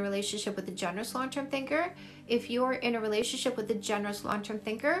 Get in a relationship with a generous long-term thinker. If you're in a relationship with a generous long-term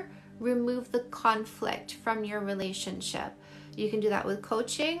thinker, remove the conflict from your relationship. You can do that with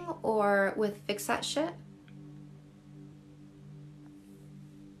coaching or with Fix That Shit.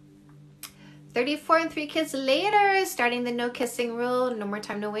 34 and 3 kids later, starting the no kissing rule. No more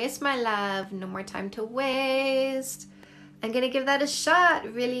time to waste, my love. No more time to waste. I'm gonna give that a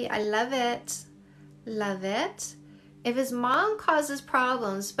shot. Really, I love it. Love it. If his mom causes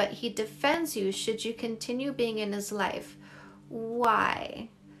problems, but he defends you, should you continue being in his life? Why?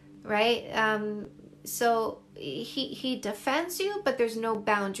 Right? So he defends you, but there's no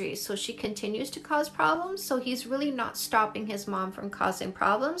boundaries. So she continues to cause problems. So he's really not stopping his mom from causing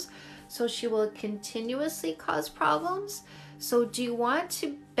problems. So she will continuously cause problems. So do you want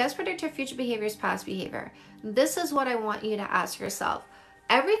to best predict your future behavior is past behavior? This is what I want you to ask yourself.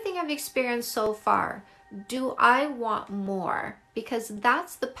 Everything I've experienced so far, do I want more? Because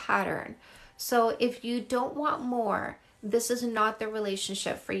that's the pattern. So if you don't want more, this is not the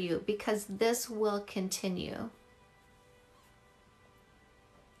relationship for you, because this will continue.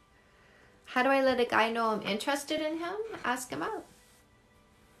 How do I let a guy know I'm interested in him? Ask him out.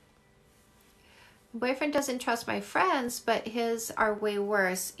 Boyfriend doesn't trust my friends, but his are way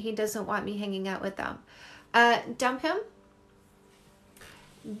worse. He doesn't want me hanging out with them. Dump him.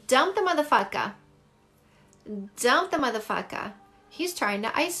 Dump the motherfucker. Dump the motherfucker. He's trying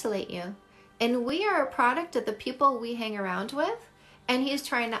to isolate you. And we are a product of the people we hang around with, and he's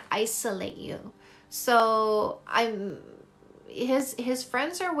trying to isolate you. So his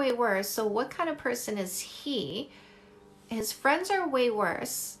friends are way worse. So what kind of person is he? His friends are way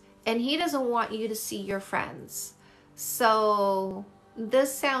worse, and he doesn't want you to see your friends. So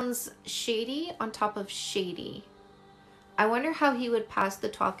this sounds shady on top of shady. I wonder how he would pass the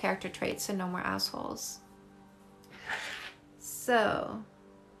 12 character traits and no more assholes. So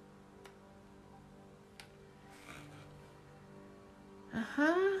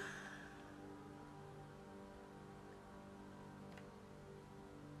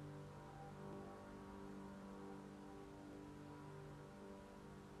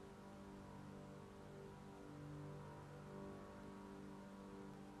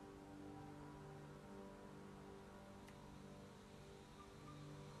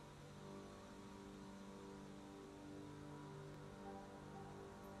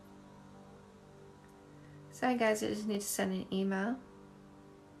sorry guys, I just need to send an email.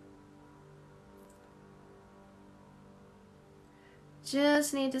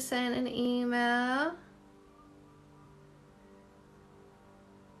 Just need to send an email.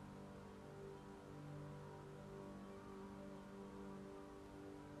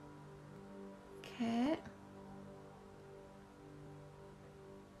 Okay.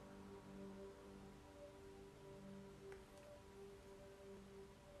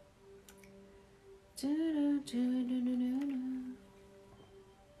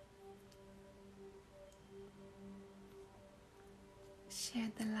 Share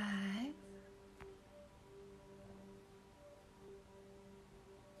the live.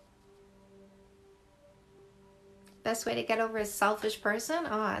 Best way to get over a selfish person?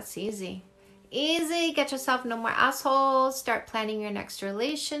 Oh, it's easy. Easy. Get yourself no more assholes. Start planning your next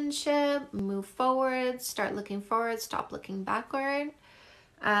relationship. Move forward. Start looking forward. Stop looking backward.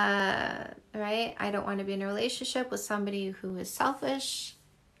 Right? I don't want to be in a relationship with somebody who is selfish.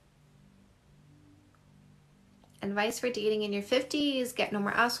 Advice for dating in your 50s. Get no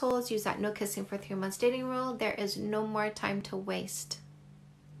more assholes. Use that no kissing for 3 months dating rule. There is no more time to waste.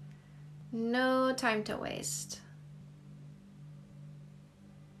 No time to waste.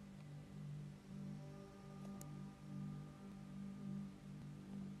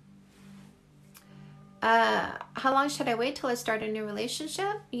 How long should I wait till I start a new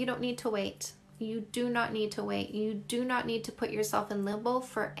relationship? You don't need to wait. You do not need to wait. You do not need to put yourself in limbo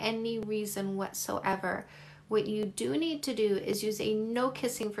for any reason whatsoever. What you do need to do is use a no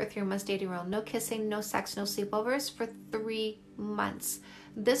kissing for 3 months dating rule. No kissing, no sex, no sleepovers for 3 months.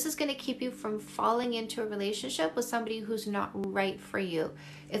 This is going to keep you from falling into a relationship with somebody who's not right for you.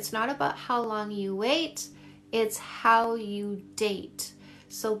 It's not about how long you wait, it's how you date.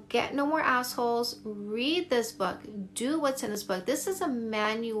 So get no more assholes, read this book, do what's in this book. This is a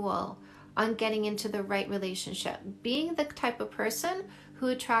manual on getting into the right relationship, being the type of person who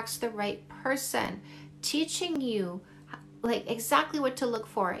attracts the right person, teaching you like exactly what to look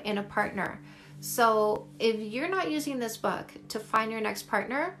for in a partner. So if you're not using this book to find your next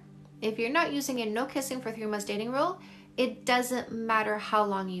partner, if you're not using a no kissing for 3 months dating rule, it doesn't matter how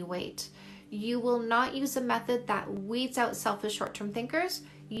long you wait. You will not use a method that weeds out selfish short-term thinkers.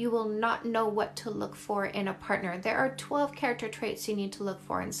 You will not know what to look for in a partner. There are 12 character traits you need to look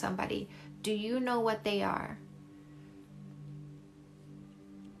for in somebody. Do you know what they are?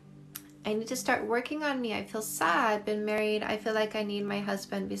 I need to start working on me. I feel sad, been married. I feel like I need my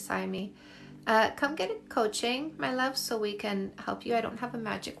husband beside me. Come get a coaching, my love, so we can help you. I don't have a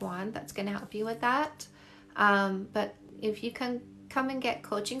magic wand that's going to help you with that. But if you can come and get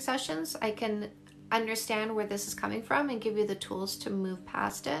coaching sessions, I can understand where this is coming from and give you the tools to move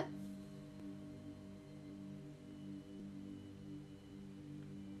past it.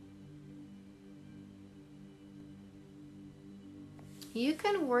 You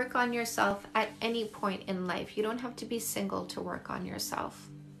can work on yourself at any point in life. You don't have to be single to work on yourself.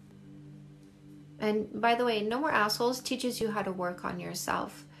 And by the way, No More Assholes teaches you how to work on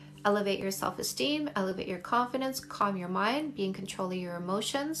yourself. Elevate your self-esteem, elevate your confidence, calm your mind, be in control of your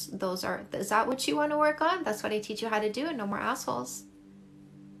emotions. Is that what you want to work on? That's what I teach you how to do in No More Assholes.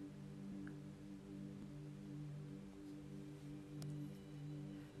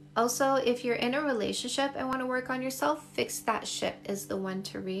 Also, if you're in a relationship and want to work on yourself, Fix That Shit is the one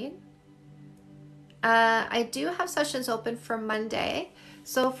to read. I do have sessions open for Monday.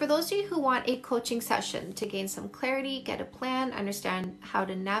 So for those of you who want a coaching session to gain some clarity, get a plan, understand how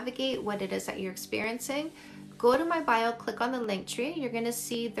to navigate what it is that you're experiencing, go to my bio, click on the link tree. You're going to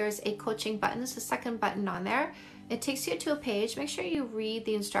see there's a coaching button. It's the second button on there. It takes you to a page. Make sure you read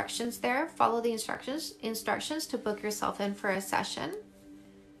the instructions there. Follow the instructions to book yourself in for a session.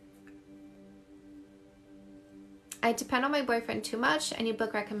 I depend on my boyfriend too much. Any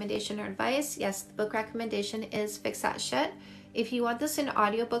book recommendation or advice? Yes, the book recommendation is Fix That Shit. If you want this in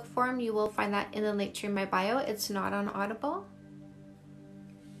audiobook form, you will find that in the link tree in my bio. It's not on Audible.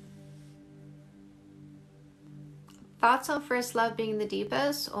 Thoughts on first love being the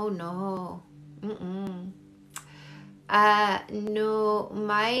deepest? Oh no. No,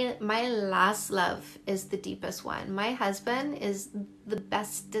 my last love is the deepest one. My husband is the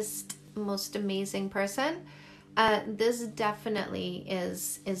bestest, most amazing person. This definitely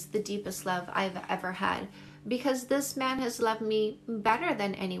is the deepest love I've ever had, because this man has loved me better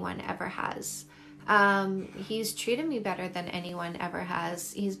than anyone ever has. He's treated me better than anyone ever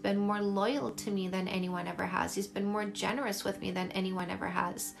has. He's been more loyal to me than anyone ever has. He's been more generous with me than anyone ever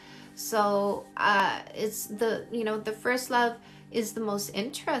has. So it's the first love is the most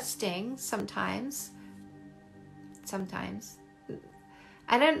interesting sometimes.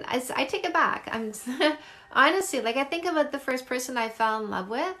 I take it back. I'm honestly, like, I think about the first person I fell in love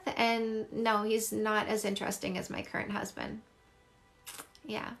with, and no, he's not as interesting as my current husband.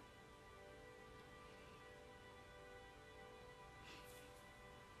 Yeah.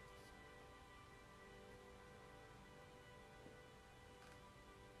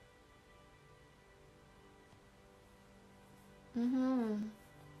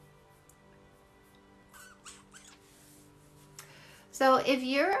 So if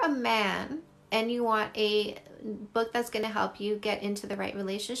you're a man and you want a book that's going to help you get into the right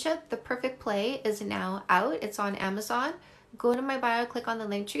relationship, The Perfect Play is now out. It's on Amazon. Go to my bio, click on the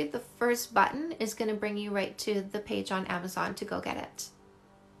link tree. The first button is going to bring you right to the page on Amazon to go get it.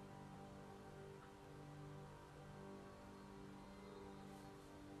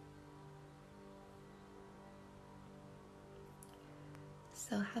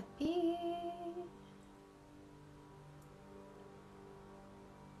 So happy.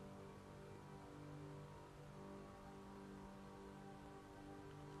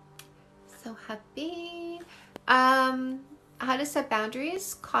 So happy. How to set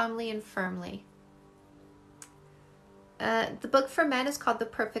boundaries calmly and firmly. The book for men is called The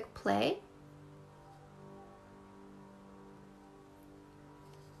Perfect Play.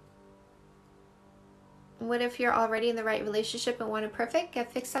 What if you're already in the right relationship and want it perfect?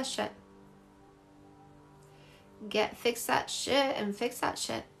 Get Fix That Shit. Get Fix That Shit and Fix That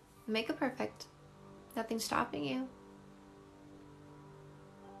Shit. Make it perfect. Nothing's stopping you.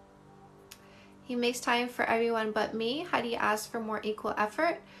 He makes time for everyone but me. How do you ask for more equal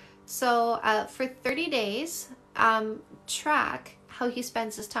effort? So for 30 days, track how he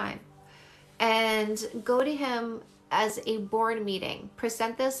spends his time and go to him as a board meeting.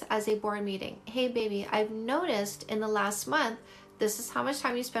 Present this as a board meeting. Hey, baby, I've noticed in the last month, this is how much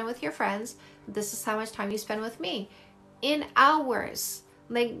time you spend with your friends. This is how much time you spend with me. In hours.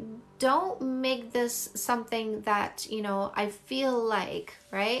 Like, don't make this something that, you know, I feel like,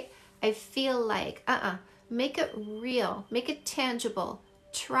 right? I feel like, make it real, make it tangible.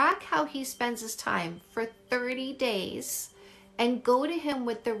 Track how he spends his time for 30 days and go to him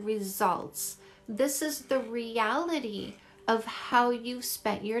with the results. This is the reality of how you've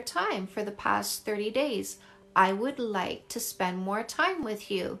spent your time for the past 30 days. I would like to spend more time with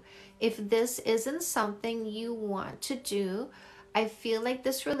you. If this isn't something you want to do, I feel like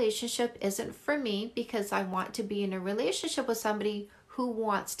this relationship isn't for me because I want to be in a relationship with somebody who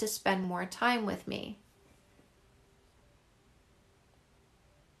wants to spend more time with me.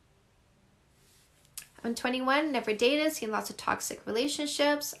 I'm 21, never dated, seen lots of toxic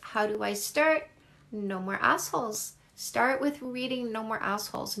relationships. How do I start? No more assholes. Start with reading No More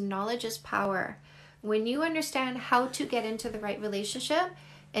Assholes. Knowledge is power. When you understand how to get into the right relationship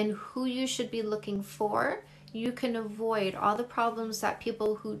and who you should be looking for, you can avoid all the problems that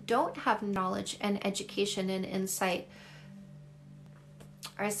people who don't have knowledge and education and insight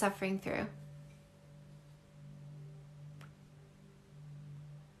are suffering through.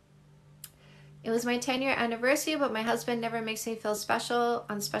 It was my 10-year anniversary, but my husband never makes me feel special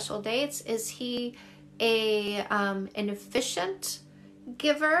on special dates. Is he an efficient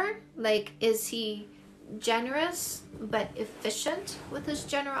giver? Like, is he generous but efficient with his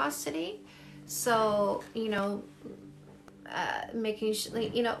generosity? So, you know, making sure,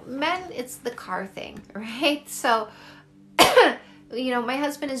 you know, men, it's the car thing, right? So, you know, my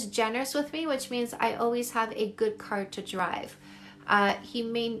husband is generous with me, which means I always have a good car to drive. He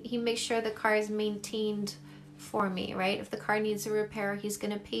makes sure the car is maintained for me, right? If the car needs a repair, he's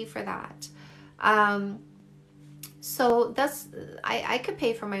going to pay for that. So that's, I could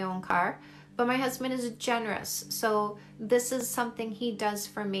pay for my own car, but my husband is generous. So this is something he does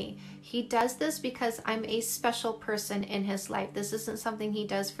for me. He does this because I'm a special person in his life. This isn't something he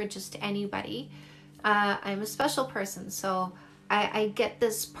does for just anybody. I'm a special person. So I get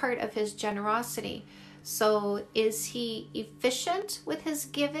this part of his generosity. So is he efficient with his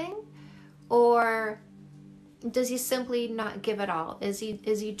giving, or does he simply not give at all? Is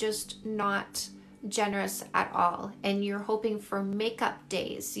he just not generous at all? And you're hoping for makeup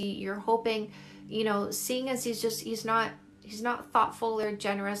days. You're hoping, you know, seeing as he's not thoughtful or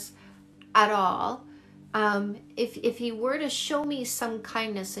generous at all. If he were to show me some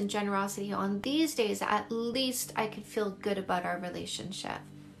kindness and generosity on these days, at least I could feel good about our relationship.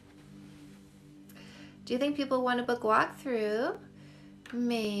 Do you think people want to book walkthrough?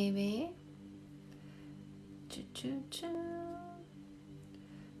 Maybe.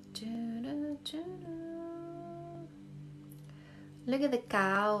 Look at the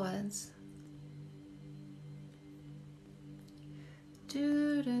cows.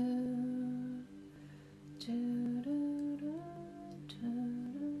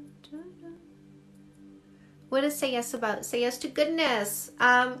 What does Say Yes about? Say yes to goodness.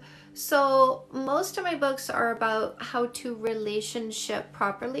 So most of my books are about how to relationship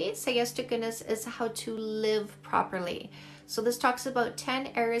properly. Say Yes to Goodness is how to live properly. So this talks about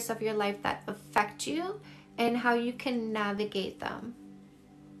 10 areas of your life that affect you and how you can navigate them.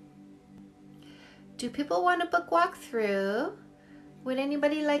 Do people want a book walkthrough? Would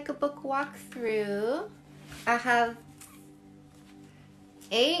anybody like a book walkthrough? I have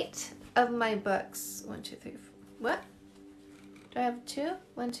 8 of my books. 1, 2, 3, 4. What? Do I have 2?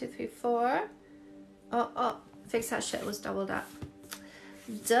 1, 2, 3, 4. Oh, fix that shit. It was doubled up.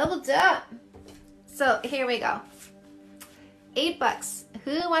 Doubled up. So here we go. 8 books.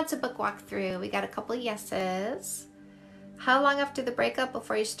 Who wants a book walkthrough? We got a couple yeses. How long after the breakup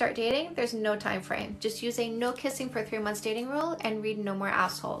before you start dating? There's no time frame. Just use a no kissing for 3 months dating rule and read No More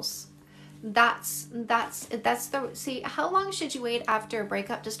Assholes. That's the, see, how long should you wait after a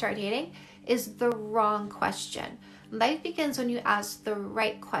breakup to start dating is the wrong question. Life begins when you ask the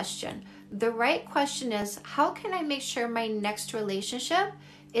right question. The right question is, how can I make sure my next relationship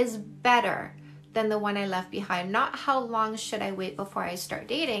is better than the one I left behind? Not how long should I wait before I start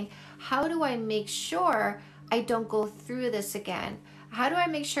dating? How do I make sure I don't go through this again? How do I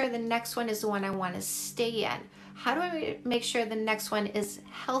make sure the next one is the one I want to stay in? How do I make sure the next one is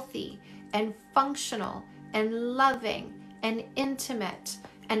healthy and functional and loving and intimate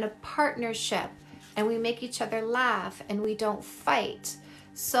and a partnership, and we make each other laugh and we don't fight?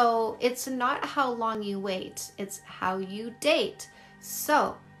 So it's not how long you wait, it's how you date.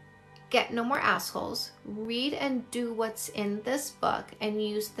 So get no more assholes, read and do what's in this book, and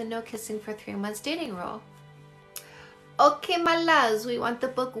use the no kissing for 3 months dating rule. Okay, my loves, we want the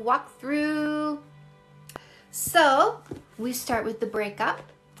book walkthrough. So we start with the breakup.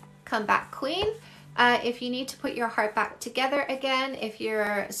 Come back, queen. If you need to put your heart back together again, if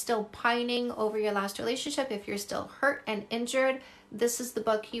you're still pining over your last relationship, if you're still hurt and injured, this is the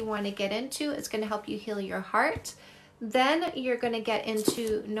book you want to get into. It's going to help you heal your heart. Then you're going to get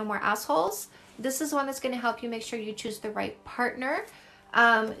into No More Assholes. This is one that's going to help you make sure you choose the right partner.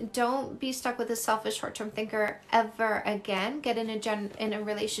 Don't be stuck with a selfish short-term thinker ever again. Get in a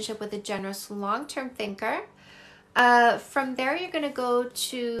relationship with a generous long-term thinker. From there, you're going to go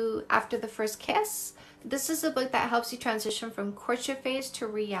to After the First Kiss. This is a book that helps you transition from courtship phase to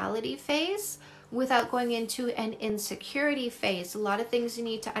reality phase without going into an insecurity phase. A lot of things you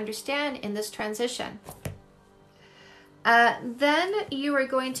need to understand in this transition. Then you are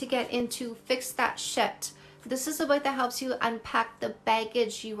going to get into Fix That Shit. This is a book that helps you unpack the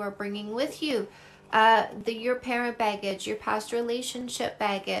baggage you are bringing with you. Your parent baggage, your past relationship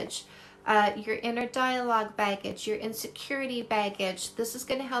baggage, your inner dialogue baggage, your insecurity baggage. This is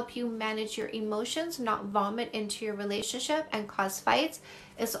going to help you manage your emotions, not vomit into your relationship and cause fights.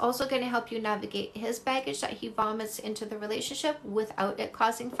 It's also going to help you navigate his baggage that he vomits into the relationship without it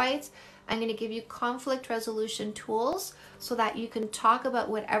causing fights. I'm going to give you conflict resolution tools so that you can talk about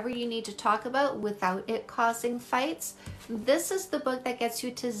whatever you need to talk about without it causing fights. This is the book that gets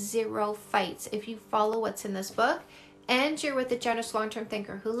you to 0 fights if you follow what's in this book and you're with a generous long-term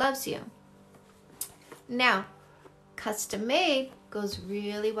thinker who loves you. Now, custom made goes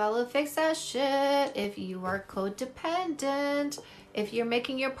really well with Fix That Shit if you are codependent, if you're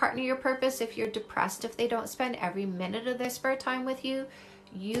making your partner your purpose, if you're depressed, if they don't spend every minute of their spare time with you.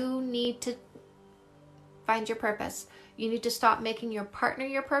 You need to find your purpose. You need to stop making your partner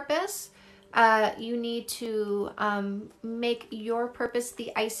your purpose. You need to make your purpose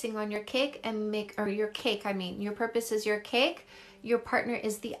the icing on your cake and your cake. I mean, your purpose is your cake. Your partner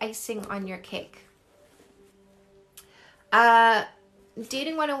is the icing on your cake.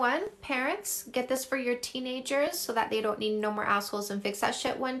 Dating 101, parents, get this for your teenagers so that they don't need No More Assholes and Fix That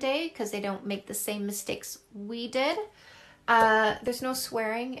Shit one day because they don't make the same mistakes we did. There's no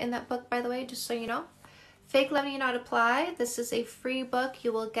swearing in that book, by the way, just so you know. Fake Love Need Not Apply. This is a free book.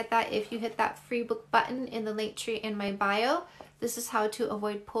 You will get that if you hit that free book button in the link tree in my bio. This is how to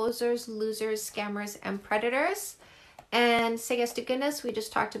avoid posers, losers, scammers, and predators. And Say Yes to Goodness. We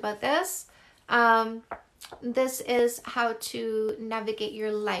just talked about this. This is how to navigate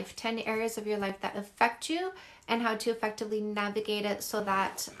your life. 10 areas of your life that affect you and how to effectively navigate it so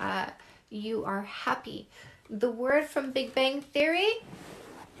that you are happy. The word from Big Bang Theory,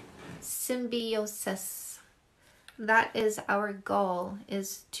 symbiosis. That is our goal,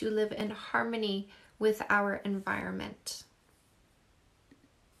 is to live in harmony with our environment.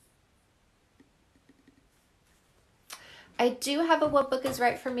 I do have a What Book is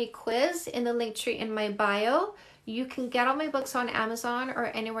Right for Me quiz in the link tree in my bio. You can get all my books on Amazon or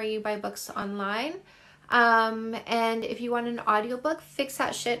anywhere you buy books online. And if you want an audiobook, Fix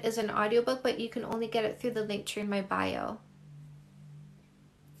That Shit is an audiobook, but you can only get it through the link tree in my bio.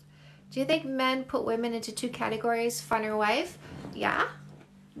 Do you think men put women into 2 categories, fun or wife? Yeah,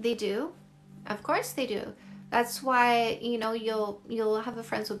 they do. Of course they do. That's why, you know, you'll have a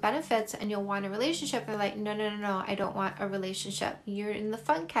friends with benefits and you'll want a relationship. They're like, no, I don't want a relationship. You're in the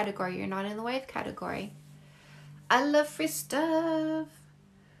fun category. You're not in the wife category. I love free stuff.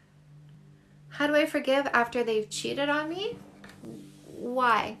 How do I forgive after they've cheated on me?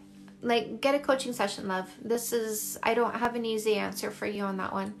 Why? Like, get a coaching session, love. I don't have an easy answer for you on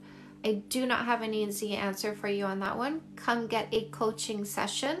that one. I do not have an easy answer for you on that one. Come get a coaching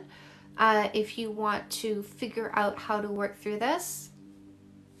session if you want to figure out how to work through this.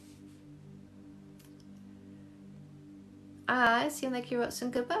 It seemed like you wrote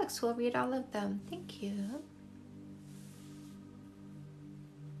some good books. We'll read all of them. Thank you.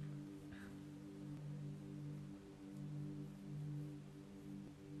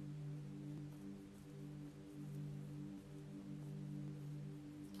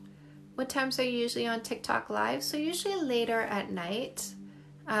 What times are you usually on TikTok live? So usually later at night,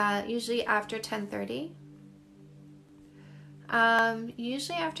 usually after 10:30.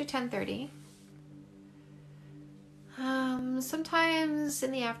 Usually after 10:30. Sometimes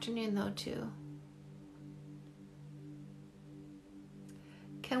in the afternoon though too.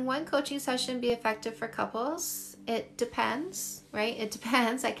 Can one coaching session be effective for couples? It depends, right? It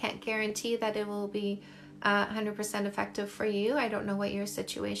depends. I can't guarantee that it will be 100% effective for you. I don't know what your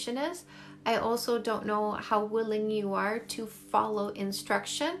situation is. I also don't know how willing you are to follow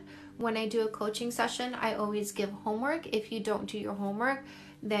instruction. When I do a coaching session, I always give homework. If you don't do your homework,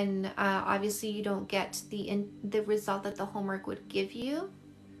 then obviously you don't get the result that the homework would give you.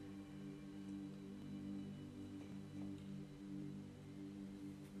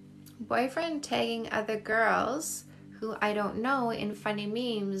 Boyfriend tagging other girls who I don't know in funny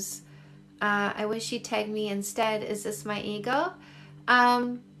memes. I wish he tagged me instead. Is this my ego?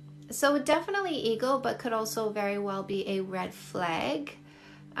 So definitely ego, but could also very well be a red flag.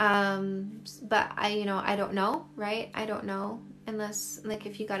 But I don't know, right? I don't know, unless, like,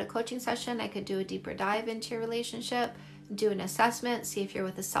 if you got a coaching session, I could do a deeper dive into your relationship, do an assessment, see if you're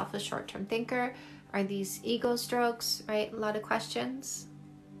with a selfish short-term thinker. Are these ego strokes, right? A lot of questions.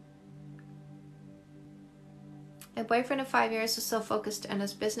 My boyfriend of 5 years is so focused on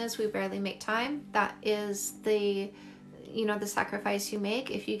his business, we barely make time. That is the sacrifice you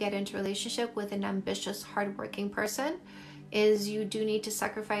make if you get into a relationship with an ambitious, hardworking person, is you do need to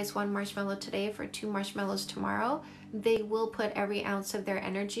sacrifice 1 marshmallow today for 2 marshmallows tomorrow. They will put every ounce of their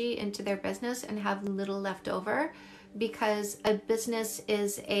energy into their business and have little left over, because a business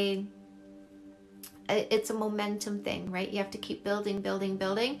is it's a momentum thing, right? You have to keep building.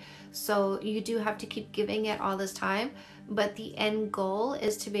 So you do have to keep giving it all this time. But the end goal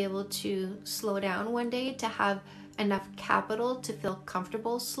is to be able to slow down one day, to have enough capital to feel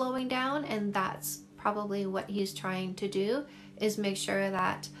comfortable slowing down. And that's probably what he's trying to do, is make sure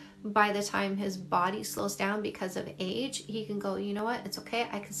that by the time his body slows down because of age, he can go, you know what, it's okay,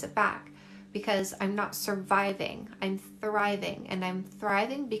 I can sit back. Because I'm not surviving, I'm thriving, and I'm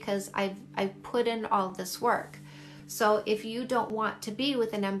thriving because I've put in all this work. So if you don't want to be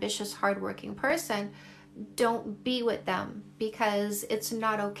with an ambitious, hardworking person, don't be with them, because it's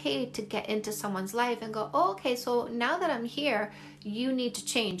not okay to get into someone's life and go, oh, okay, so now that I'm here, you need to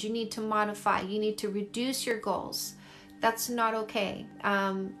change, you need to modify, you need to reduce your goals. That's not okay.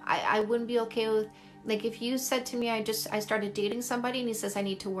 I wouldn't be okay with, like, if you said to me, I started dating somebody and he says I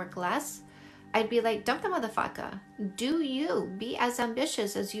need to work less, I'd be like, dump the motherfucker. Do you be as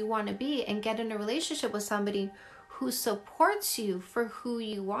ambitious as you want to be and get in a relationship with somebody who supports you for who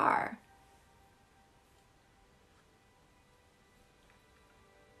you are.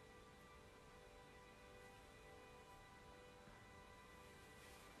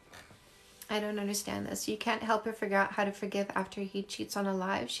 I don't understand this. You can't help her figure out how to forgive after he cheats on a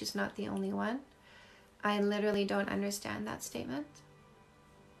live. She's not the only one. I literally don't understand that statement.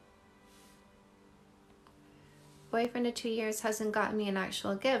 Boyfriend of 2 years hasn't gotten me an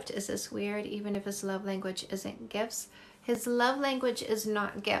actual gift. Is this weird, even if his love language isn't gifts? His love language is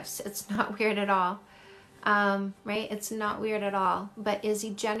not gifts. It's not weird at all. Right? It's not weird at all. But is he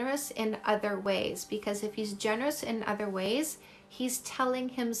generous in other ways? Because if he's generous in other ways, he's telling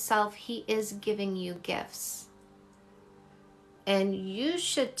himself he is giving you gifts. And you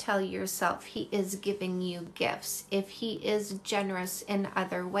should tell yourself he is giving you gifts if he is generous in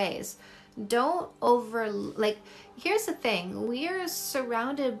other ways. Don't here's the thing, we are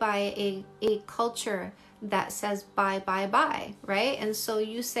surrounded by a culture that says buy, right? And so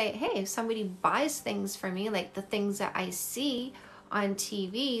you say, hey, if somebody buys things for me, like the things that I see on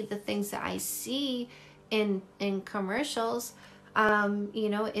TV, the things that I see in commercials,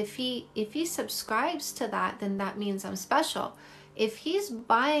 if he subscribes to that, then that means I'm special. If he's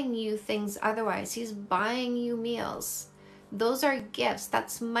buying you things otherwise, he's buying you meals, those are gifts.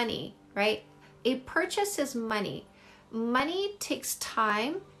 That's money, right? A purchase is money. Money takes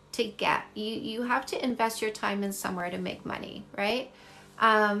time to get. You have to invest your time in somewhere to make money, right?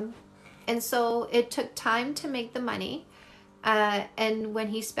 And so it took time to make the money. And when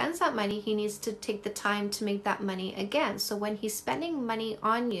he spends that money, he needs to take the time to make that money again. So when he's spending money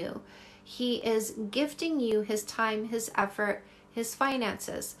on you, he is gifting you his time, his effort, his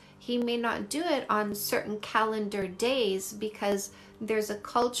finances. He may not do it on certain calendar days because there's a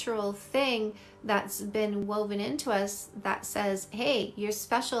cultural thing that's been woven into us that says, hey, you're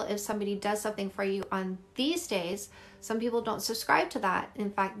special if somebody does something for you on these days. Some people don't subscribe to that. In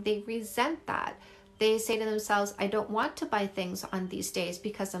fact, they resent that. They say to themselves, I don't want to buy things on these days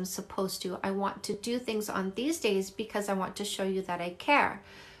because I'm supposed to. I want to do things on these days because I want to show you that I care.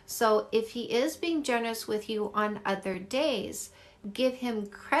 So if he is being generous with you on other days, give him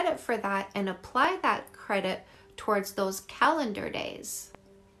credit for that and apply that credit towards those calendar days.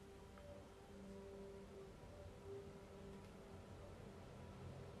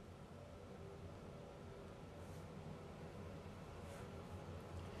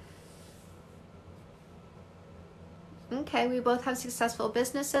 Okay, we both have successful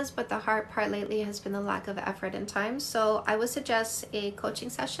businesses, but the hard part lately has been the lack of effort and time. So I would suggest a coaching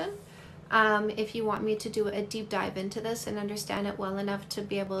session if you want me to do a deep dive into this and understand it well enough to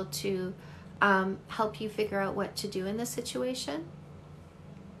be able to help you figure out what to do in this situation.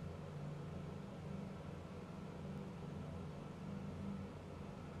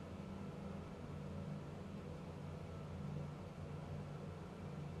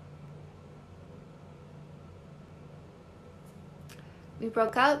 We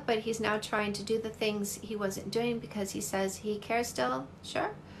broke up, but he's now trying to do the things he wasn't doing because he says he cares still. Sure.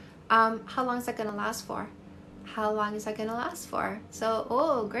 How long is that going to last for? How long is that going to last for? So,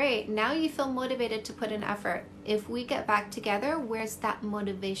 oh, great. Now you feel motivated to put in effort. If we get back together, where's that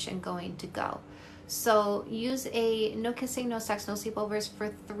motivation going to go? So use a no kissing, no sex, no sleepovers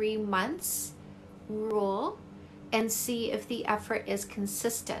for 3 months rule and see if the effort is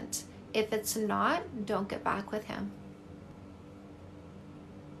consistent. If it's not, don't get back with him.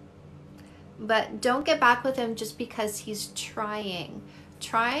 But don't get back with him just because he's trying.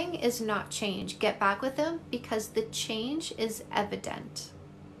 Trying is not change. Get back with him because the change is evident.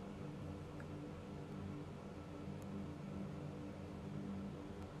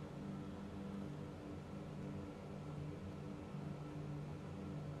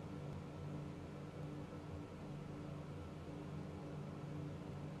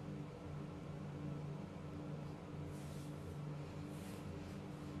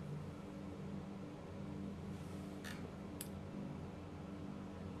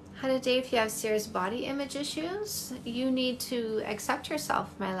 How to date if you have serious body image issues? You need to accept yourself,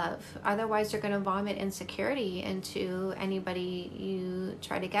 my love. Otherwise, you're going to vomit insecurity into anybody you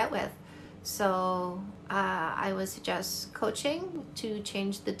try to get with. So I would suggest coaching to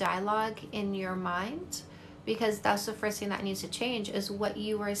change the dialogue in your mind, because that's the first thing that needs to change, is what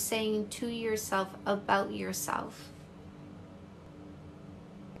you are saying to yourself about yourself.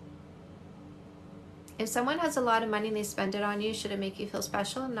 If someone has a lot of money and they spend it on you, should it make you feel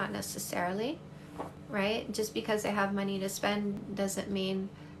special? Not necessarily, right? Just because they have money to spend doesn't mean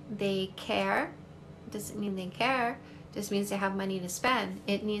they care. Doesn't mean they care. Just means they have money to spend.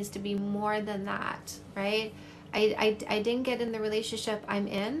 It needs to be more than that, right? I didn't get in the relationship I'm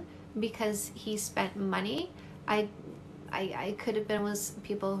in because he spent money. I could have been with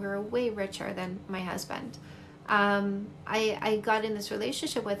people who are way richer than my husband. I got in this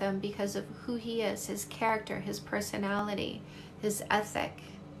relationship with him because of who he is, his character, his personality, his ethic,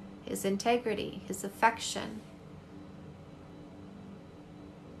 his integrity, his affection.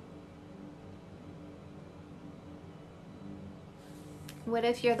 What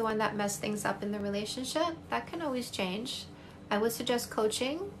if you're the one that messed things up in the relationship? That can always change. I would suggest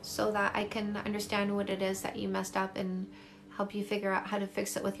coaching so that I can understand what it is that you messed up and help you figure out how to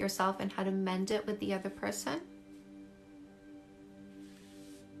fix it with yourself and how to mend it with the other person.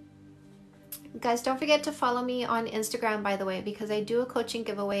 Guys, don't forget to follow me on Instagram, by the way, because I do a coaching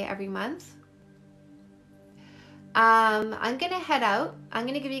giveaway every month. I'm going to head out. I'm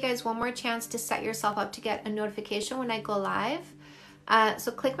going to give you guys one more chance to set yourself up to get a notification when I go live.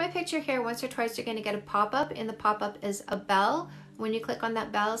 So click my picture here once or twice. You're going to get a pop-up. In the pop-up is a bell. When you click on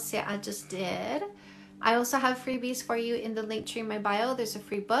that bell, say, I just did. I also have freebies for you in the link tree in my bio. There's a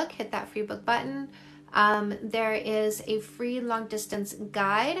free book. Hit that free book button. There is a free long distance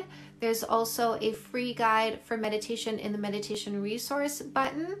guide. There's also a free guide for meditation in the meditation resource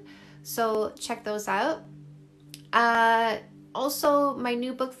button. So check those out. Also, my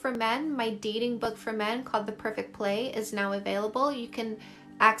new book for men, my dating book for men called The Perfect Play, is now available. You can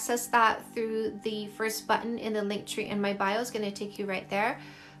access that through the first button in the link tree in my bio. It's going to take you right there.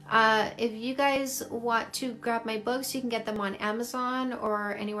 If you guys want to grab my books, you can get them on Amazon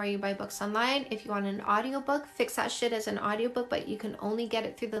or anywhere you buy books online. If you want an audiobook, Fix That Shit as an audiobook, but you can only get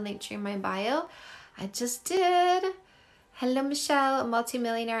it through the link tree in my bio. I just did. Hello, Michelle, a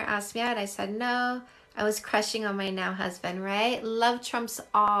multimillionaire asked me out. I said no. I was crushing on my now husband, right? Love trumps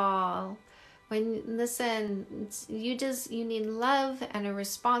all. Listen, you need love and a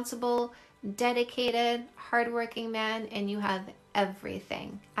responsible, dedicated, hardworking man, and you have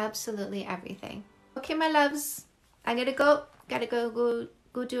everything, absolutely everything. Okay, my loves, I gotta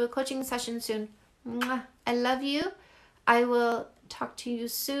go do a coaching session soon. Mwah. I love you. I will talk to you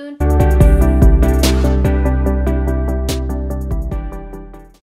soon.